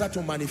Nebuchadnezzar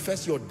to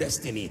manifest your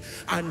destiny.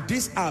 And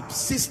these are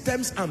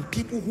systems and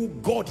people who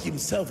God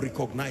himself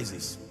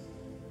recognizes.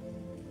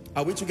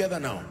 Are we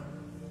together now?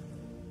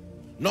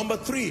 Number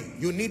 3,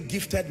 you need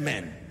gifted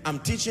men.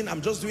 I'm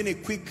just doing a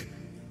quick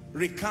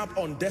recap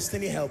on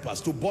destiny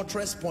helpers to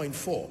buttress point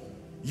 4.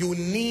 You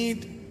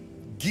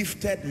need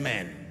gifted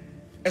men,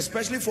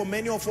 especially for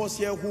many of us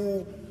here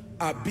who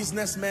are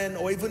businessmen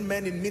or even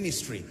men in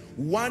ministry.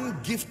 One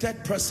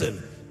gifted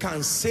person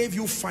can save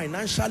you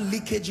financial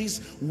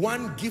leakages.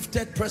 One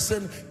gifted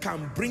person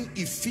can bring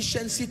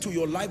efficiency to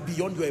your life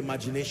beyond your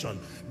imagination.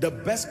 The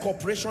best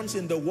corporations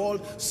in the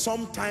world,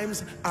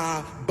 sometimes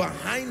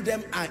behind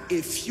them are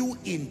a few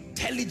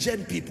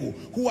intelligent people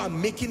who are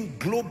making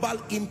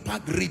global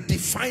impact,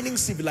 redefining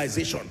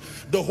civilization.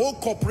 The whole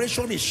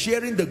corporation is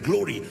sharing the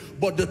glory,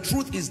 but the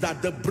truth is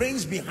that the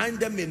brains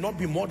behind them may not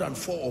be more than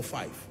 4 or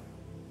 5.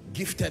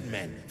 Gifted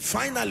men.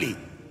 Finally,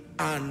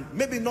 and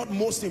maybe not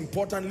most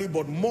importantly,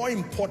 but more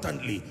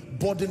importantly,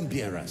 burden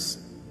bearers.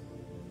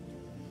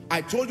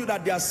 I told you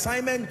that the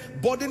assignment,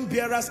 burden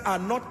bearers are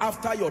not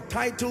after your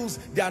titles.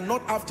 They are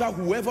not after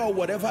whoever or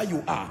whatever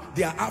you are.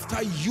 They are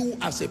after you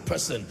as a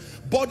person.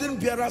 Burden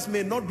bearers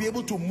may not be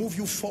able to move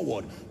you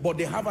forward, but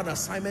they have an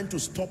assignment to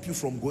stop you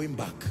from going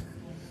back.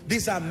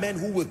 These are men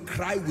who will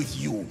cry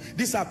with you.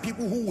 These are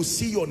people who will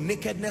see your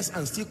nakedness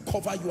and still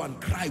cover you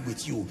and cry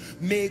with you.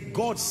 May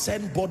God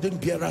send burden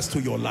bearers to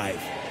your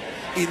life.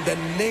 In the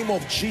name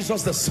of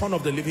Jesus, the Son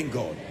of the living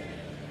God.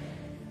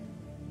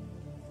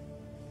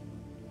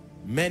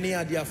 Many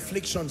are the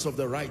afflictions of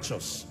the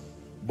righteous,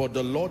 but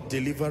the Lord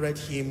delivered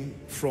him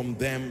from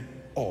them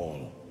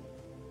all.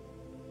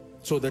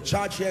 So the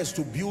charge here is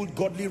to build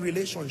godly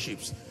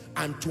relationships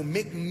and to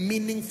make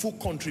meaningful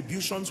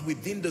contributions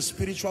within the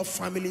spiritual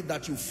family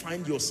that you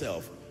find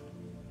yourself.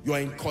 You are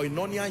in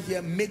Koinonia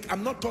here.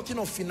 I'm not talking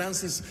of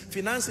finances.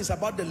 Finance is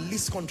about the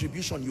least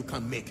contribution you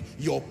can make.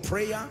 Your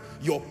prayer,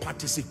 your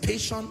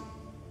participation,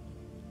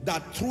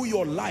 that through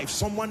your life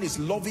someone is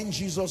loving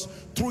Jesus.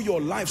 Through your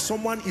life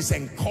someone is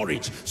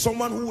encouraged.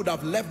 Someone who would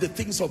have left the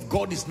things of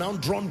God is now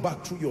drawn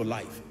back through your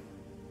life.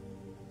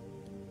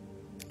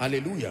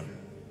 Hallelujah.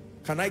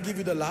 Can I give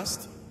you the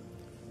last?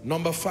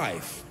 Number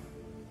 5.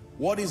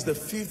 What is the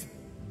 5th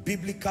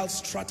biblical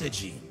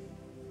strategy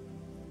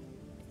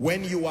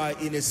when you are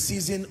in a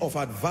season of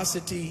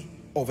adversity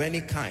of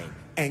any kind?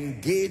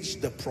 Engage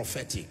the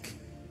prophetic.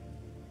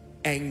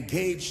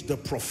 Engage the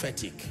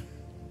prophetic.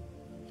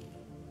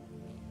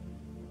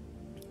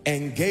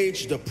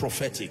 Engage the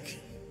prophetic.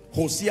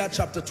 Hosea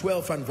chapter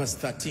 12 and verse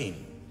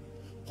 13.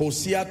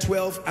 Hosea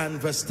 12 and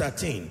verse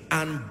 13.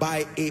 And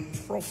by a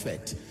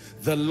prophet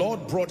the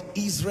Lord brought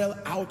Israel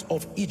out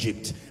of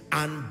Egypt,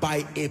 and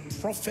by a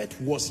prophet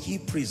was he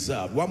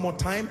preserved. One more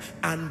time.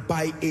 And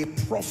by a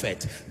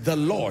prophet, the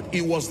Lord,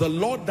 it was the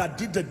Lord that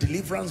did the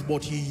deliverance,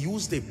 but he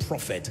used a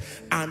prophet,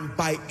 and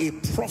by a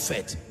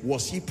prophet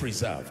was he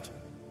preserved.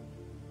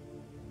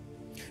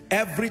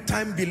 Every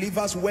time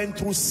believers went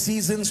through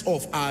seasons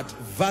of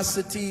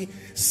adversity,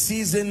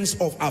 seasons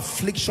of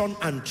affliction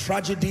and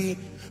tragedy,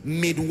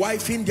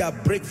 midwifing their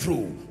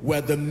breakthrough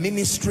were the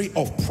ministry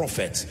of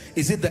prophets.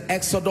 Is it the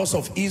exodus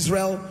of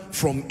Israel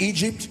from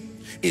Egypt?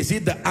 Is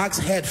it the axe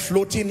head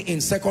floating in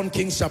 2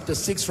 Kings chapter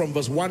 6 from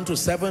verse 1 to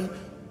 7?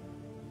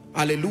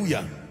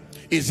 Hallelujah.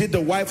 Is it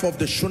the wife of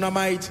the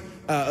Shunammite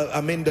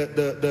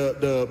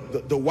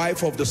the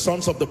wife of the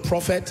sons of the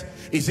prophet?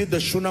 Is it the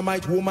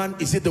Shunammite woman?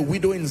 Is it the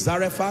widow in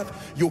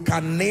Zarephath? You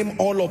can name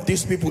all of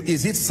these people.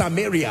 Is it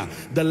Samaria,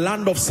 the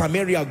land of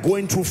Samaria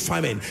going through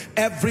famine?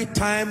 Every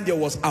time there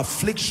was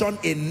affliction,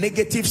 a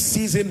negative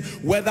season,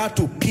 whether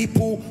to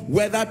people,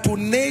 whether to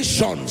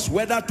nations,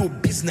 whether to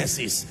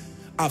businesses,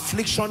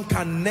 affliction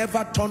can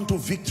never turn to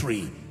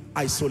victory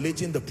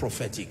isolating the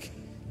prophetic.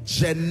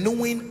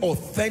 Genuine,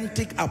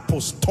 authentic,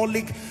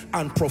 apostolic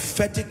and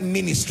prophetic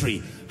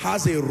ministry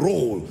has a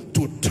role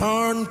to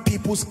turn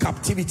people's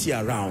captivity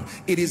around.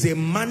 It is a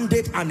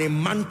mandate and a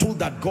mantle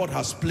that God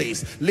has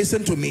placed.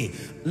 Listen to me.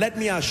 Let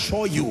me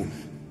assure you,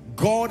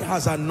 God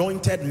has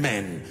anointed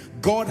men.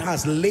 God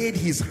has laid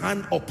his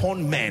hand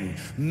upon men.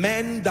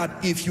 Men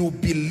that if you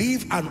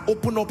believe and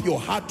open up your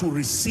heart to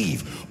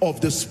receive of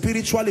the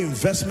spiritual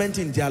investment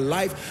in their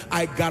life,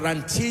 I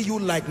guarantee you,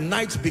 like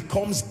night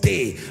becomes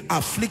day,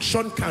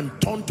 affliction can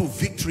turn to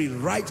victory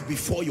right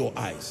before your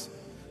eyes.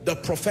 The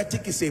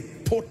prophetic is a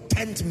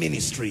potent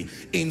ministry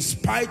in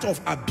spite of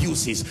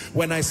abuses.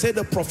 When I say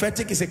the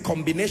prophetic is a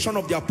combination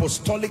of the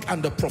apostolic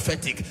and the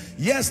prophetic,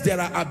 yes,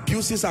 there are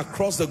abuses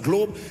across the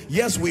globe.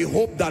 Yes, we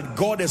hope that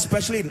God,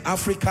 especially in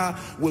Africa,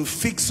 will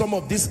fix some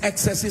of these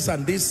excesses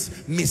and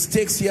these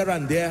mistakes here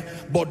and there.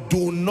 But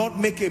do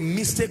not make a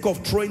mistake of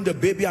throwing the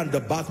baby and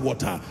the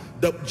bathwater.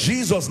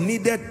 Jesus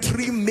needed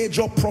 3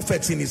 major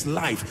prophets in his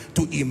life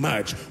to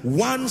emerge.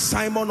 1,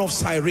 Simon of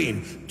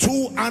Cyrene.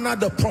 2, Anna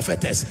the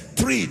prophetess.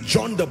 3,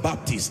 John the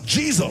Baptist.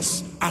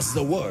 Jesus as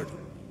the word.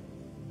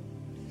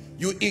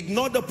 You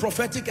ignore the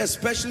prophetic,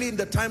 especially in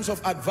the times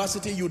of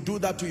adversity. You do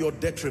that to your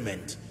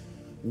detriment.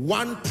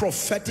 1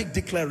 prophetic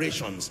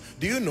declarations.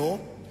 Do you know,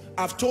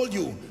 I've told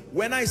you,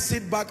 when I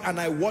sit back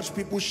and I watch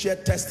people share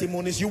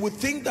testimonies, you would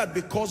think that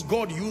because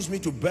God used me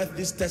to birth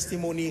this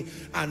testimony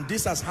and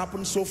this has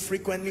happened so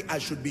frequently, I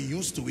should be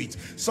used to it.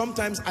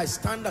 Sometimes I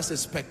stand as a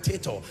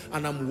spectator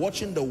and I'm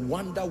watching the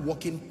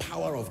wonder-working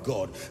power of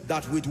God,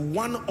 that with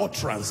one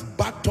utterance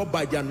backed up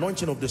by the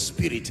anointing of the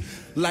Spirit,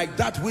 like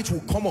that which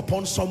will come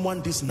upon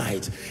someone this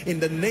night,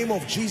 in the name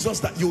of Jesus,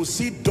 that you'll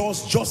see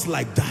doors just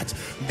like that.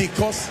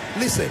 Because,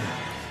 listen,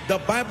 the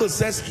Bible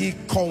says he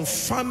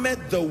confirmed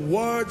the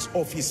words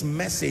of his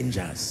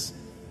messengers.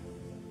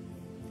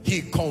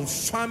 He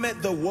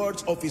confirmed the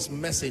words of his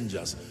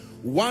messengers.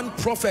 1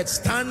 prophet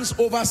stands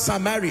over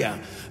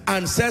Samaria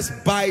and says,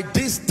 by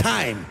this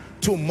time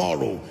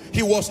tomorrow.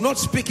 He was not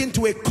speaking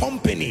to a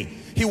company.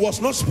 He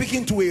was not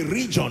speaking to a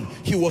region.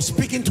 He was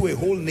speaking to a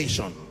whole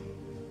nation.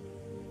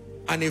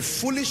 And a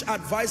foolish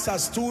advisor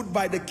stood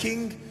by the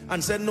king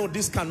and said, no,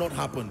 this cannot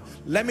happen.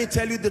 Let me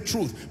tell you the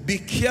truth. Be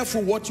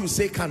careful what you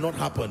say cannot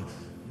happen.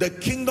 The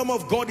kingdom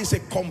of God is a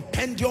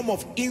compendium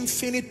of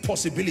infinite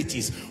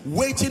possibilities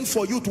waiting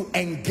for you to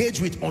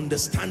engage with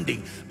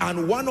understanding.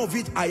 And one of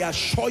it, I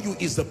assure you,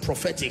 is the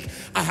prophetic.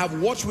 I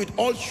have watched with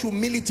all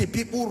humility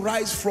people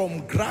rise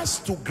from grass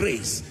to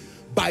grace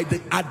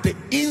at the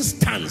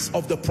instance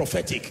of the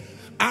prophetic.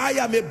 I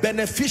am a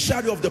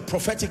beneficiary of the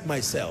prophetic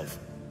myself.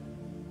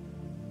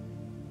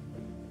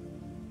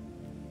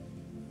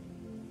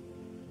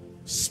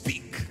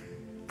 Speak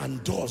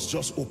and doors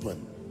just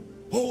open.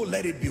 Oh,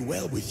 let it be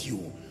well with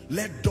you.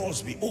 Let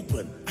doors be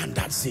open, and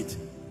that's it.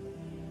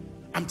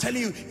 I'm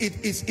telling you,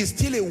 it's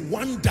still a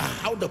wonder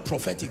how the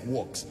prophetic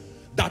works.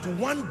 That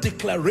one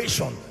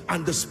declaration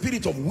and the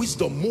spirit of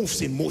wisdom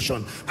moves in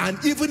motion.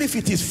 And even if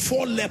it is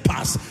 4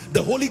 lepers,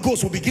 the Holy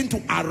Ghost will begin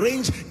to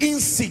arrange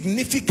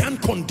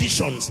insignificant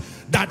conditions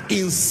that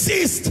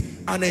insist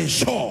and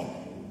ensure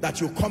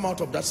that you come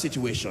out of that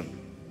situation.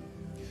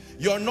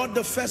 You're not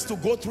the first to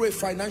go through a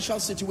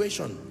financial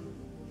situation.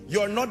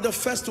 You're not the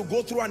first to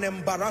go through an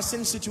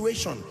embarrassing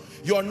situation.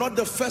 You're not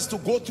the first to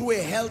go through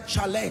a health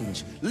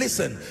challenge.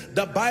 Listen,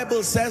 the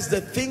Bible says the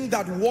thing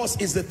that was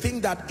is the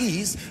thing that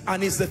is,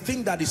 and is the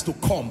thing that is to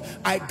come.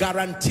 I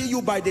guarantee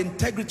you, by the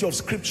integrity of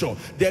scripture,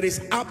 there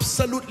is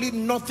absolutely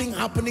nothing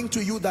happening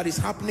to you that is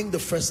happening the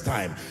first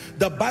time.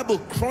 The Bible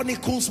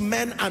chronicles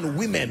men and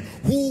women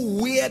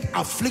who weared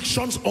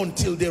afflictions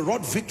until they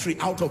wrought victory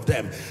out of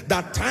them.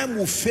 That time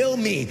will fail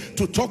me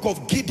to talk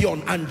of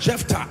Gideon and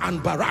Jephthah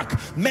and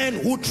Barak, men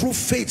who through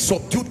faith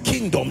subdued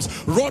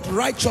kingdoms, wrought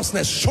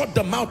righteousness, shut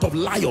the mouth of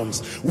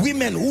lions,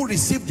 women who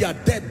received their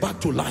dead back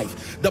to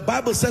life. The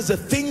Bible says the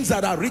things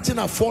that are written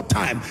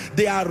aforetime,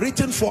 they are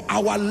written for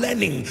our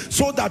learning,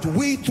 so that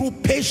we through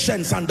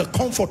patience and the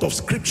comfort of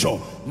scripture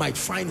might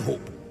find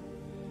hope.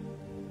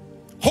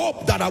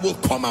 Hope that I will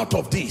come out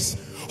of this.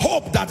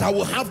 Hope that I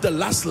will have the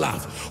last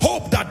laugh.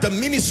 Hope that the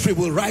ministry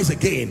will rise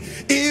again.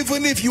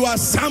 Even if you are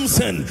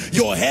Samson,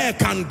 your hair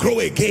can grow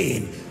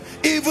again.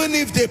 Even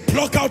if they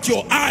pluck out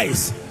your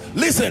eyes.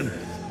 Listen,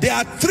 there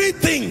are 3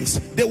 things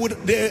they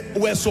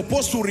were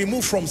supposed to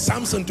remove from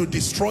Samson to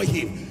destroy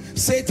him.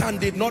 Satan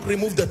did not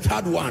remove the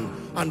 3rd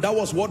one, and that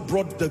was what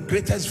brought the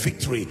greatest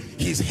victory.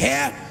 His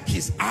hair,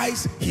 his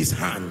eyes, his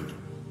hand.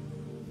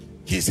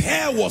 His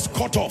hair was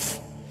cut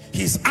off,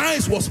 his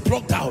eyes was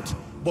plucked out,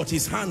 but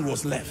his hand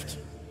was left.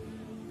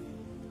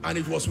 And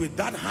it was with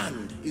that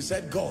hand he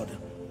said, God,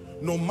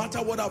 no matter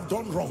what I've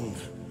done wrong,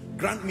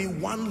 grant me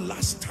one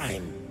last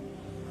time.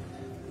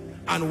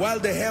 And while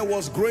the hair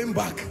was growing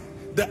back,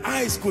 the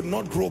eyes could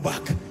not grow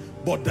back,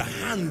 but the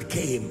hand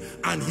came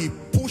and he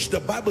pushed.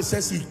 The Bible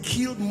says he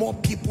killed more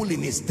people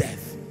in his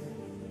death.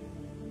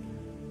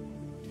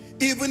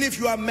 Even if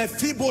you are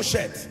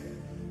Mephibosheth,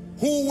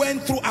 who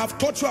went through, I've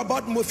taught you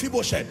about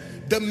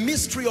Mephibosheth, the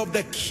mystery of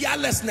the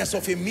carelessness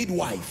of a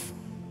midwife.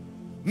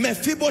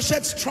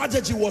 Mephibosheth's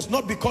tragedy was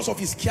not because of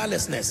his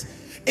carelessness.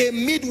 A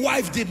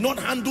midwife did not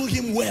handle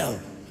him well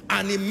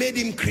and it made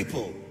him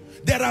cripple.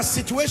 There are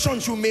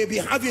situations you may be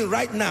having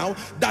right now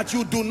that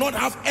you do not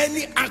have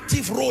any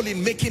active role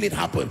in making it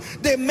happen.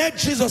 They met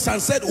Jesus and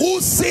said,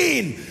 who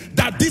sinned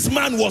that this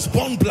man was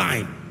born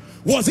blind?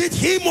 Was it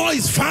him or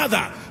his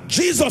father?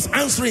 Jesus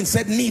answering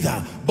said,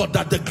 neither, but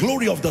that the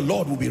glory of the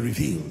Lord will be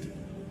revealed.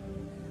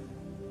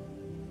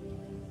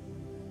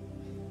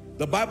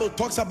 The Bible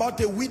talks about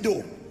a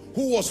widow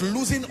who was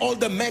losing all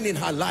the men in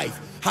her life,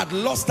 had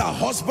lost her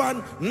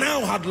husband, now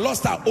had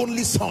lost her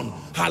only son.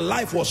 Her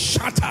life was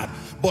shattered.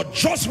 But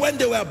just when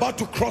they were about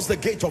to cross the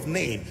gate of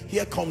Nain,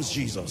 here comes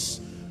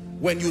Jesus.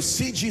 When you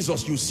see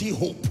Jesus, you see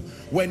hope.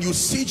 When you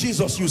see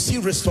Jesus, you see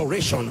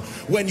restoration.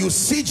 When you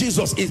see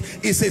Jesus,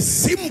 it's a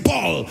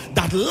symbol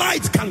that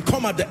light can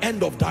come at the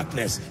end of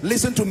darkness.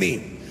 Listen to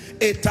me.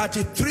 A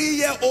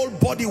 33-year-old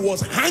body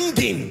was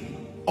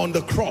hanging on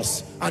the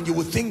cross, and you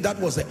would think that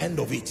was the end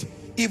of it.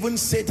 Even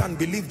Satan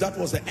believed that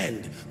was the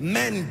end.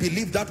 Men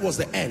believed that was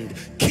the end.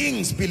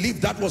 Kings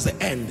believed that was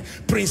the end.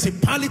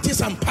 Principalities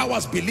and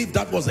powers believed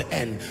that was the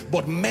end.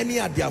 But many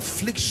are the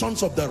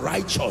afflictions of the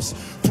righteous.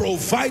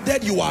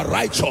 Provided you are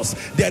righteous,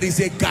 there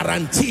is a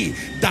guarantee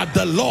that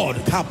the Lord,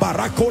 that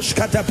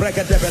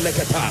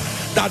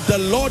the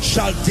Lord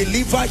shall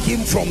deliver him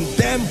from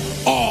them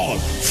all.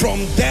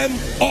 From them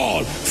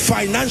all.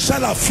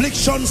 Financial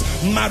afflictions,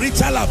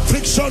 marital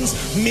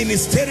afflictions,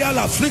 ministerial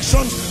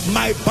afflictions.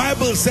 My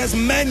Bible says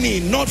many,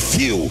 not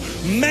few,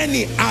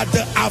 many are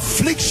the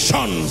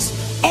afflictions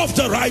of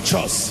the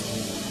righteous.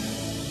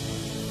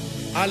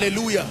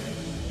 Hallelujah.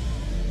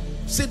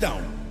 Sit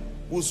down.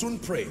 We'll soon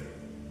pray.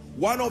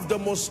 One of the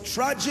most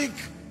tragic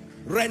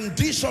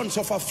renditions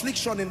of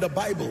affliction in the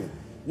Bible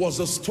was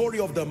the story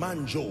of the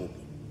man Job.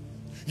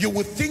 You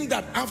would think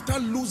that after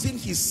losing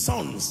his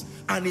sons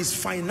and his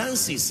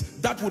finances,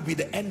 that would be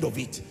the end of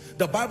it.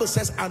 The Bible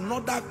says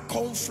another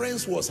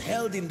conference was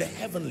held in the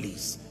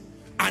heavenlies.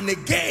 And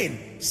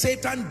again,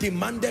 Satan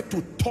demanded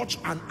to touch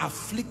and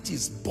afflict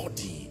his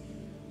body.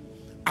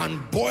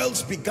 And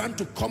boils began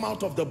to come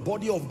out of the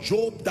body of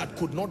Job that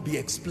could not be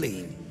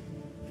explained.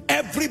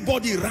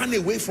 Everybody ran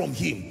away from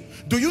him.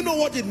 Do you know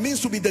what it means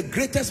to be the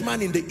greatest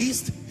man in the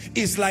East?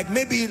 It's like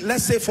maybe,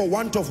 let's say for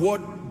want of what,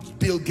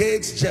 Bill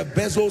Gates, Jeff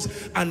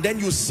Bezos, and then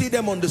you see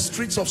them on the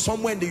streets of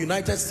somewhere in the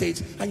United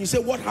States and you say,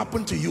 what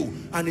happened to you?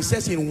 And it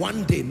says in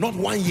one day, not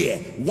 1 year,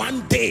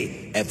 1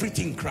 day,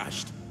 everything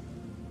crashed.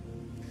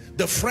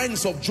 The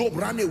friends of Job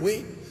ran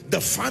away.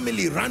 The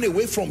family ran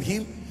away from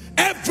him.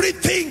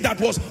 Everything that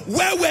was,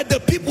 where were the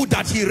people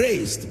that he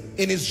raised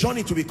in his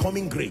journey to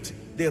becoming great?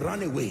 They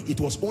ran away. It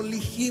was only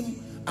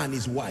him and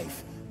his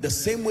wife. The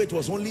same way it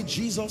was only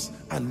Jesus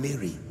and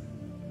Mary.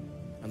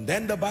 And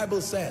then the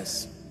Bible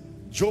says,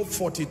 Job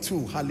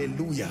 42,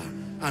 hallelujah,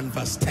 and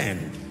verse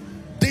 10.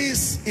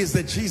 This is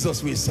the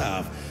Jesus we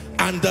serve.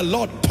 And the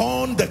Lord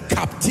turned the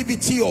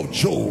captivity of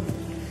Job.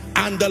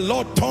 And the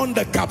Lord turned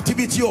the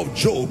captivity of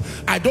Job.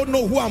 I don't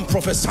know who I'm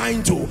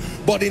prophesying to,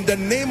 but in the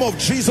name of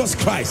Jesus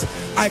Christ,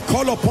 I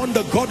call upon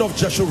the God of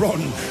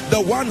Jeshurun,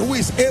 the one who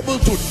is able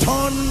to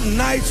turn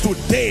night to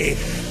day.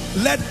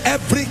 Let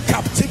every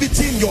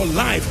captivity in your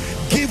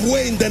life give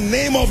way in the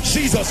name of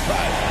Jesus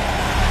Christ.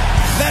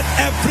 Let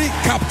every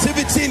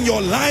captivity in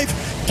your life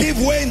give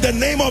way in the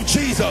name of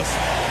Jesus.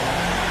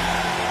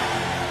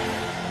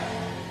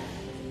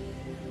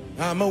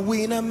 I'm a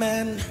winner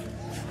man,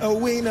 a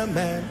winner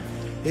man.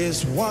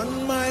 Is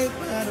one my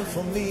battle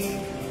for me.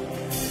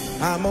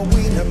 I'm a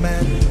winner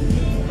man,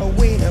 a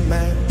winner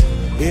man.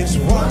 Is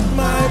one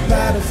my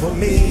battle for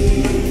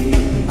me.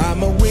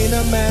 I'm a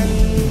winner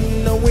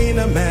man, a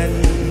winner man.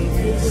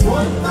 Is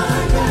one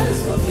my battle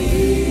for me.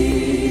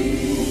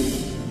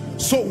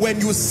 So when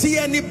you see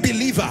any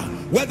believer,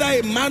 whether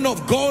a man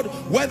of God,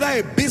 whether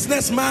a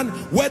businessman,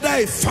 whether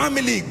a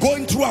family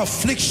going through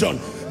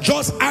affliction,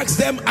 just ask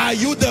them, are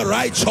you the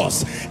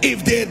righteous?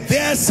 If they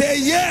dare say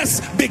yes,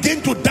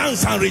 begin to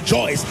dance and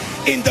rejoice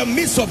in the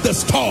midst of the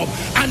storm.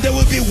 And they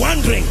will be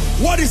wondering,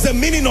 what is the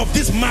meaning of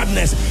this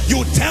madness?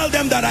 You tell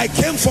them that I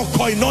came for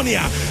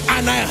Koinonia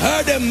and I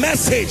heard a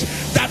message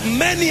that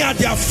many are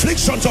the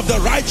afflictions of the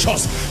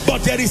righteous,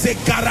 but there is a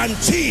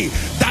guarantee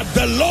that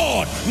the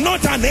Lord,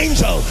 not an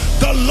angel,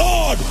 the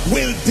Lord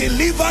will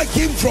deliver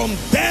him from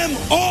them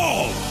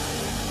all.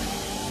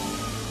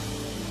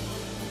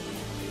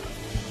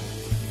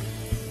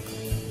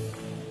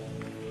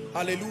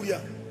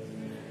 Hallelujah.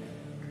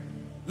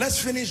 Let's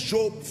finish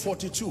Job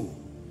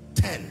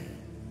 42:10.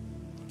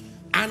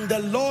 And the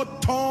Lord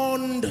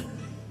turned,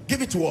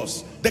 give it to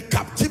us, the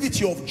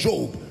captivity of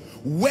Job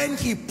when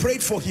he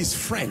prayed for his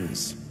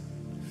friends.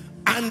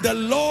 And the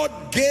Lord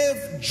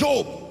gave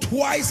Job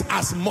twice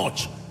as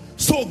much.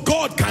 So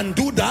God can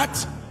do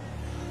that.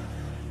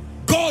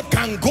 God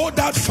can go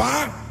that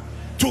far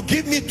to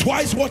give me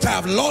twice what I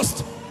have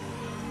lost.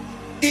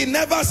 He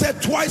never said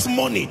twice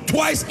money,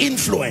 twice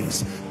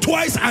influence,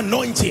 twice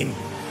anointing,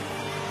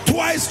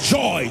 twice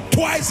joy,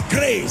 twice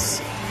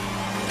grace.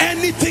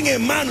 Anything a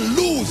man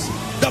lose,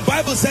 the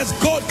Bible says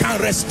God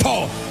can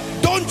restore.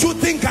 Don't you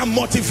think I'm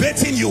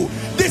motivating you?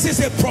 This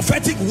is a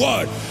prophetic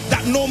word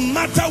that no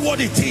matter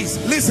what it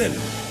is, listen,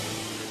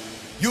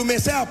 you may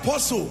say,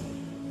 Apostle,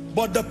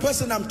 but the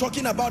person I'm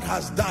talking about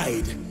has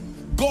died.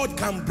 God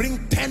can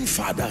bring 10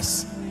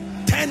 fathers,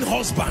 10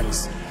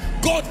 husbands.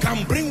 God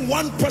can bring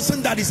one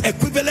person that is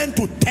equivalent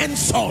to 10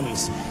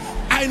 sons.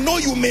 I know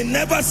you may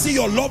never see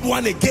your loved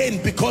one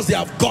again because they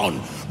have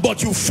gone,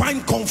 but you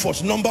find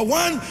comfort. Number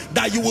one,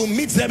 that you will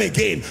meet them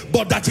again,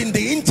 but that in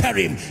the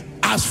interim,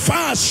 as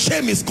far as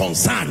shame is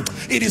concerned,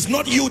 it is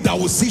not you that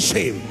will see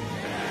shame.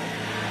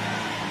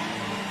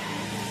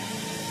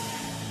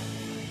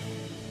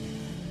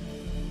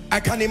 I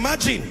can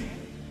imagine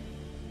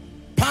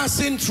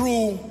passing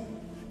through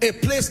a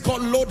place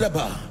called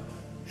Lodebar.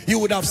 You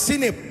would have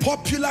seen a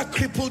popular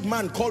crippled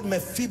man called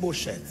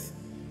Mephibosheth,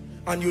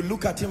 and you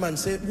look at him and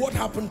say, what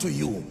happened to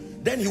you?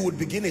 Then he would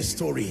begin a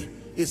story.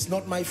 It's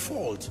not my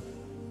fault.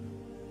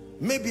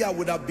 Maybe I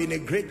would have been a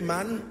great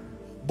man,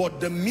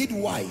 but the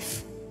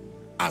midwife,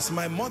 as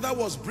my mother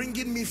was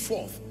bringing me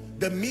forth,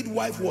 the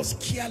midwife was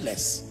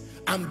careless,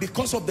 and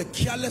because of the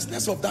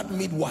carelessness of that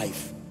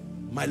midwife,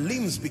 my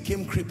limbs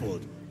became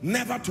crippled,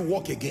 never to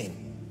walk again.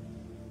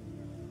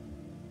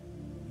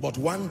 But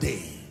one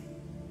day,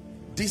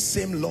 this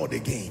same Lord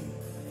again,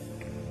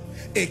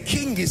 a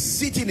king is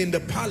sitting in the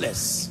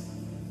palace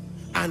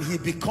and he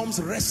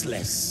becomes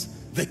restless.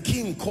 The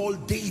king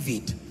called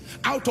David.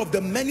 Out of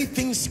the many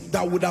things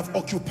that would have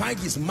occupied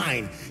his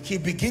mind, he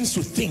begins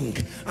to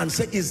think and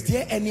say, is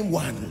there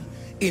anyone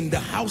in the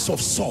house of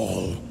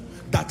Saul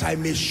that I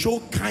may show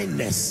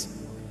kindness?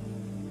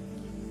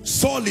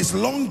 Saul is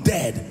long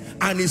dead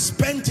and he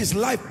spent his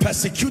life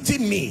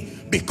persecuting me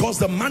because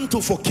the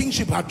mantle for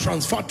kingship had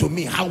transferred to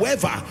me.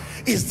 However,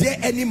 is there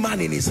any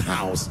man in his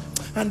house?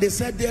 And they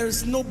said, there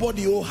is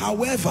nobody. Oh,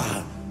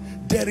 however,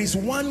 there is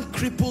one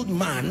crippled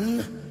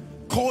man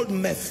called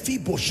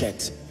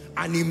Mephibosheth.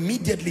 And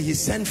immediately he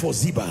sent for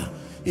Ziba.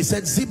 He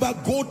said, Ziba,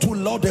 go to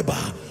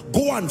Lodebar,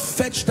 go and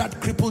fetch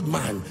that crippled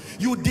man.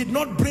 You did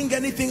not bring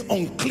anything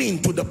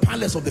unclean to the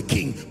palace of the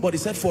king, but he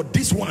said, for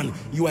this one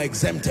you are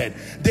exempted.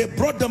 They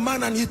brought the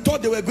man and he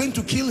thought they were going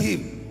to kill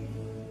him.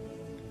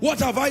 What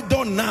have I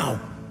done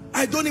now?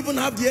 I don't even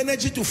have the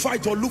energy to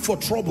fight or look for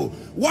trouble.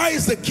 Why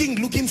is the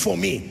king looking for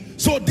me?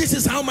 So this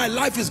is how my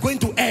life is going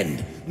to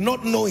end.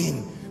 Not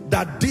knowing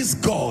that this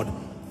God,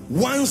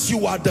 once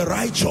you are the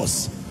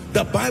righteous,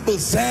 the Bible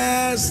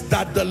says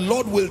that the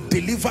Lord will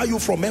deliver you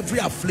from every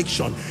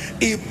affliction.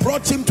 He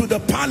brought him to the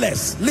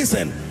palace.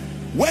 Listen,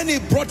 when he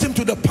brought him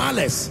to the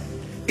palace,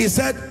 he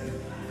said,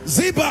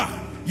 Ziba,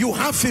 you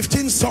have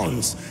 15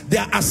 sons.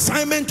 Their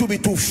assignment to be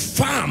to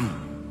farm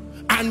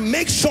and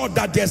make sure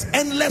that there's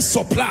endless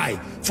supply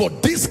for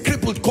this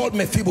crippled called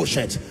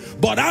Mephibosheth.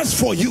 But as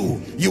for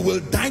you, you will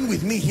dine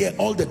with me here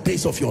all the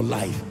days of your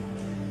life.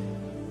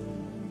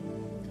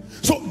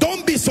 So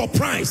don't be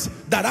surprised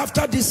that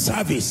after this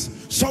service,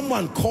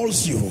 someone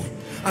calls you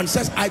and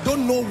says, I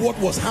don't know what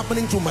was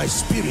happening to my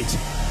spirit,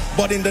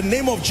 but in the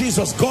name of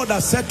Jesus, God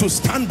has said to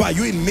stand by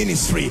you in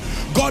ministry.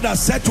 God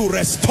has said to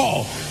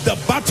restore. The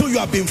battle you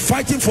have been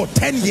fighting for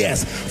 10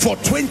 years, for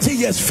 20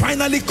 years,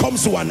 finally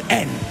comes to an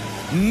end.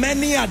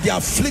 Many are the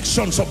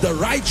afflictions of the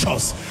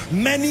righteous.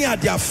 Many are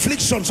the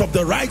afflictions of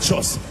the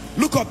righteous.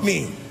 Look at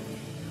me.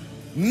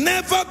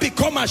 Never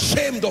become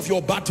ashamed of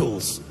your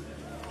battles.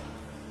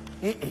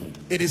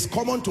 It is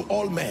common to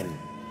all men.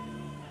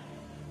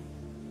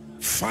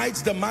 Fight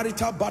the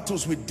marital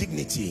battles with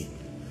dignity.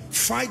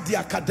 Fight the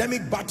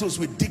academic battles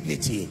with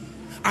dignity.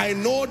 I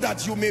know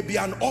that you may be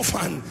an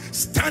orphan.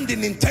 Stand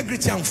in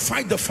integrity and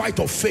fight the fight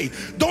of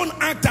faith. Don't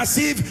act as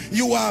if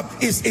you are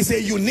is a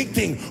unique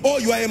thing. Oh,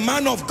 you are a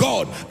man of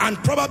God and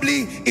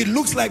probably it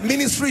looks like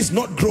ministry is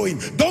not growing.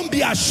 Don't be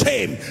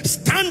ashamed.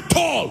 Stand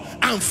tall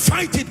and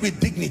fight it with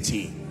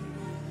dignity.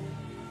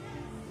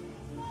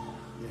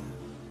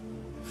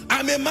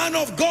 I'm a man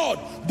of God,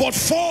 but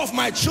 4 of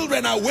my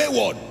children are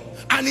wayward,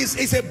 and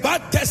it's a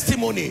bad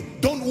testimony.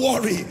 Don't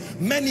worry.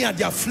 Many are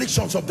the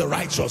afflictions of the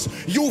righteous.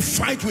 You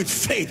fight with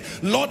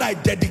faith. Lord, I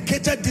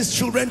dedicated these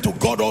children to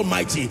God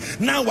Almighty.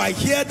 Now I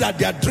hear that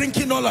they are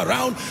drinking all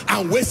around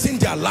and wasting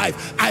their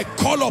life. I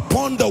call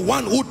upon the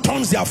one who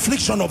turns the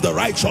affliction of the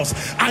righteous,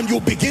 and you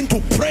begin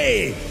to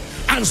pray.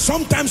 And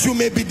sometimes you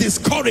may be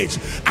discouraged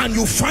and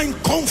you find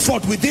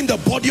comfort within the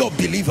body of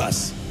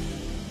believers.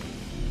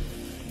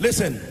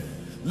 Listen,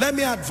 let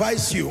me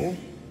advise you,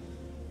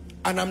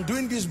 and I'm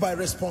doing this by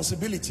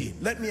responsibility.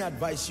 Let me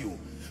advise you.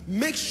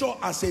 Make sure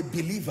as a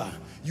believer,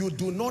 you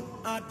do not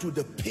add to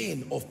the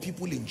pain of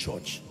people in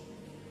church.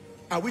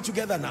 Are we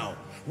together now?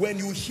 When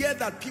you hear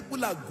that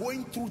people are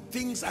going through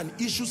things and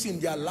issues in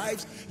their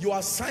lives, your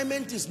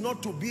assignment is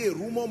not to be a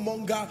rumor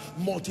monger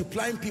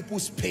multiplying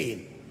people's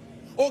pain.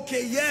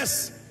 Okay,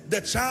 yes, the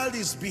child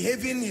is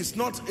behaving, he's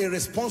not a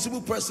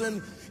responsible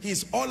person,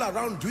 he's all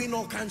around doing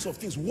all kinds of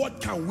things.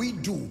 What can we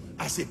do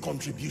as a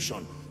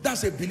contribution?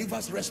 That's a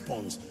believer's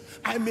response.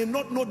 I may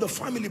not know the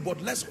family,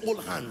 but let's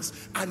hold hands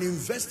and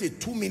invest a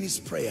 2 minutes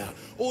prayer.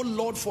 Oh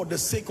Lord, for the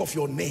sake of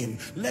your name,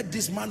 let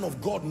this man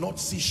of God not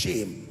see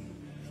shame.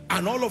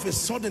 And all of a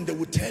sudden they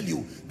will tell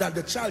you that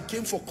the child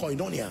came for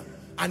Koinonia,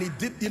 and it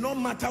did not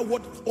matter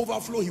what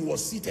overflow he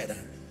was seated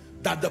at,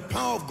 that the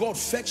power of God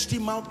fetched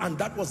him out, and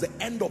that was the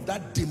end of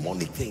that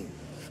demonic thing.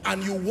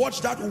 And you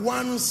watch that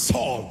one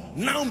Saul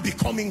now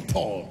becoming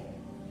Paul.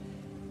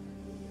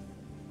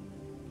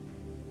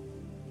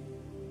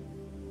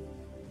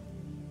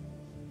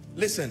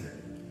 Listen,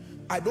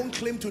 I don't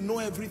claim to know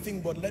everything,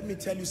 but let me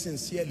tell you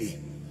sincerely,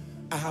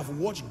 I have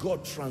watched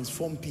God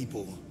transform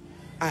people.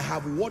 I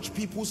have watched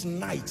people's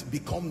night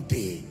become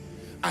day.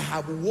 I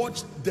have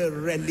watched the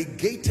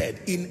relegated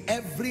in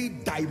every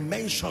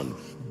dimension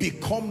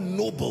become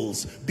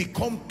nobles,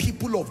 become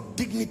people of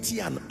dignity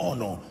and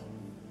honor.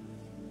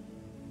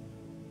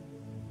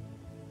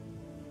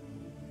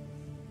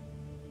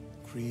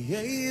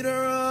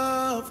 Creator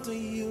of the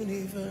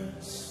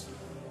universe,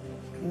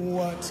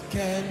 what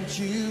can't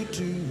you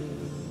do?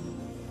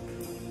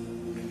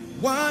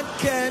 What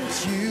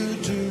can't you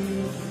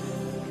do,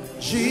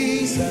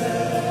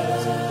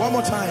 Jesus? One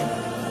more time.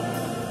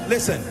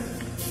 Listen.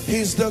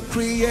 He's the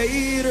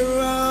creator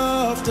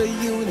of the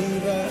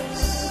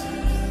universe.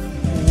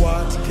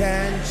 What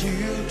can't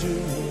you do?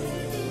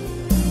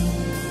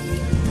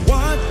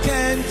 What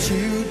can't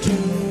you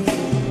do,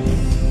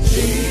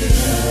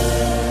 Jesus?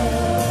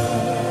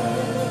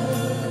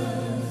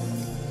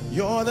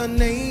 You're the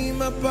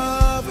name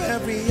above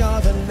every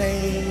other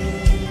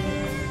name.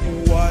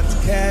 What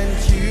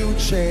can't you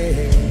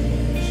change?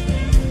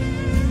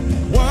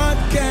 What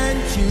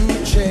can't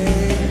you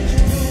change,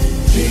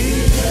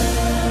 Jesus?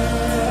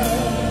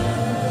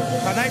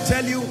 Can I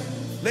tell you,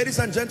 ladies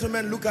and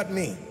gentlemen, look at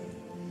me.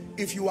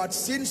 If you had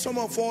seen some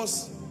of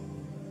us,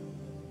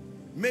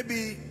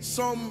 maybe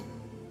some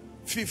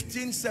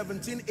 15,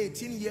 17,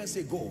 18 years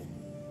ago,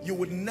 you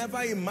would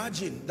never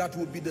imagine that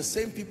would be the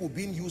same people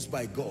being used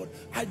by God.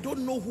 I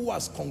don't know who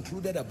has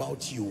concluded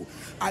about you.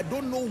 I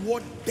don't know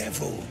what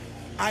devil.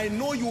 I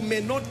know you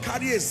may not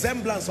carry a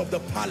semblance of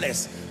the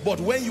palace, but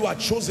when you are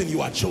chosen,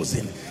 you are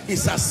chosen.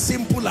 It's as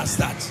simple as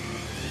that.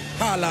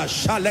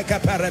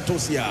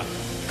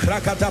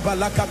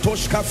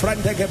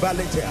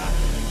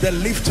 The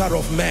lifter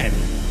of men,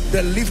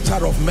 the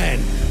lifter of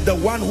men, the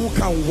one who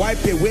can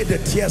wipe away the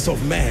tears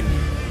of men.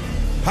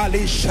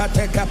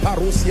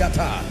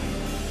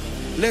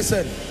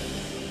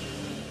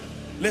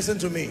 Listen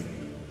to me,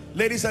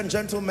 ladies and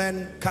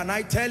gentlemen. Can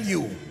I tell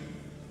you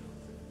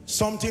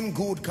something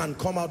good can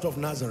come out of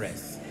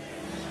Nazareth?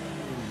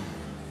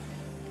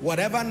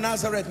 Whatever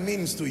Nazareth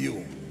means to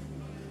you.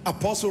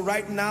 Apostle,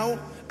 right now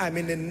I'm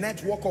in a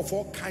network of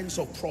all kinds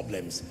of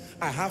problems.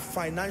 I have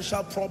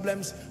financial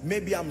problems.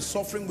 Maybe I'm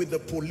suffering with the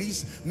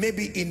police.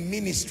 Maybe in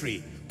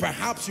ministry.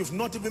 Perhaps you've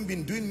not even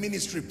been doing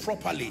ministry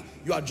properly.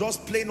 You are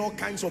just playing all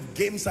kinds of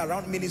games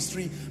around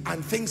ministry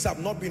and things have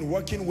not been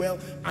working well,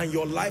 and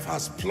your life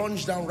has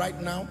plunged down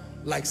right now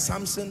like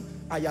Samson.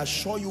 I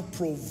assure you,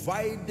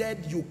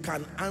 provided you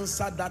can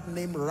answer that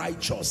name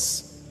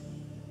righteous,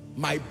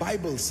 my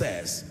Bible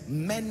says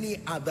many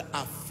are the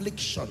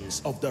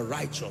afflictions of the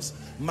righteous.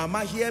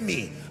 Mama, hear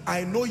me.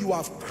 I know you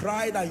have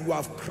cried, and you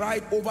have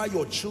cried over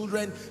your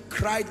children,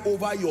 cried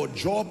over your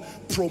job,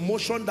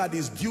 promotion that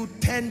is due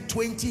 10,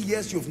 20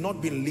 years, you've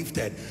not been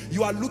lifted.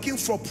 You are looking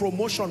for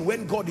promotion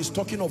when God is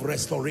talking of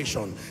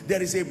restoration.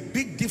 There is a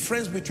big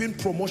difference between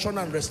promotion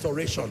and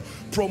restoration.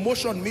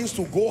 Promotion means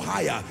to go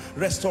higher.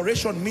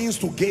 Restoration means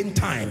to gain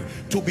time,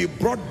 to be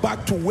brought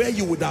back to where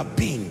you would have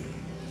been.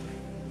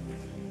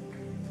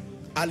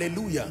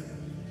 Hallelujah.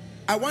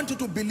 I want you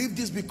to believe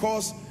this,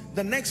 because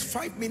the next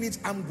 5 minutes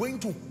I'm going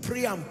to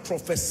pray and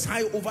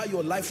prophesy over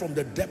your life from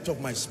the depth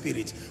of my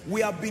spirit. We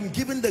have been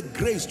given the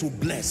grace to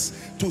bless,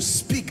 to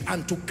speak,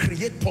 and to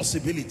create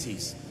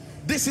possibilities.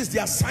 This is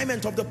the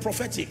assignment of the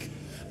prophetic.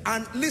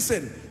 And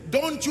listen,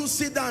 don't you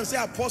sit down and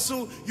say,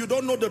 Apostle, you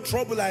don't know the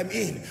trouble I'm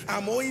in.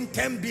 I'm owing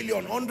 10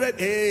 billion, 100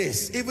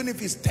 days. Even if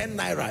it's 10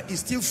 naira, it's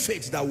still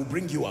faith that will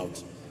bring you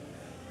out.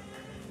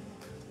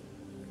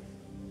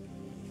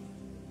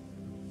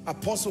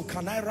 Apostle,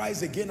 can I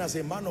rise again as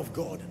a man of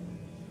God?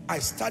 I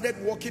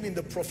started walking in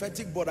the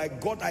prophetic, but I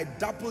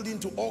dabbled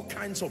into all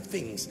kinds of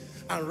things.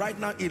 And right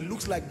now it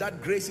looks like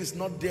that grace is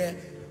not there.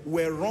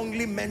 We're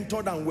wrongly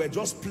mentored and we're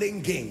just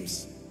playing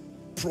games.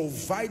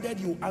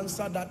 Provided you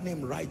answer that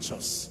name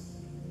righteous,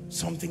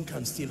 something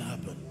can still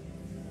happen.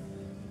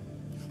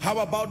 How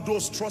about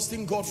those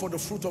trusting God for the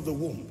fruit of the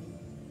womb?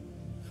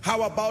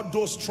 How about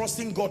those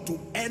trusting God to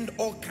end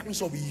all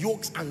kinds of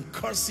yokes and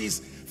curses,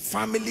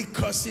 family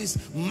curses,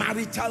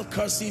 marital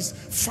curses,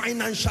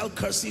 financial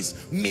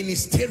curses,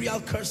 ministerial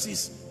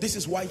curses? This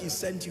is why he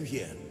sent you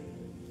here.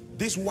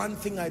 This one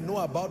thing I know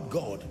about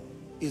God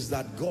is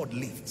that God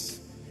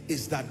lifts,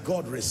 is that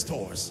God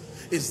restores,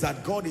 is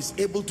that God is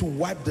able to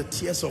wipe the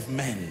tears of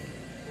men.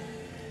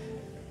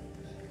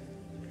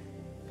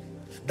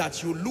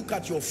 that you look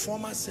at your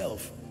former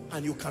self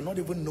and you cannot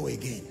even know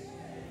again.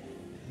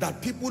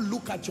 That people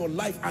look at your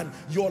life and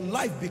your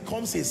life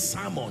becomes a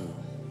sermon.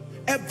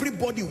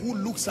 Everybody who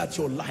looks at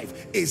your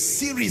life, a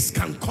series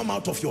can come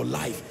out of your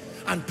life.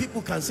 And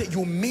people can say,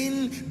 you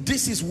mean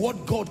this is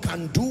what God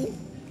can do?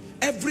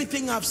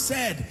 Everything I've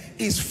said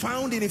is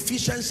found in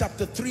Ephesians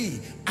chapter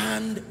 3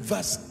 and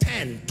verse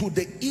 10, to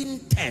the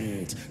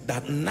intent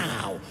that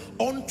now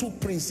unto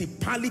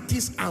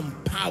principalities and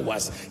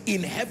powers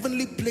in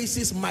heavenly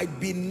places might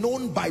be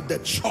known by the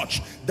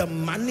church the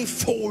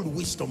manifold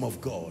wisdom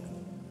of God.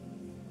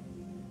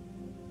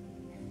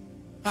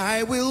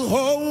 I will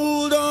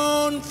hold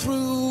on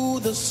through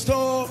the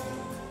storm.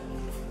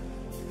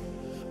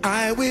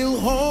 I will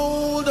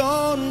hold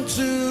on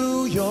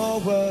to your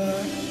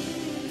word.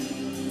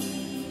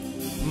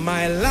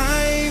 My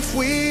life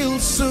will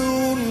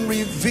soon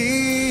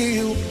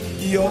reveal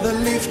you're the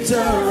lifter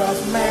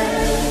of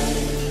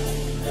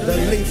man, the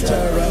lifter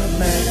of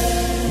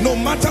man. No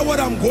matter what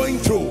I'm going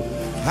through,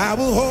 I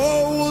will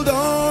hold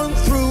on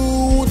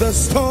through the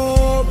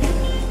storm.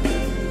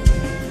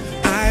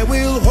 I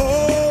will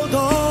hold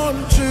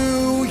on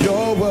to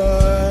your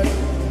word.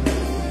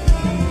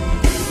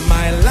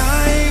 My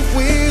life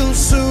will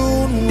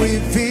soon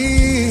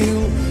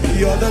reveal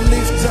you're the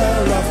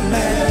lifter of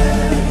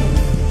man.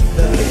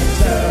 The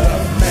lifter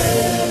of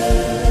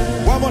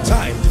man. One more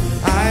time.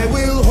 I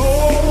will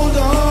hold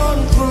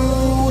on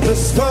through the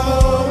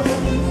storm.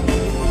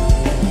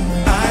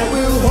 I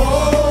will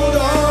hold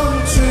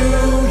on to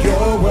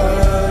your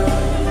word.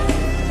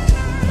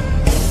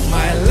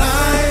 My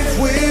life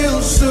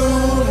will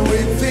soon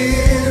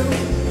reveal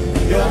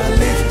you're the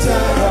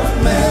lifter of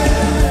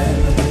man.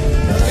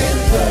 The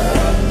lifter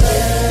of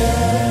man.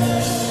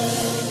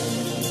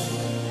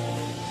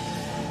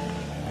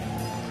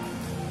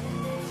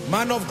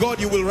 Man of God,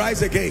 you will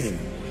rise again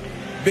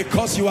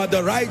because you are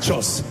the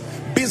righteous.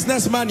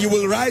 Businessman, you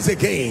will rise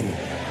again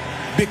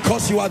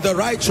because you are the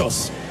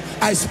righteous.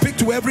 I speak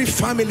to every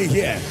family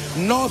here,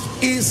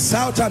 north, east,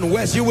 south and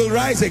west. You will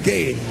rise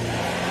again.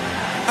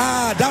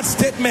 That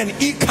statement,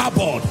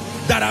 Ichabod,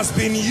 that has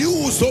been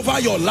used over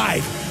your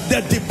life,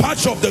 the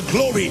departure of the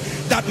glory,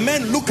 that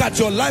men look at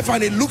your life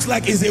and it looks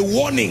like is a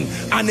warning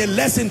and a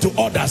lesson to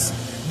others.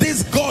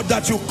 This God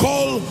that you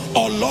call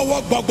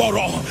Olowo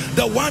Gbogboro,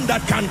 the one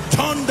that can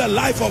turn the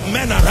life of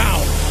men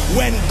around,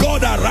 when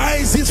God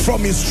arises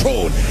from his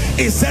throne,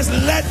 it says,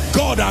 let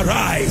God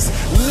arise,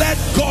 let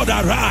God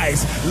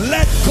arise,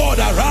 let God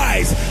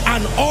arise,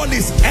 and all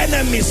his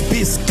enemies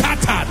be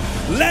scattered.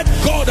 Let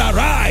God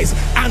arise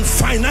and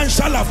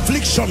financial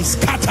affliction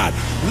scattered.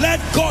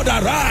 Let God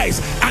arise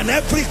and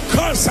every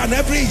curse and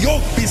every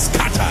yoke be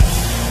scattered.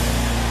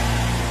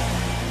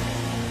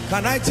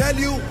 Can I tell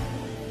you,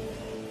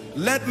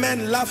 let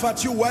men laugh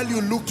at you while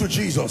you look to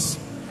Jesus.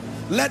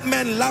 Let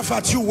men laugh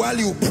at you while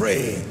you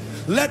pray.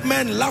 Let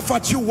men laugh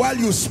at you while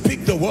you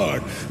speak the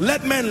word.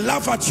 Let men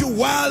laugh at you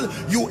while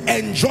you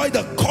enjoy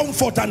the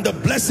comfort and the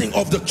blessing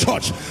of the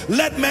church.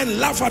 Let men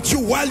laugh at you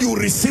while you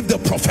receive the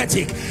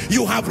prophetic.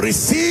 You have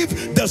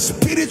received the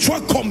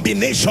spiritual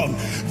combination.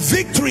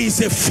 Victory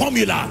is a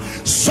formula.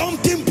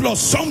 Something plus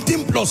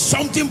something plus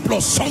something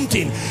plus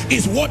something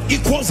is what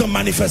equals the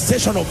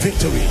manifestation of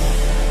victory.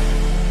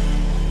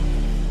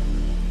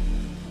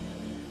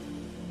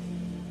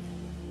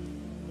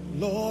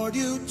 Lord,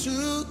 you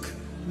took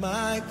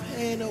my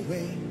pain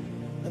away,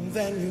 and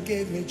then you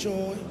gave me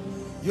joy.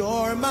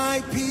 You're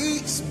my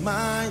peace,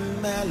 my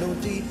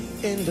melody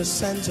in the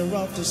center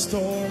of the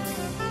storm.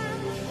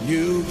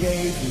 You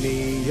gave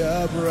me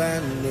a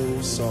brand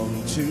new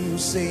song to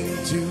sing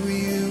to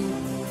you.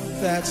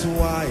 That's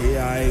why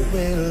I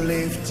will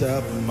lift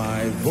up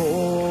my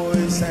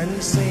voice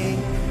and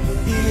sing.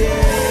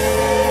 Yeah,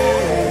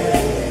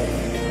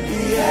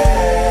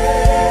 yeah,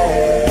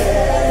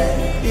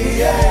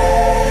 yeah.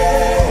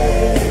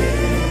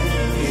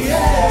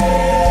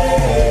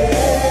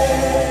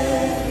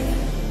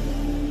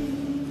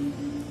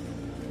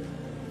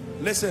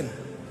 Listen,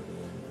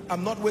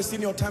 I'm not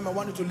wasting your time. I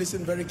want you to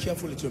listen very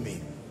carefully to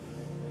me.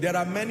 There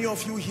are many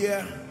of you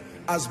here,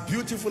 as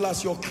beautiful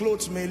as your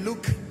clothes may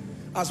look,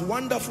 as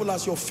wonderful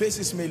as your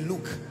faces may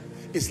look,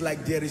 it's like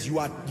you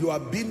are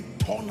being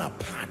torn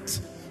apart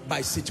by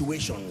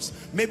situations.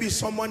 Maybe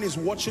someone is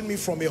watching me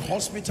from a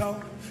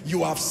hospital.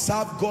 You have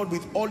served God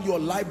with all your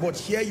life, but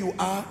here you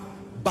are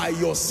by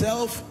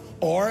yourself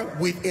or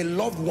with a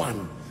loved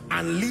one,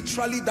 and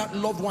literally that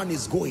loved one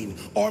is going.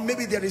 Or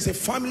maybe there is a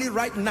family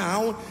right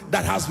now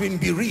that has been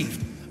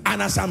bereaved,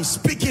 and as I'm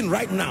speaking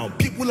right now,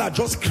 people are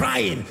just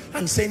crying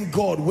and saying,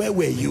 God, where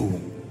were you?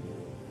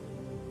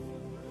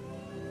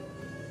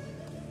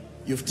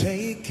 You've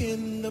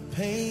taken the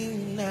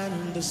pain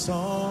and the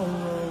sorrow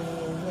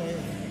away.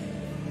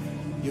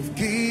 You've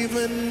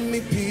given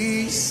me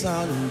peace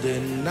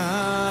undeniable.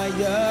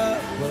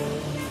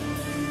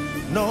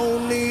 No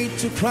need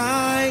to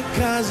cry,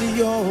 'cause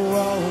you're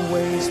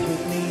always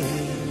with me.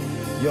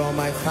 You're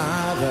my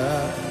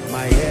Father,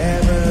 my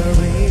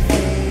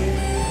everything.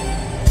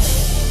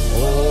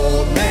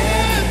 Oh,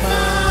 man,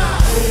 my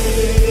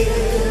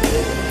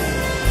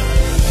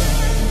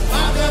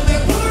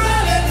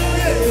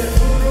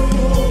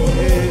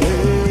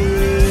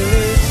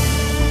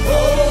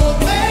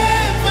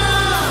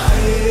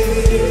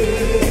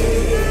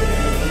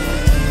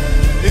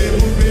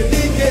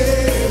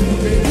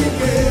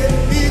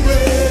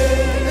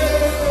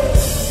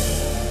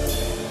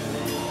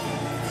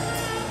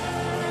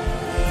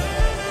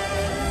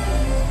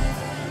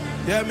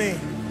Hear me.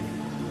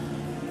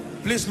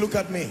 Please look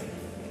at me.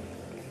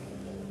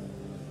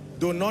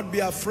 Do not be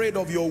afraid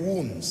of your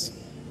wounds.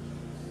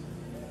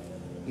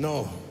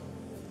 No.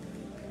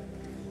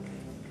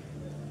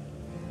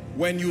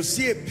 When you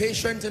see a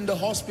patient in the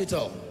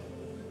hospital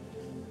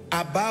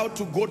about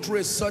to go through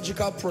a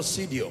surgical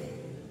procedure,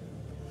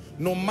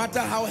 no matter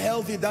how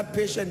healthy that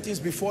patient is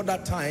before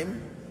that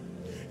time,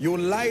 you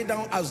lie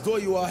down as though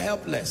you are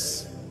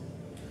helpless.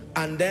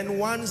 And then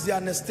once the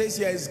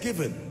anesthesia is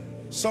given,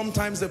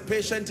 sometimes the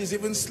patient is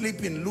even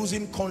sleeping,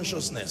 losing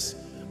consciousness.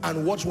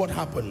 And watch what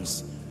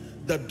happens.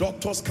 The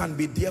doctors can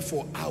be there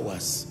for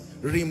hours,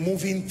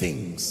 removing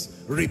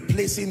things,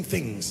 replacing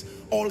things,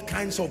 all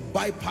kinds of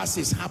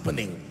bypasses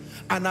happening.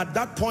 And at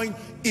that point,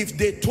 if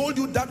they told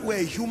you that we're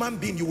a human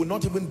being, you will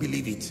not even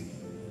believe it.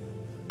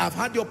 I've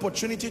had the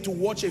opportunity to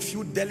watch a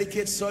few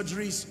delicate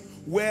surgeries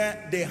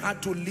where they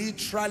had to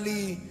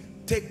literally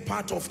take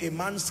part of a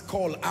man's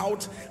skull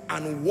out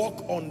and work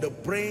on the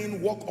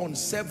brain, work on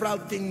several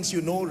things,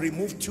 you know,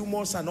 remove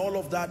tumors and all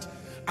of that.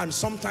 And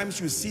sometimes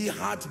you see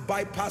heart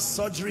bypass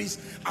surgeries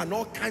and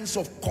all kinds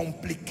of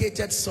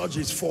complicated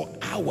surgeries for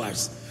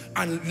hours.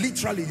 And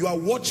literally you are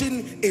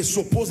watching a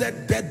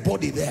supposed dead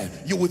body there.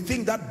 You would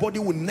think that body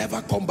will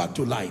never come back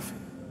to life.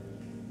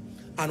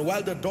 And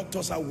while the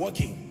doctors are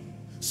working,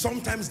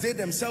 sometimes they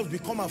themselves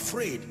become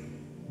afraid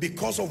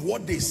because of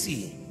what they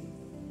see.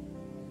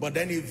 But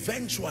then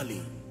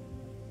eventually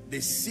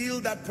they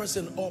seal that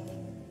person up,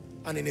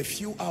 and in a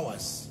few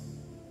hours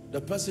the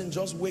person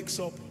just wakes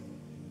up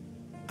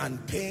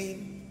and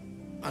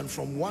pain, and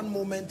from one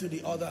moment to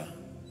the other,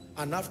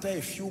 and after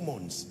a few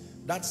months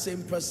that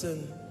same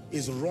person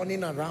is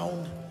running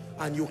around,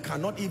 and you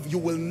cannot, if you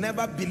will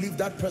never believe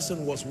that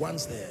person was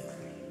once there.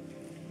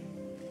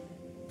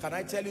 Can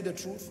I tell you the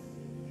truth?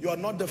 You are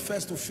not the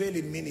first to fail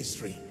in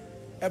ministry.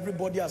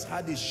 Everybody has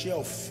had his share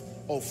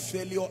of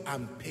failure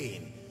and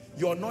pain.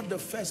 You are not the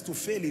first to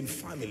fail in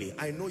family.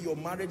 I know your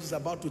marriage is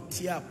about to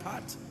tear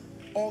apart.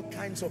 All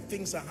kinds of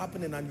things are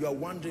happening and you are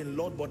wondering,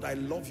 Lord, but I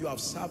love you. I've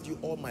served you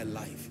all my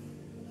life.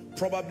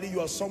 Probably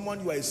you are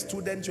someone, you are a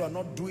student, you are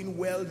not doing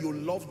well, you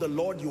love the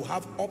Lord, you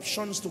have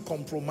options to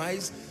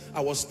compromise. I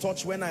was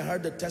touched when I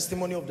heard the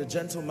testimony of the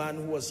gentleman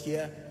who was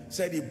here,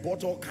 said he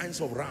bought all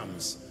kinds of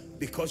rams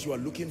because you are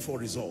looking for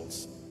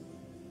results.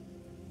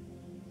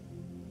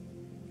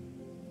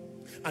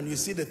 And you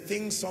see, the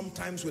thing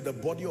sometimes with the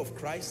body of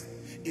Christ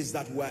is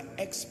that we're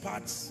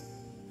experts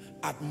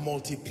at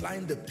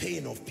multiplying the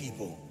pain of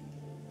people.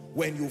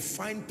 When you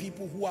find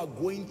people who are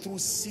going through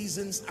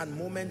seasons and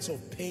moments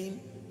of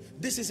pain,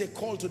 this is a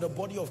call to the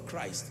body of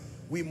Christ.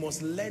 We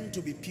must learn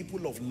to be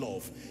people of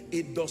love.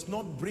 It does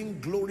not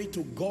bring glory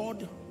to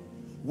God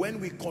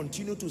when we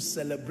continue to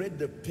celebrate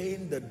the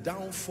pain, the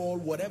downfall,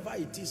 whatever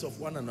it is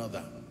of one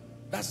another.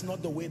 That's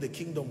not the way the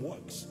kingdom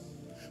works.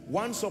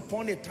 Once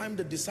upon a time,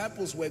 the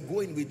disciples were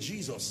going with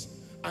Jesus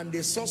and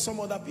they saw some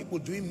other people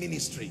doing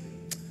ministry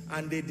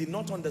and they did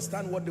not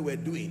understand what they were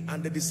doing,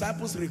 and the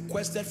disciples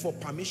requested for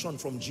permission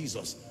from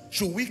Jesus.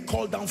 Should we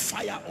call down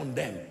fire on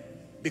them?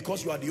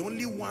 Because you are the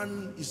only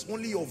one, it's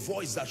only your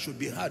voice that should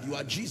be heard. You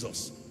are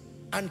Jesus.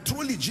 And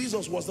truly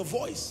Jesus was the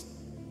voice.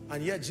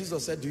 And yet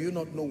Jesus said, do you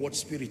not know what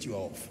spirit you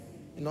are of?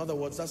 In other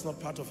words, that's not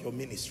part of your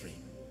ministry.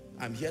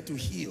 I'm here to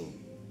heal.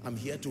 I'm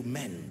here to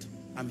mend.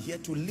 I'm here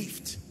to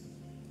lift.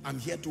 I'm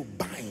here to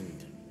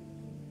bind.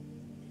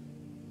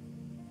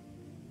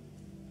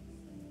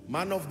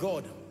 Man of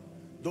God,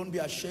 don't be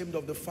ashamed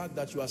of the fact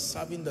that you are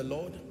serving the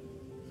Lord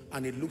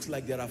and it looks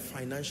like there are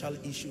financial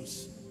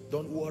issues.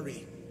 Don't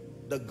worry.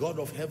 The God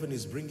of heaven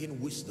is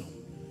bringing wisdom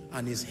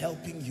and is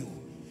helping you.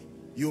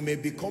 You may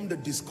become the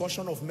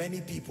discussion of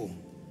many people,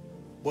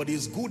 but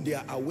it's good they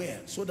are aware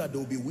so that there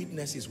will be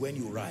witnesses when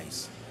you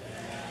rise.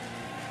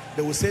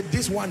 They will say,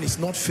 this one is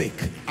not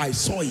fake. I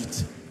saw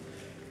it.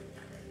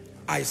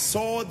 I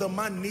saw the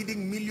man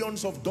needing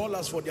millions of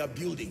dollars for their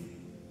building.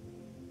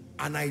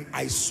 And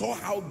I saw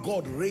how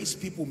God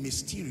raised people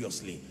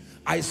mysteriously.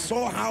 I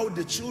saw how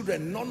the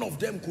children, none of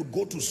them could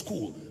go to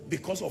school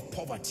because of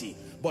poverty.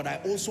 But I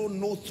also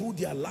know through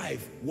their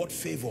life what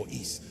favor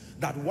is.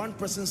 That one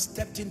person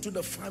stepped into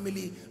the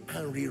family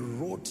and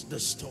rewrote the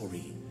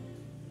story.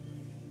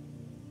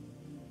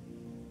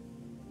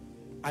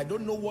 I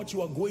don't know what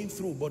you are going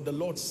through, but the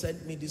Lord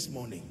sent me this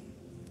morning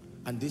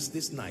and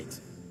this night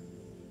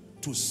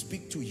to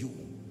speak to you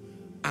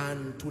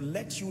and to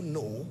let you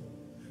know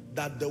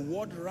that the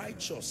word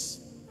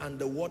righteous and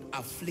the word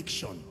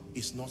affliction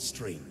is not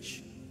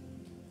strange.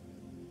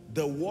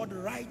 The word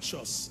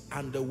righteous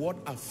and the word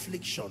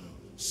affliction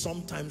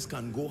sometimes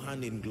can go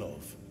hand in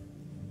glove,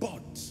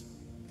 but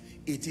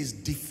it is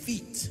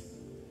defeat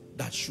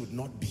that should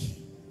not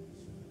be.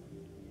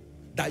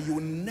 That you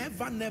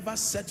never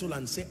settle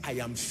and say, I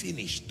am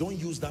finished. Don't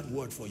use that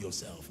word for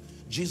yourself.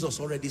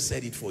 Jesus already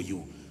said it for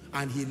you.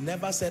 And he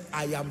never said,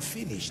 I am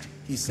finished.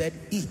 He said,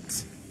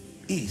 it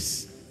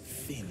is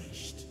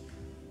finished.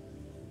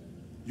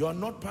 You are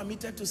not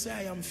permitted to say,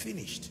 I am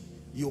finished.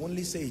 You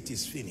only say it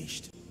is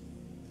finished.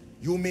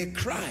 You may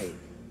cry,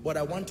 but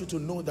I want you to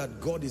know that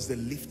God is the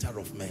lifter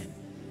of men.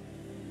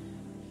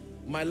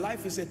 My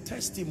life is a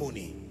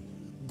testimony.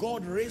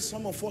 God raised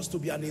some of us to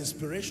be an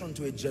inspiration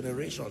to a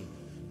generation,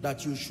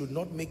 that you should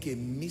not make a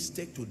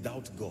mistake to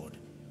doubt God.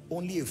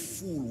 Only a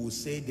fool will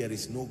say there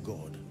is no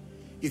God.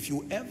 If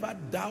you ever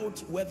doubt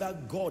whether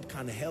God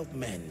can help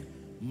men,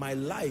 my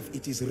life,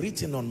 it is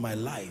written on my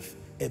life,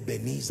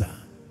 Ebenezer,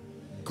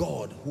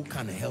 God who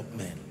can help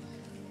men.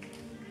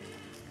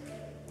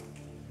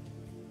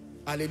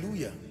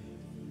 Hallelujah.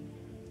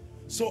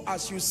 So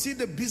as you see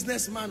the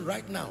businessman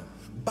right now,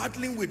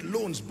 battling with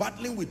loans,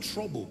 battling with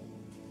trouble,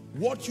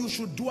 what you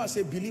should do as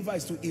a believer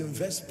is to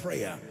invest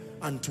prayer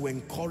and to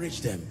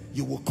encourage them.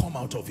 You will come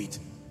out of it.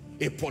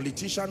 A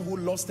politician who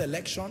lost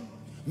election,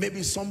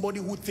 maybe somebody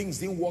who things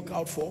didn't work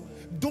out for,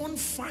 don't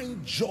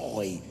find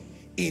joy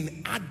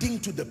in adding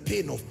to the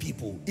pain of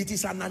people. It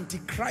is an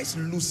antichrist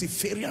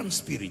Luciferian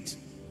spirit.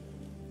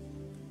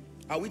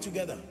 Are we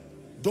together?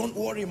 Don't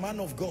worry, man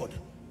of God.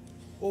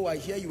 Oh, I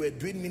hear you were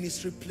doing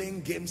ministry,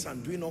 playing games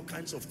and doing all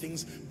kinds of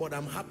things, but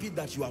I'm happy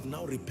that you have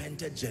now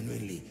repented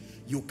genuinely.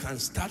 You can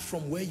start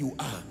from where you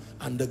are,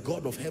 and the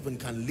God of heaven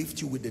can lift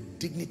you with the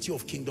dignity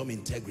of kingdom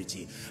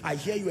integrity. I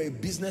hear you're a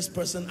business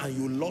person and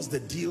you lost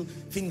the deal,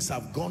 things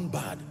have gone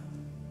bad.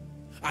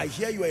 I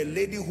hear you're a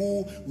lady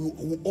who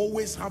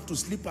always have to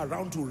sleep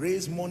around to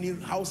raise money,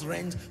 house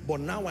rent,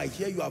 but now I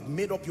hear you have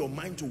made up your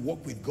mind to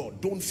walk with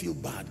God. Don't feel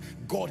bad.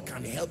 God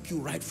can help you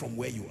right from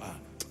where you are.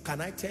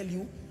 Can I tell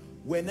you,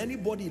 when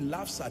anybody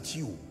laughs at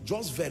you,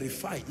 just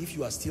verify if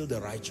you are still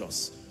the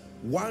righteous.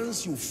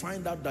 Once you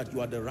find out that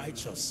you are the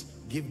righteous,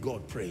 give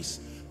God praise,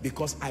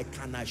 because I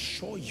can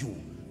assure you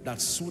that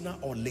sooner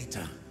or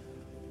later,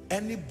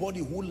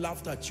 anybody who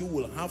laughed at you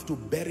will have to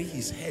bury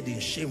his head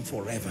in shame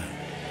forever.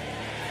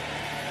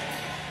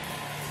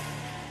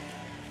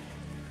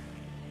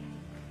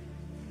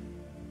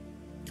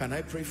 Can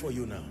I pray for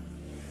you now?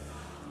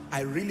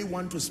 I really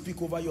want to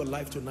speak over your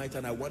life tonight,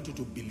 and I want you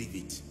to believe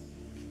it.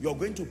 You're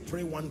going to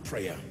pray one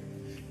prayer,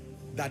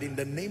 that in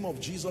the name of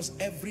Jesus,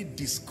 every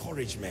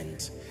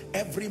discouragement,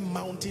 every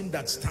mountain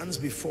that stands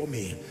before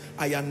me,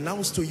 I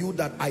announce to you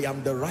that I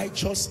am the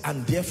righteous,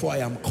 and therefore I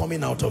am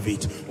coming out of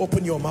it.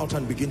 Open your mouth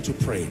and begin to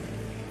pray.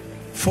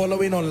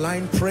 Following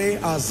online, pray.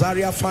 Our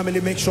Zaria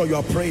family, make sure you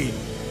are praying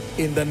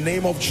in the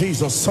name of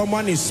Jesus.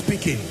 Someone is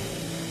speaking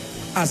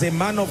as a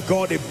man of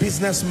God, a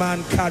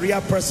businessman, career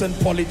person,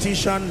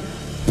 politician,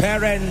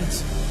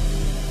 parent,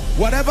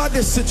 whatever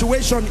the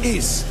situation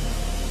is.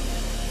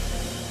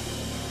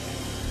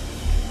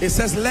 It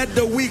says, let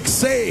the weak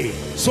say.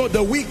 So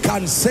the weak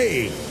can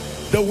say.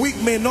 The weak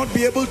may not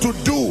be able to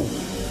do.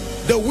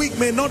 The weak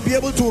may not be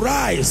able to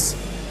rise.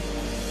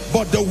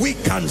 But the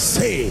weak can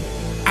say.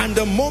 And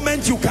the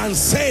moment you can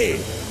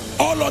say,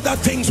 all other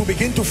things will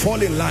begin to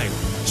fall in line.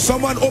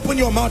 Someone open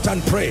your mouth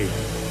and pray.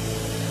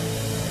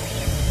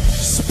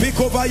 Speak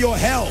over your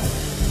health.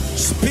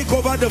 Speak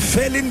over the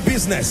failing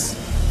business.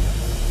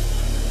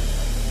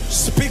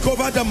 Speak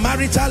over the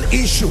marital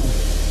issue.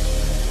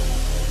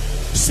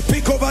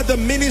 Speak over the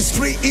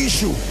ministry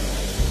issue.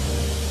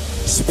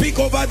 Speak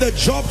over the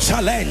job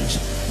challenge.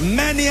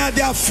 Many are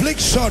the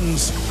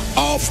afflictions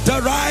of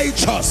the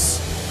righteous.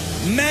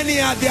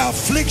 Many are the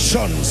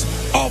afflictions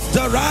of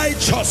the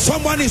righteous.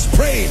 Someone is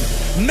praying.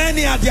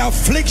 Many are the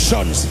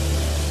afflictions.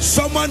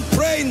 Someone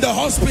pray in the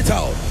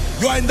hospital.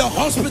 You are in the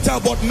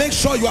hospital, but make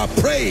sure you are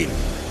praying.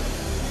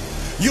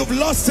 You've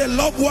lost a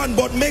loved one,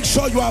 but make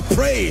sure you are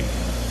praying.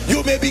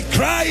 You may be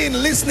crying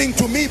listening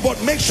to me,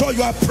 but make sure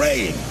you are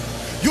praying.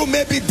 You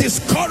may be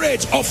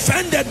discouraged,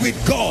 offended with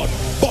God,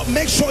 but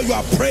make sure you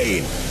are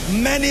praying.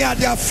 Many are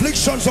the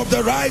afflictions of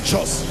the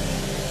righteous.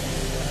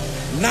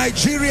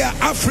 Nigeria,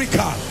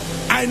 Africa,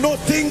 I know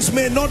things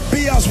may not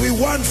be as we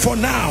want for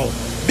now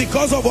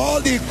because of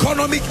all the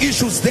economic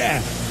issues there,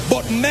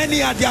 but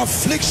many are the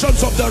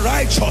afflictions of the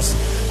righteous.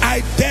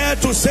 I dare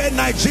to say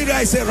Nigeria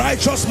is a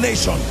righteous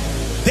nation.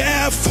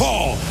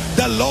 Therefore,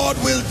 the Lord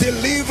will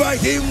deliver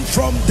him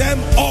from them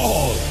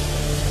all.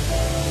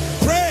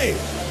 Pray.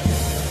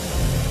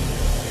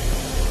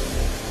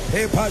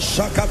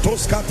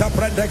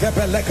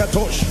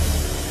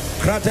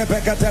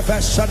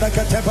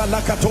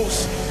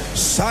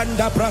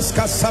 Sanda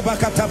braska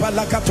sabakata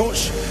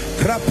balakatosh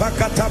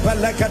krapakata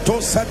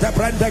balakatos sata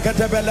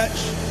brandagata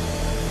belesh.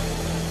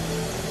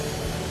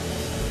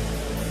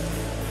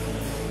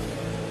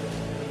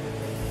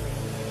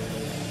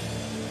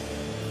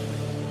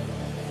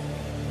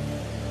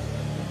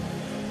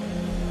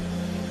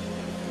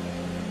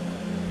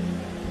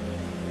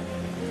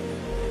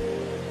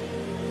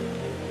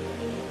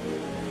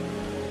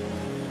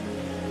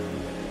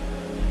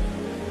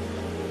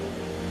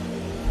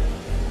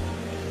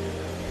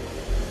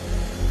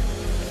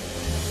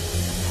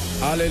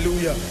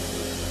 Hallelujah.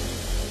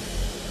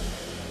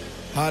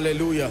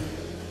 Hallelujah.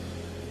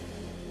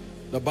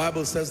 The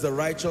Bible says the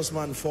righteous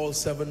man falls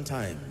 7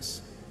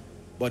 times,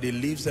 but he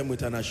leaves them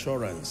with an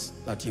assurance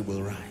that he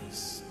will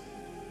rise.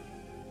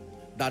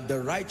 That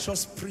the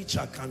righteous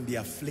preacher can be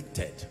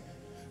afflicted.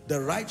 The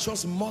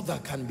righteous mother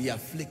can be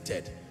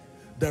afflicted.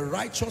 The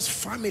righteous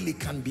family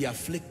can be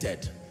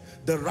afflicted.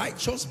 The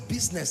righteous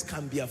business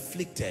can be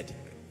afflicted.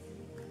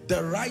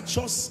 The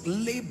righteous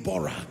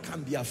laborer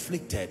can be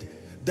afflicted.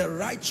 The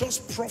righteous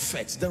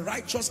prophet, the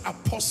righteous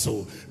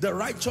apostle, the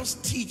righteous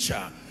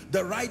teacher,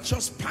 the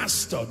righteous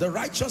pastor, the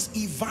righteous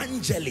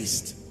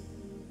evangelist.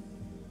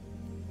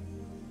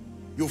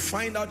 You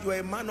find out you're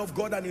a man of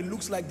God and it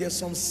looks like there's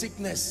some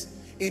sickness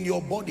in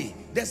your body.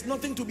 There's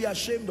nothing to be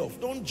ashamed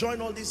of. Don't join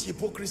all this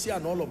hypocrisy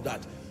and all of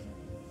that.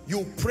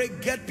 You pray,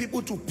 get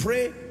people to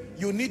pray.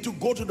 You need to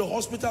go to the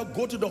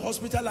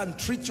hospital and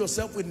treat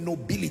yourself with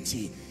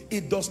nobility.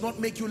 It does not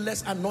make you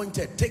less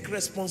anointed. Take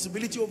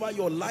responsibility over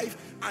your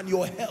life and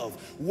your health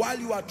while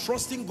you are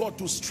trusting God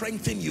to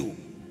strengthen you.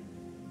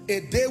 A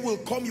day will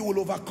come, you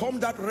will overcome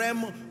that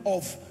realm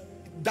of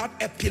that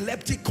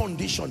epileptic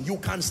condition. You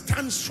can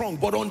stand strong,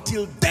 but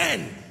until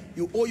then,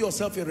 you owe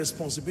yourself a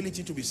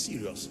responsibility to be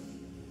serious.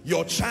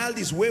 Your child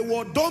is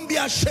wayward. Don't be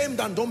ashamed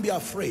and don't be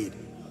afraid.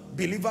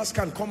 Believers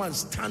can come and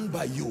stand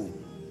by you.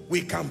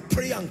 We can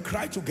pray and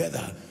cry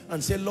together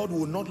and say, Lord, we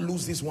will not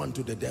lose this one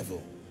to the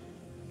devil.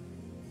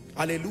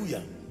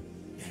 Hallelujah.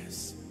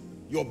 Yes.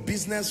 Your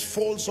business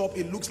falls up.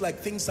 It looks like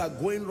things are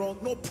going wrong.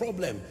 No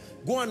problem.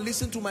 Go and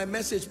listen to my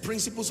message,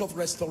 Principles of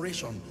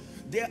Restoration.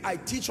 There I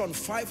teach on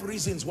 5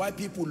 reasons why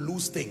people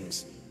lose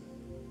things.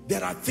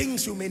 There are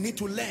things you may need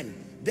to learn.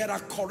 There are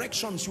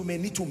corrections you may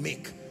need to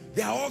make.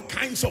 There are all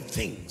kinds of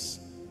things.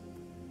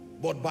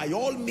 But by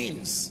all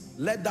means,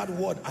 let that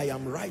word, I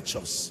am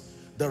righteous,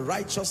 the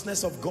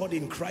righteousness of God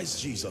in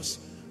Christ Jesus.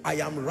 I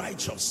am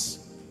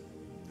righteous.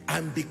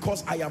 And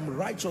because I am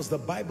righteous, the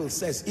Bible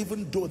says,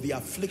 even though the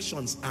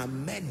afflictions are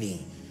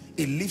many,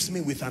 it leaves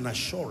me with an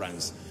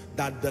assurance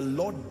that the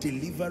Lord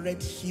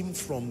delivered him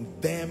from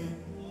them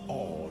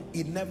all.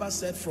 It never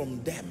said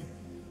from them.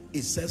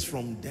 It says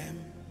from them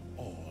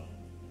all.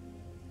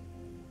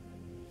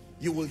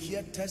 You will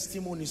hear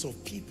testimonies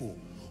of people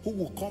who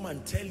will come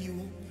and tell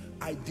you,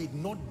 I did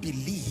not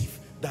believe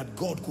that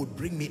God could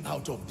bring me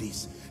out of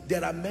this.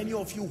 There are many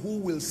of you who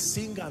will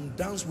sing and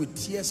dance with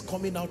tears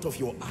coming out of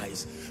your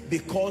eyes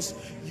because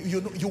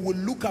you will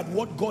look at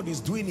what God is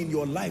doing in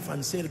your life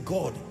and say,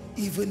 God,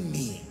 even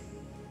me.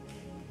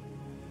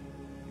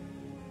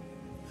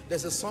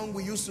 There's a song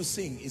we used to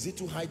sing. Is it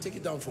too high? Take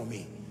it down for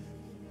me.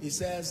 It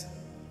says,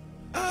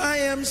 I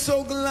am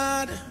so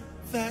glad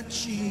that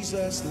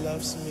Jesus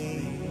loves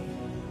me.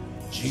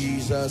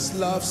 Jesus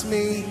loves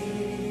me.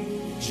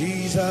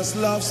 Jesus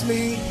loves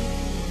me.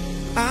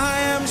 I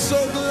am so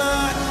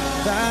glad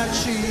that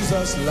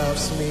Jesus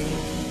loves me.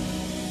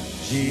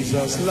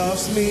 Jesus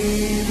loves me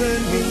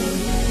even me.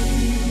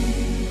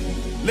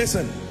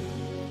 Listen,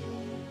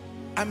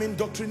 I'm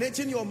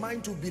indoctrinating your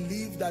mind to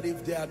believe that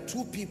if there are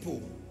 2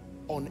 people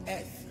on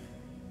earth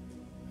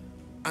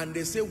and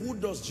they say, who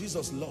does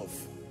Jesus love?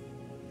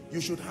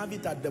 You should have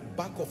it at the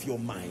back of your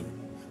mind.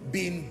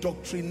 Be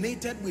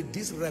indoctrinated with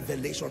this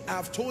revelation. I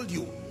have told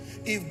you,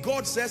 if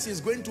God says he's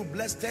going to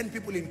bless 10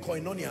 people in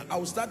Koinonia, I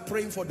will start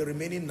praying for the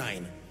remaining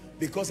 9,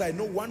 because I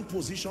know one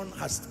position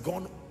has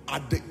gone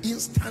at the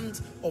instant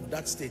of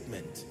that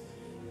statement.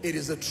 It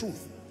is the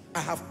truth.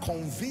 I have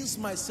convinced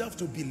myself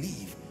to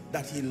believe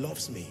that he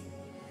loves me.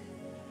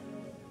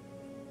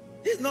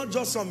 It's not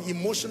just some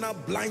emotional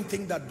blind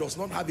thing that does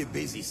not have a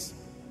basis.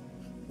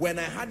 When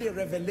I had a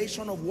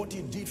revelation of what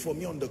he did for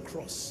me on the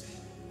cross,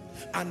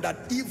 and that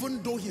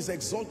even though he's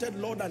exalted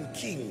Lord and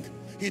King,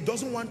 he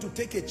doesn't want to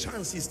take a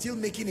chance. He's still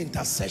making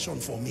intercession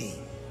for me.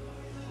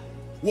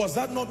 Was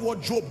that not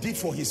what Job did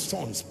for his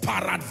sons?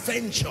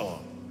 Peradventure.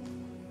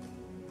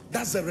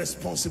 That's the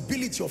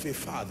responsibility of a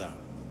father.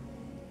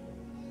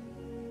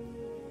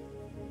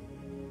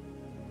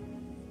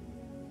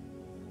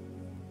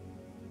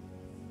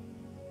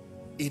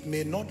 It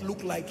may not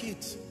look like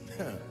it,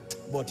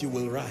 but you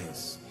will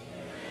rise.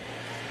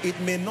 It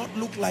may not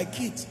look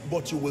like it,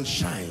 but you will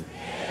shine.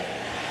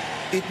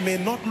 It may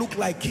not look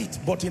like it,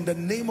 but in the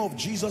name of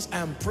Jesus, I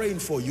am praying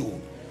for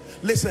you.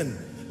 Listen,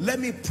 let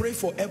me pray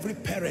for every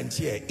parent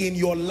here. In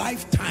your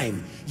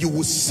lifetime, you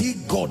will see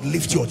God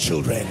lift your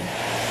children.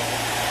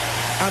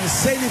 I'm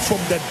saying it from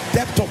the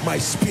depth of my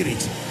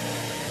spirit.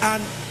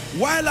 And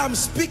while I'm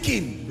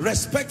speaking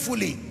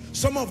respectfully,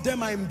 some of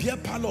them are in beer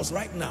parlors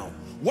right now.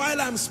 While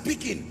I'm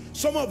speaking,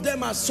 some of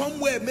them are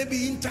somewhere,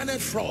 maybe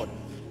internet fraud.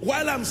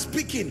 While I'm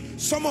speaking,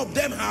 some of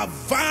them have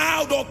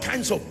vowed all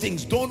kinds of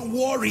things. Don't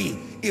worry.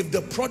 If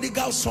the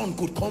prodigal son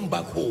could come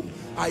back home,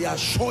 I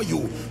assure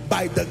you,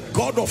 by the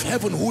God of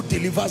heaven who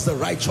delivers the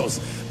righteous,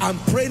 I'm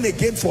praying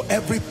again for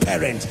every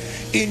parent.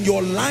 In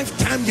your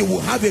lifetime, you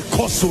will have a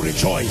cause to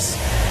rejoice.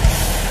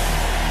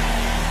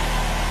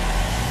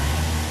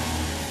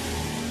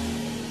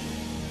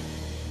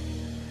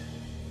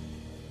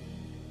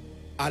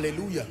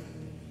 Hallelujah.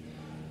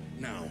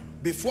 Now,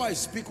 before I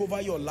speak over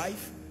your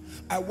life,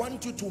 I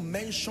want you to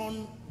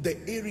mention the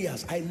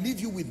areas. I leave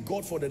you with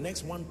God for the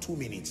next 1-2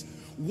 minutes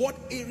What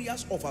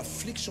areas of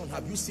affliction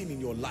have you seen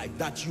in your life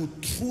that you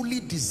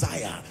truly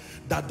desire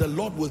that the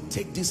Lord will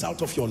take this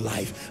out of your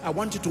life? I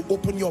want you to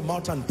open your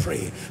mouth and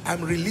pray.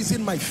 I'm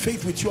releasing my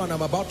faith with you and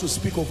I'm about to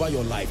speak over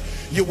your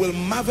life. You will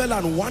marvel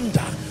and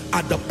wonder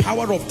at the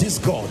power of this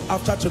God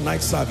after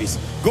tonight's service.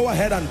 Go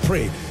ahead and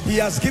pray. He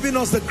has given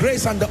us the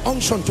grace and the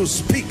unction to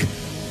speak,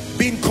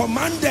 being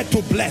commanded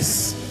to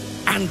bless,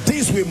 and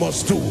this we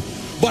must do.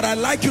 But I'd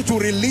like you to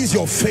release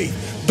your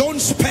faith.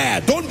 Don't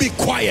spare, don't be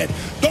quiet.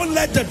 Don't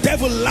let the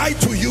devil lie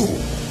to you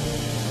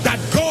that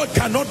God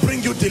cannot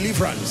bring you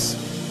deliverance.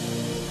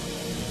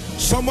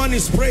 Someone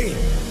is praying.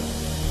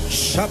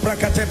 Is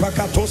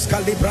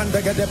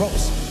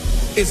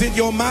it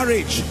your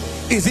marriage?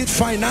 Is it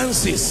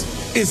finances?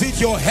 Is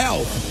it your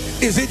health?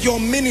 Is it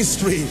your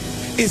ministry?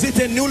 Is it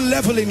a new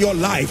level in your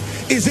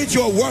life? Is it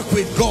your work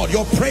with God,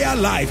 your prayer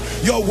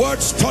life, your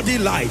word study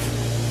life?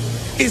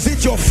 Is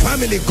it your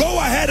family? Go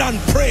ahead and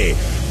pray.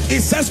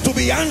 It says to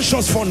be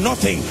anxious for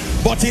nothing,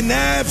 but in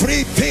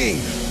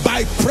everything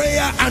by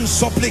prayer and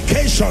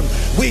supplication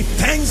with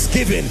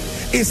thanksgiving.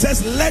 It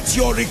says let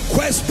your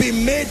request be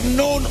made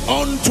known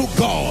unto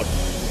God.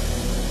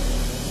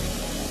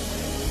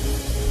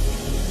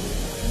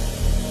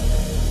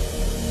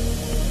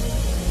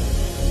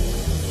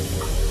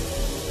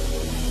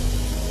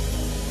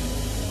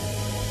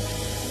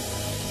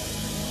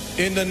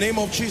 In the name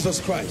of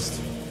Jesus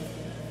Christ,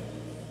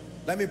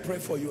 let me pray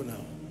for you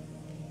now.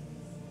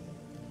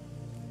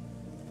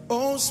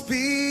 Oh,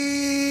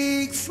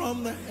 speak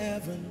from the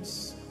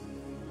heavens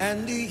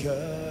and the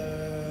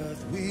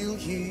earth will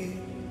hear.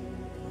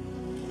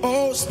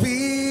 Oh,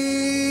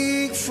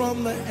 speak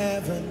from the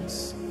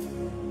heavens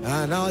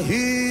and I'll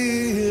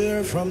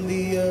hear from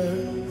the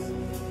earth.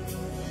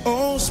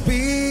 Oh,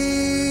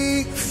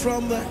 speak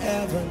from the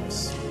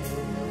heavens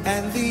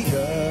and the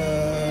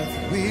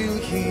earth will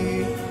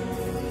hear.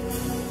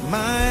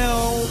 My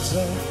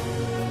altar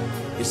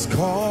is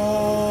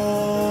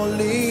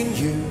calling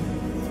you,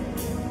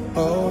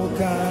 oh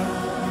God.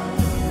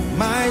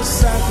 My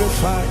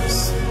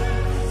sacrifice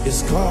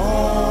is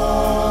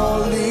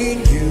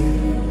calling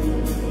you,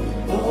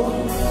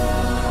 oh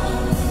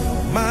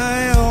God.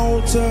 My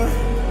altar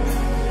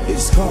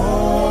is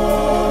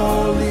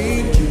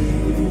calling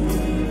you,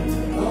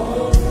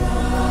 oh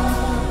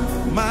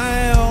God.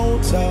 My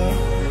altar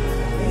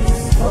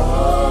is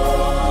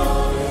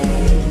calling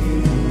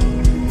you,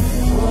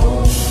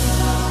 oh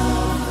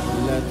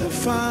God. Let the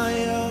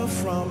fire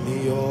from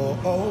your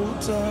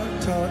altar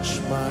touch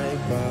my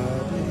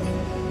body.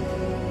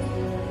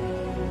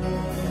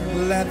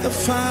 Let the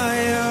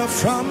fire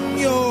from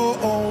your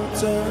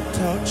altar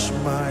touch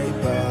my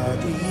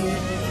body.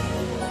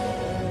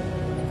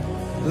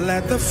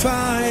 Let the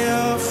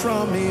fire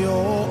from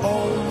your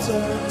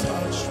altar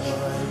touch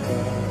my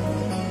body.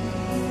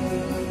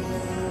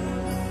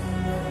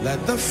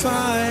 Let the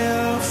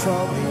fire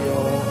from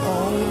your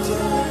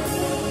altar.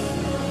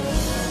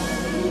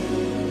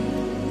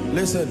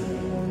 Listen,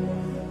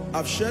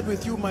 I've shared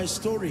with you my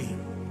story.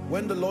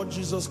 When the Lord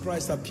Jesus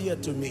Christ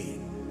appeared to me,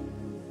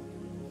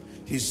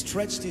 he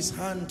stretched his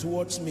hand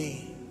towards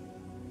me,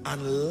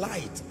 and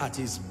light at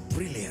his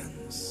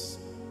brilliance,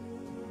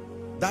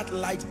 that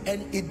light,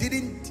 and it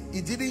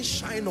didn't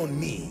shine on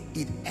me,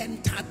 it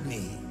entered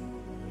me.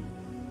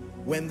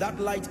 When that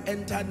light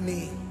entered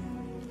me,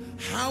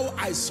 how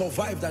I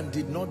survived and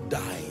did not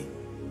die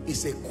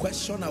is a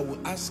question I will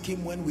ask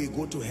him when we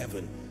go to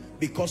heaven,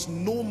 because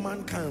no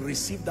man can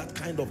receive that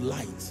kind of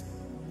light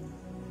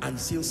and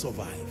still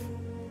survive.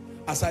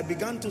 As I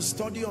began to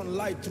study on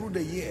light through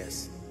the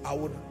years, I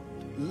would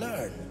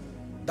learn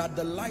that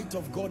the light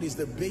of God is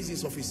the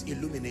basis of his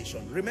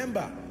illumination.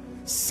 Remember,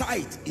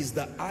 sight is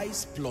the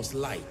eyes plus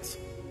light.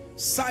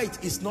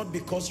 Sight is not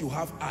because you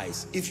have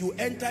eyes. If you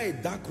enter a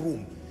dark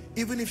room,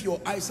 even if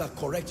your eyes are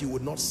correct, you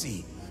would not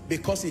see,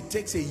 because it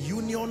takes a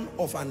union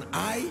of an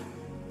eye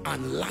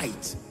and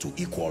light to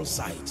equal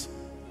sight.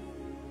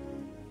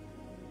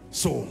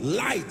 So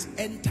light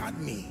entered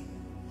me.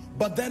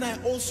 But then I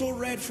also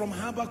read from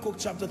Habakkuk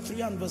chapter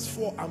 3 and verse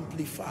 4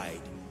 amplified.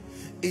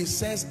 It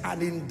says,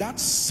 and in that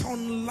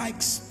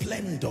sun-like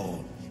splendor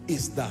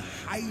is the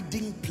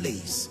hiding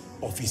place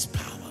of his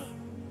power.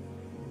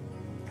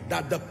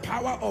 That the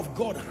power of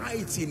God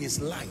hides in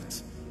his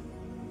light.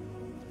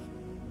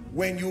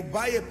 When you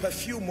buy a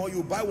perfume or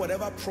you buy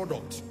whatever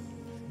product,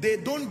 they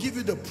don't give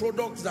you the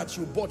product that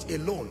you bought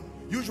alone.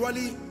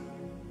 Usually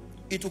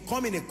it will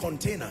come in a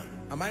container.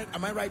 Am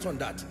I right on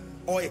that?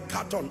 Or a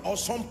carton or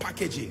some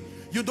packaging.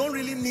 You don't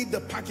really need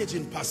the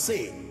packaging per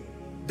se.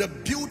 The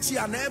beauty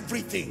and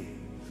everything.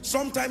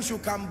 Sometimes you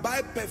can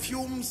buy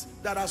perfumes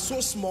that are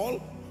so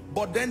small,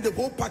 but then the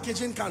whole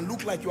packaging can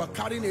look like you are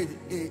carrying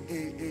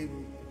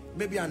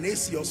maybe an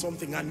AC or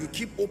something, and you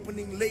keep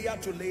opening layer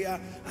to layer,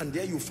 and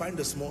there you find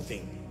the small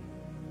thing.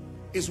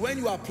 It's when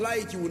you apply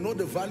it, you will know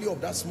the value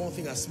of that small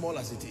thing, as small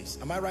as it is.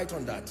 Am I right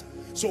on that?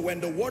 So when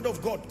the word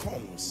of God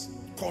comes,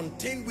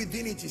 contained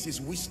within it is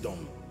his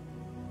wisdom.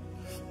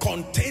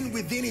 Contained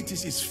within it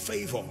is his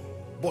favor.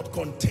 But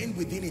contained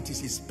within it is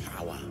his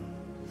power.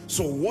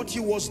 So what he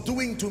was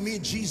doing to me,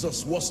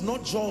 Jesus, was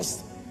not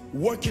just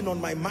working on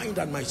my mind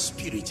and my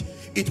spirit.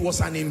 It was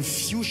an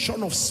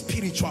infusion of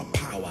spiritual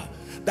power,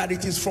 that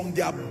it is from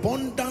the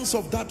abundance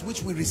of that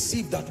which we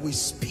receive that we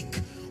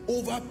speak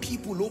over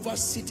people, over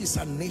cities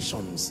and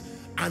nations,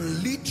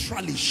 and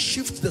literally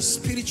shift the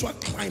spiritual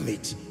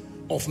climate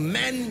of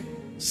men,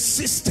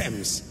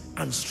 systems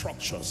and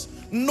structures.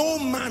 No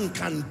man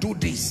can do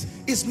this.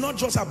 It's not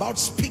just about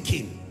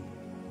speaking.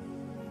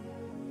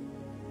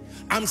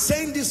 I'm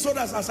saying this so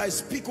that as I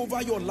speak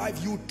over your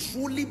life, you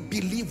truly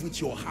believe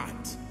with your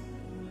heart.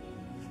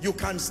 You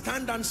can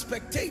stand and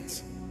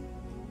spectate,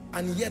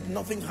 and yet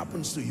nothing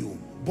happens to you,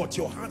 but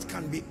your heart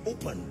can be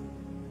open.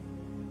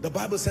 The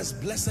Bible says,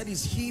 blessed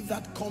is he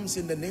that comes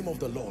in the name of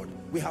the Lord.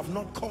 We have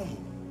not come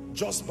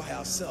just by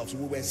ourselves.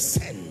 We were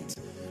sent.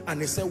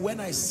 And he said, when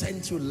I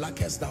sent you,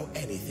 lackest thou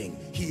anything?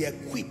 He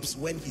equips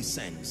when he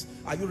sends.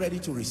 Are you ready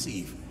to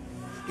receive?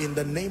 In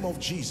the name of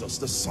Jesus,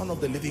 the Son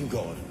of the living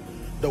God,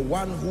 the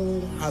one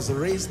who has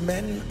raised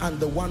men and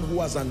the one who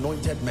has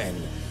anointed men,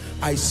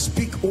 I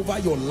speak over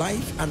your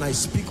life and I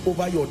speak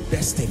over your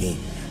destiny.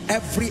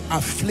 Every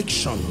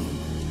affliction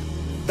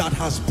that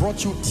has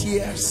brought you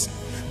tears,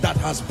 that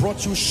has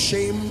brought you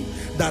shame,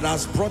 that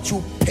has brought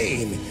you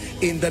pain,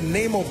 in the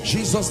name of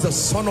Jesus, the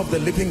Son of the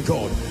living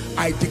God,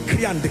 I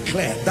decree and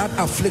declare that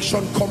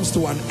affliction comes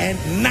to an end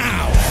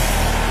now.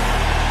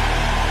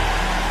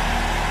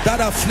 That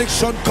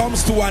affliction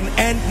comes to an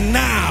end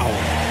now.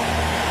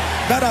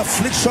 That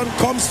affliction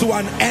comes to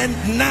an end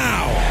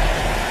now.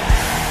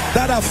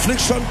 That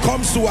affliction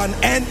comes to an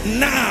end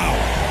now.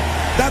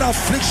 That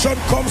affliction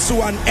comes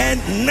to an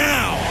end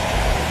now.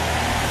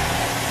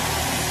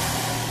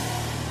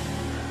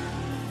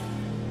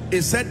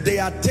 It said, they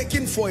are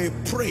taken for a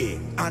prey,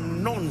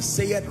 and none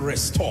saith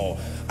restore.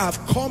 I've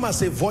come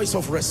as a voice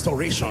of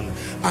restoration,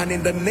 and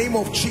in the name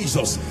of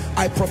Jesus,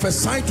 I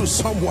prophesy to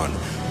someone,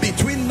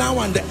 between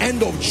now and the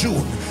end of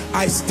June,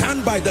 I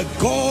stand by the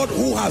God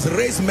who has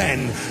raised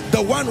men,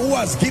 the one who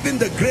has given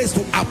the grace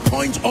to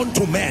appoint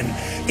unto men.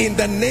 In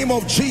the name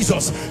of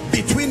Jesus,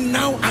 between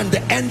now and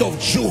the end of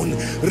June,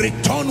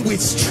 return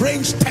with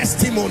strange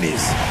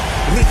testimonies.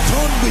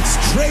 Return with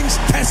strange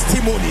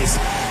testimonies.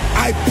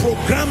 I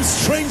program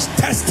strange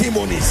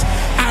testimonies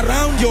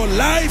around your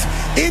life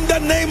in the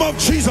name of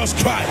Jesus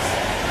Christ.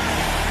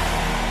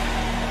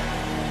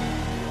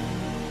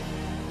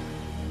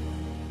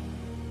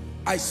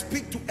 I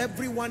speak to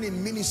everyone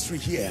in ministry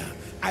here.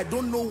 I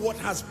don't know what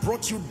has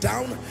brought you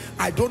down.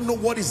 I don't know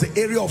what is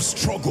the area of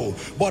struggle,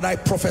 but I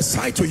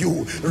prophesy to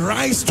you,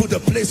 rise to the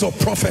place of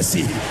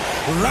prophecy.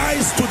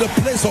 Rise to the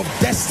place of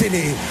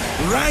destiny.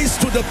 Rise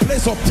to the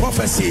place of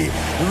prophecy.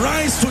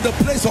 Rise to the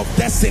place of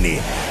destiny.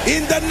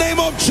 In the name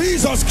of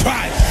Jesus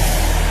Christ.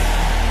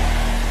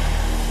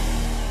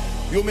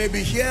 You may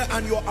be here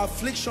and your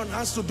affliction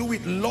has to do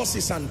with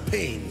losses and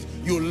pains.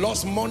 You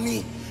lost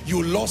money.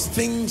 You lost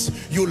things,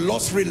 you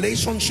lost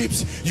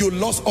relationships, you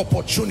lost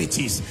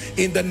opportunities.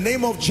 In the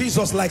name of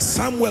Jesus, like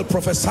Samuel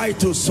prophesied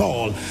to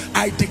Saul,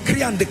 I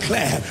decree and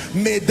declare,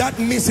 may that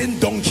missing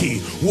donkey,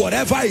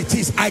 whatever it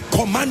is, I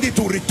command it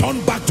to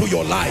return back to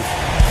your life.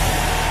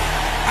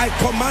 I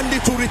command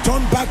it to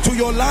return back to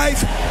your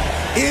life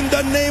in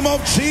the name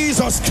of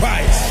Jesus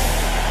Christ.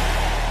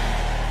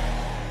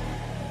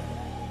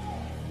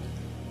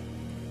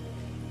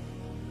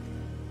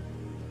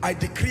 I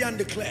decree and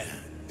declare.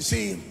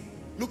 See,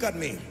 look at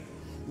me.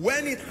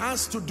 When it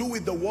has to do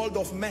with the world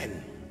of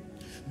men,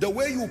 the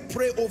way you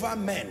pray over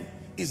men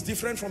is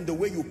different from the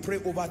way you pray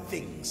over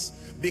things,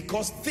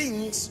 because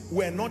things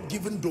were not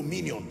given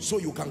dominion, so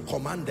you can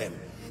command them.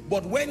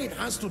 But when it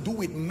has to do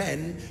with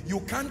men, you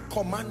can't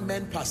command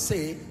men per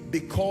se,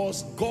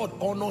 because God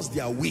honors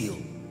their will.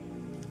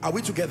 Are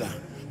we together?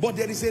 But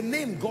there is a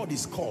name God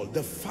is called,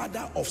 the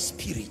Father of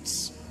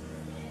Spirits.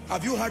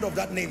 Have you heard of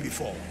that name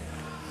before?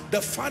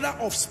 The Father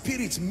of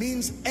Spirits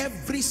means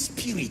every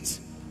spirit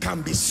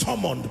can be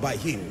summoned by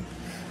him.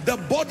 The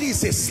body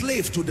is a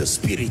slave to the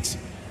spirit.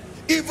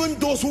 Even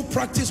those who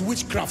practice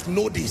witchcraft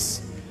know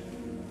this.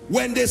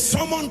 When they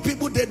summon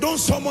people, they don't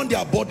summon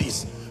their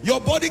bodies. Your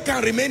body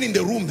can remain in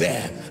the room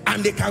there,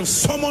 and they can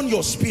summon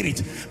your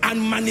spirit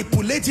and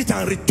manipulate it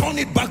and return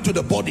it back to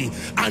the body,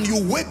 and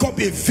you wake up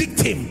a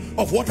victim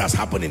of what has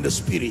happened in the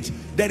spirit.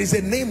 There is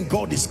a name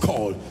God is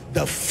called,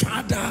 the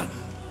Father.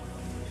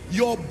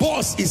 Your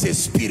boss is a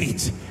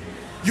spirit.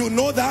 You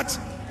know that?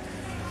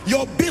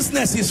 Your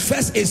business is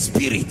first a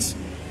spirit.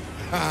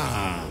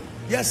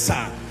 Yes,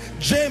 sir.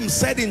 James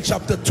said in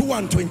chapter 2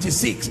 and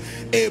 26,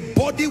 a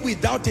body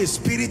without a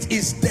spirit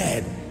is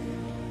dead.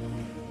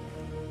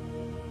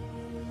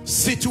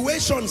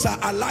 Situations are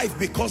alive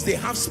because they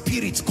have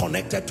spirits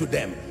connected to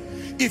them.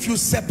 If you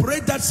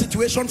separate that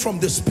situation from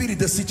the spirit,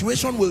 the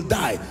situation will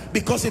die,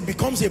 because it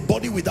becomes a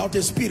body without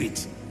a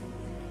spirit.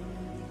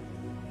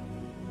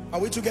 Are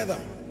we together?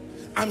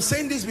 I'm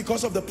saying this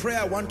because of the prayer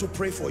I want to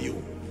pray for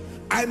you.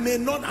 I may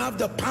not have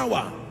the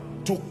power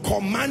to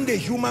command a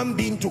human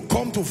being to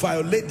come to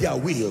violate their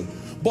will,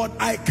 but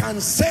I can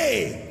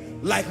say,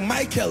 like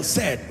Michael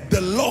said,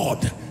 the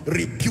Lord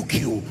rebuke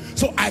you.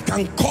 So I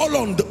can call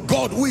on the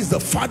God who is the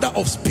Father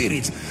of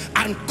spirits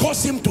and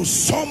cause him to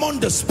summon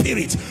the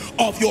spirit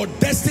of your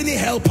destiny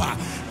helper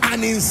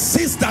and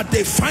insist that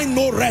they find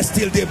no rest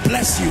till they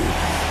bless you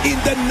in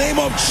the name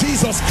of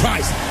Jesus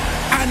Christ,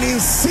 and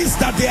insist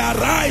that they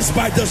arise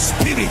by the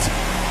Spirit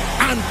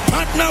and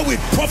partner with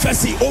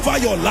prophecy over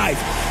your life.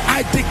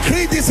 I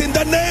decree this in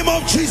the name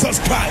of Jesus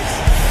Christ.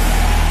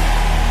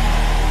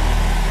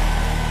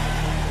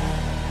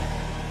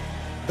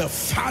 The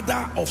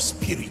Father of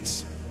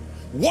spirits.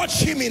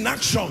 Watch him in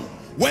action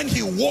when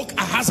he woke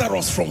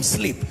Ahasuerus from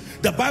sleep.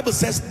 The Bible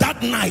says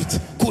that night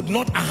could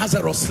not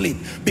Ahasuerus sleep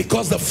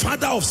because the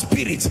Father of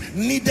spirits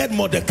needed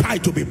Mordecai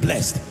to be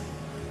blessed.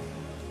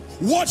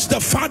 Watch the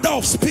Father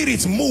of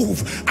spirits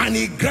move, and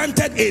he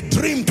granted a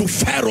dream to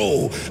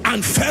Pharaoh,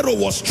 and Pharaoh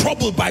was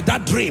troubled by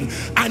that dream,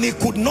 and he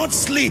could not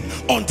sleep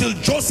until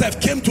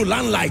Joseph came to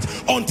limelight,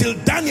 until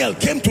Daniel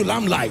came to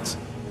limelight.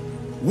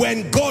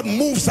 When God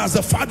moves as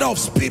the Father of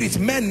spirits,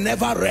 men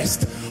never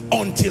rest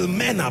until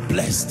men are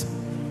blessed.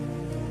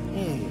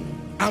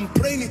 I'm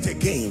praying it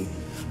again.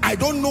 I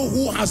don't know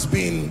who has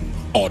been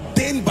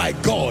ordained by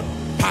God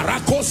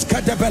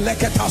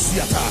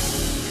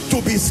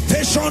to be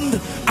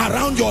stationed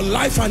around your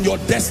life and your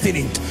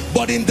destiny,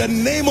 but in the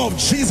name of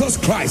Jesus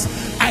Christ,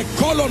 I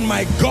call on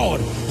my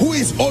God, who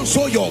is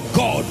also your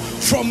God,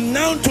 from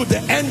now to the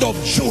end of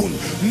June.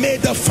 May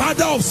the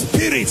Father of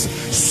spirits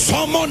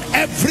summon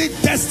every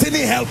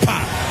destiny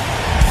helper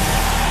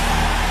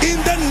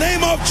in the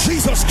name of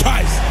Jesus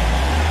Christ.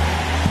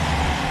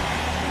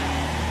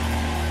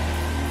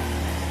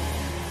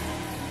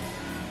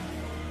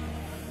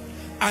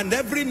 And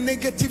every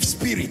negative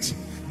spirit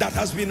that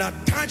has been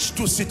attached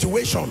to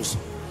situations,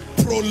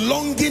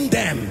 prolonging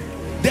them.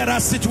 There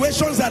are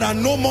situations that are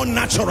no more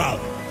natural.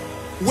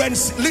 When,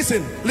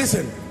 listen,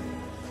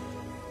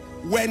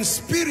 when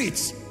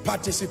spirits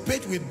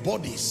participate with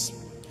bodies,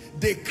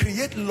 they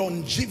create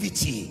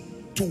longevity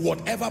to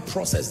whatever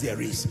process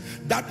there is.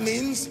 That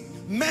means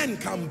men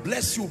can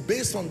bless you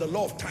based on the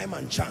law of time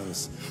and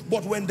chance,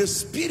 but when the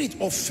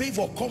spirit of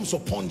favor comes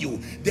upon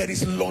you, there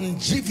is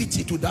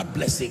longevity to that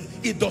blessing.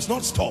 It does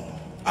not stop.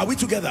 Are we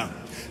together?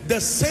 The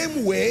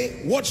same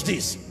way, watch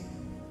this,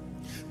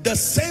 the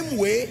same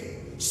way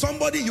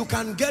somebody, you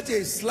can get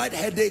a slight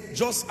headache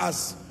just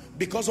as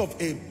because of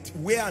a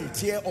wear and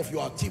tear of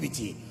your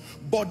activity,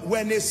 but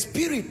when a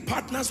spirit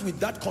partners with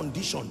that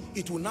condition,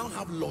 it will now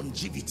have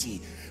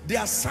longevity.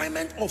 The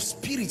assignment of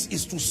spirits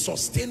is to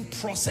sustain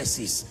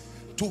processes,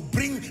 to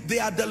bring, they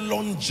are the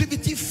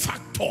longevity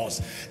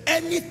factors.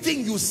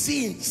 Anything you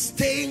see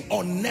staying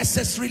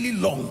unnecessarily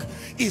long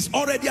is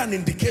already an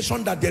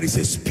indication that there is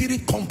a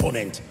spirit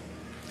component.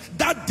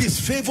 That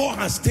disfavor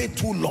has stayed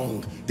too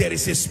long, there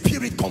is a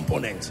spirit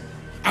component.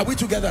 Are we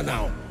together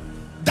now?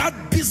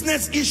 That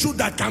business issue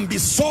that can be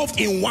solved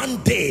in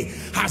one day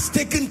has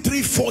taken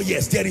 3-4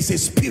 years, there is a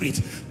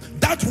spirit.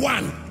 That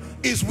one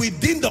is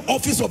within the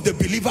office of the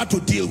believer to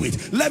deal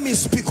with. Let me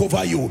speak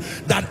over you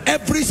that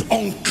every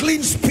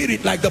unclean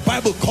spirit, like the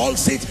Bible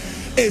calls it,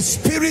 a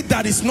spirit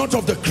that is not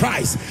of the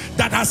Christ,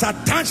 that has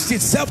attached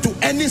itself to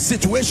any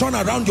situation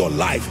around your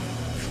life,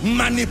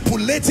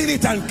 manipulating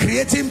it and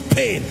creating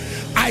pain,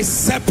 I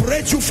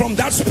separate you from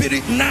that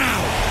spirit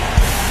now.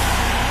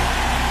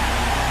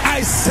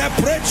 I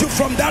separate you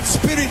from that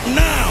spirit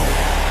now.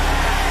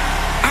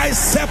 I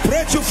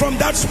separate you from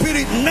that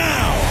spirit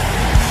now.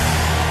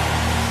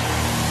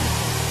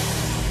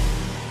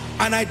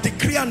 And I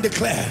decree and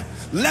declare,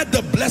 let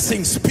the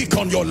blessing speak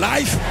on your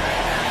life.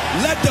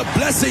 Let the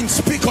blessing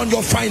speak on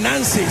your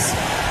finances.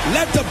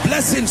 Let the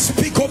blessing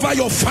speak over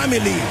your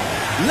family.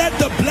 Let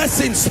the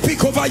blessing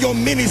speak over your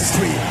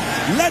ministry.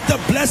 Let the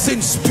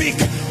blessing speak.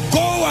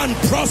 Go and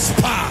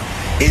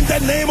prosper in the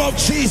name of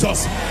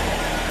Jesus.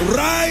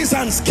 Rise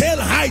and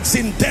scale heights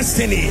in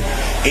destiny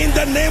in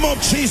the name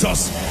of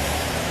Jesus.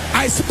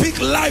 I speak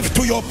life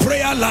to your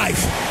prayer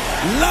life,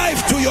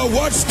 life to your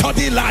word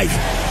study life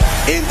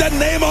in the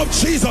name of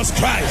Jesus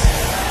Christ.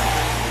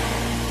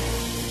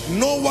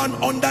 No one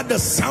under the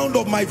sound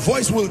of my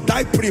voice will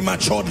die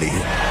prematurely.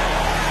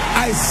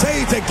 I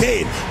say it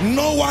again,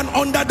 no one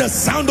under the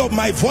sound of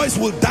my voice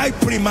will die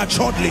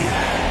prematurely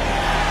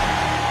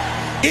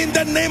in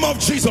the name of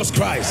Jesus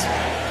Christ.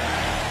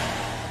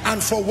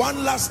 And for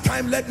one last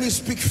time, let me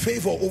speak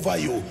favor over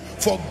you.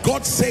 For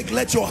God's sake,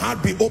 let your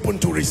heart be open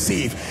to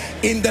receive.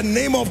 In the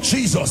name of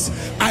Jesus,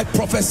 I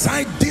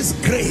prophesy this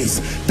grace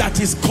that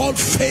is called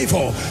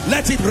favor.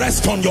 Let it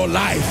rest on your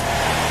life.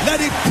 Let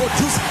it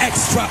produce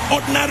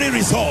extraordinary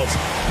results.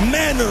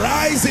 Men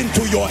rise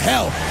into your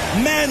help.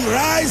 Men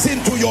rise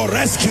into your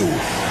rescue.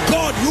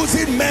 God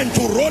using men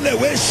to roll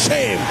away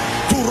shame,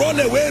 to roll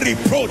away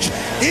reproach.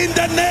 In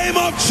the name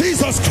of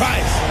Jesus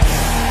Christ.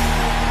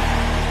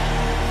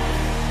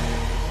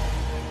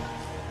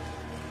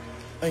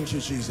 Thank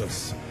you,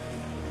 Jesus.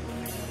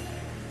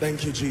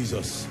 Thank you,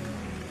 Jesus.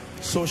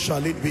 So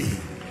shall it be.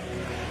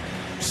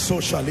 So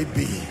shall it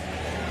be.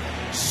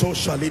 So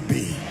shall it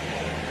be.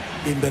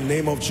 In the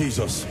name of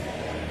Jesus.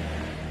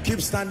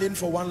 Keep standing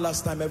for one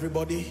last time,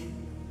 everybody.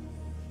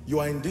 You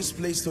are in this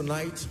place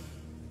tonight.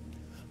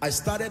 I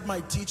started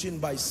my teaching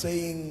by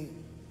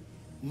saying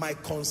my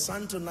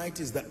concern tonight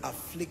is the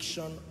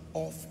affliction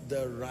of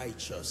the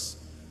righteous.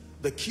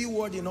 The key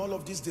word in all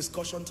of this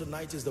discussion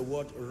tonight is the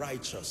word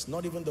righteous,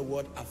 not even the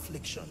word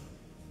affliction.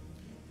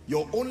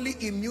 Your only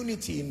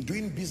immunity in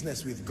doing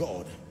business with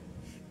God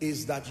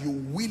is that you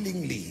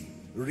willingly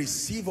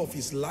receive of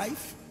his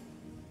life,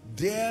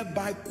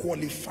 thereby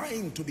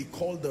qualifying to be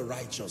called the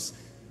righteous.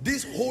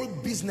 This whole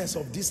business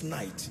of this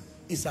night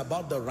is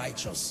about the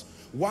righteous,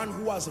 one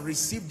who has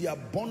received the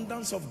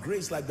abundance of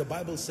grace, like the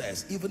Bible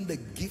says, even the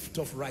gift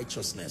of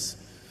righteousness.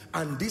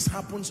 And this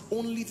happens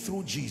only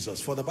through Jesus.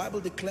 For the Bible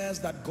declares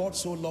that God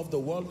so loved the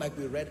world, like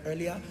we read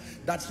earlier,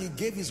 that he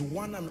gave his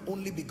one and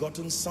only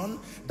begotten Son,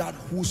 that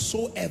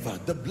whosoever,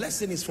 the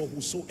blessing is for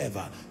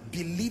whosoever,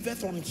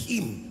 believeth on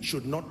him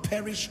should not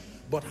perish,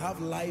 but have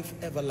life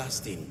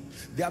everlasting.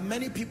 There are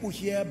many people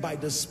here by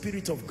the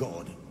Spirit of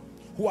God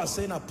who are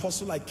saying,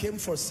 Apostle, I came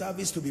for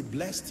service to be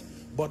blessed,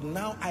 but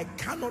now I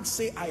cannot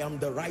say I am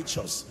the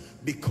righteous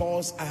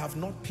because I have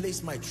not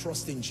placed my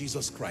trust in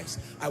Jesus Christ.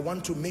 I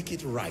want to make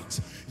it right.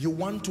 You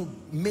want to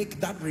make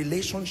that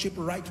relationship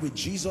right with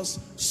Jesus,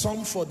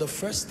 some for the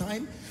first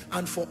time,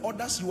 and for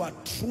others you are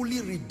truly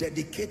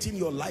rededicating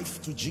your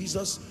life to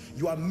Jesus.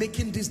 You are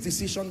making this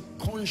decision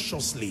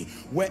consciously.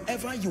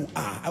 Wherever you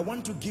are, I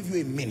want to give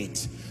you a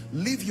minute.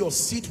 Leave your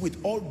seat with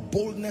all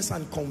boldness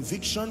and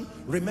conviction.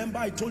 Remember,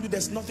 I told you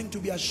there's nothing to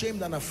be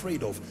ashamed and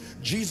afraid of.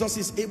 Jesus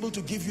is able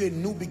to give you a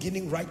new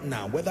beginning right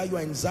now. Whether you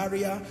are in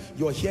Zaria,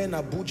 you're here in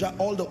Abuja,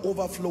 all the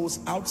overflows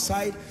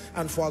outside,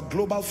 and for our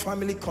global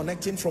family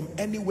connecting from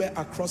anywhere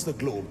across the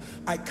globe.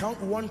 I count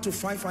 1 to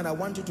 5 and I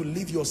want you to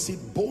leave your seat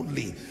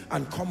boldly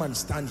and come and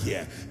stand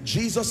here.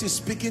 Jesus is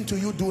speaking to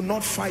you. Do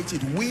not fight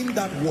it. Win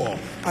that war.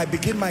 I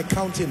begin my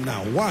counting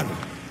now. 1.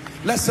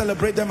 Let's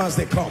celebrate them as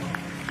they come.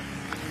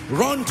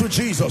 Run to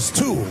Jesus.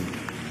 2.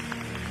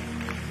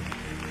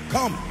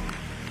 Come.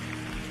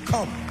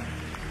 Come.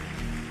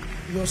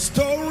 Your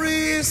story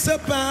is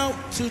about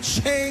to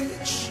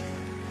change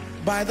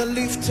by the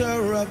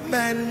lifter of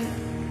men,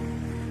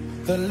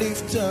 the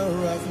lifter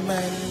of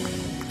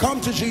men.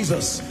 Come to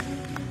Jesus.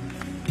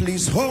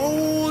 Please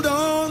hold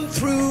on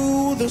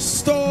through the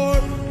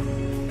storm.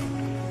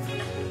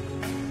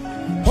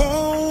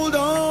 Hold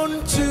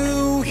on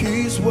to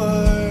his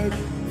word.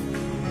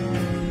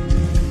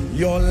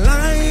 Your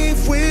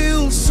life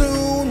will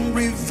soon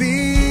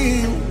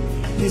reveal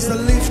he's the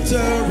lifter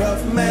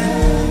of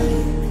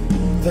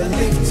men, the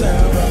lifter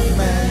of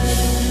men.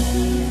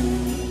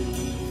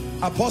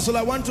 Apostle,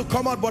 I want to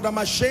come out, but I'm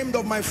ashamed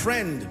of my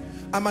friend.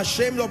 I'm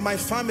ashamed of my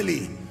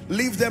family.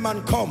 Leave them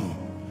and come.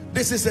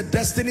 This is a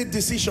destiny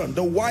decision.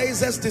 The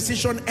wisest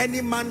decision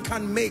any man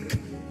can make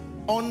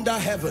under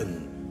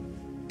heaven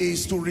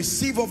is to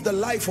receive of the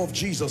life of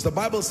Jesus. The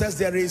Bible says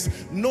there is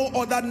no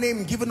other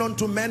name given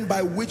unto men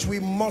by which we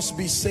must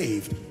be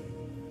saved.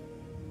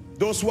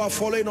 Those who are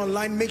following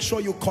online, make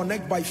sure you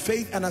connect by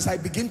faith, and as I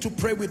begin to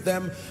pray with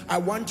them, I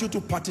want you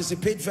to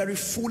participate very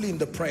fully in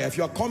the prayer. If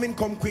you are coming,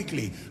 come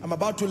quickly. I'm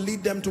about to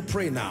lead them to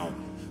pray now.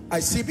 I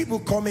see people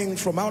coming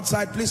from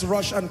outside. Please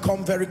rush and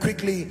come very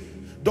quickly.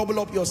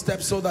 Double up your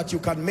steps so that you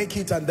can make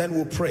it, and then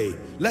we'll pray.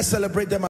 Let's celebrate them.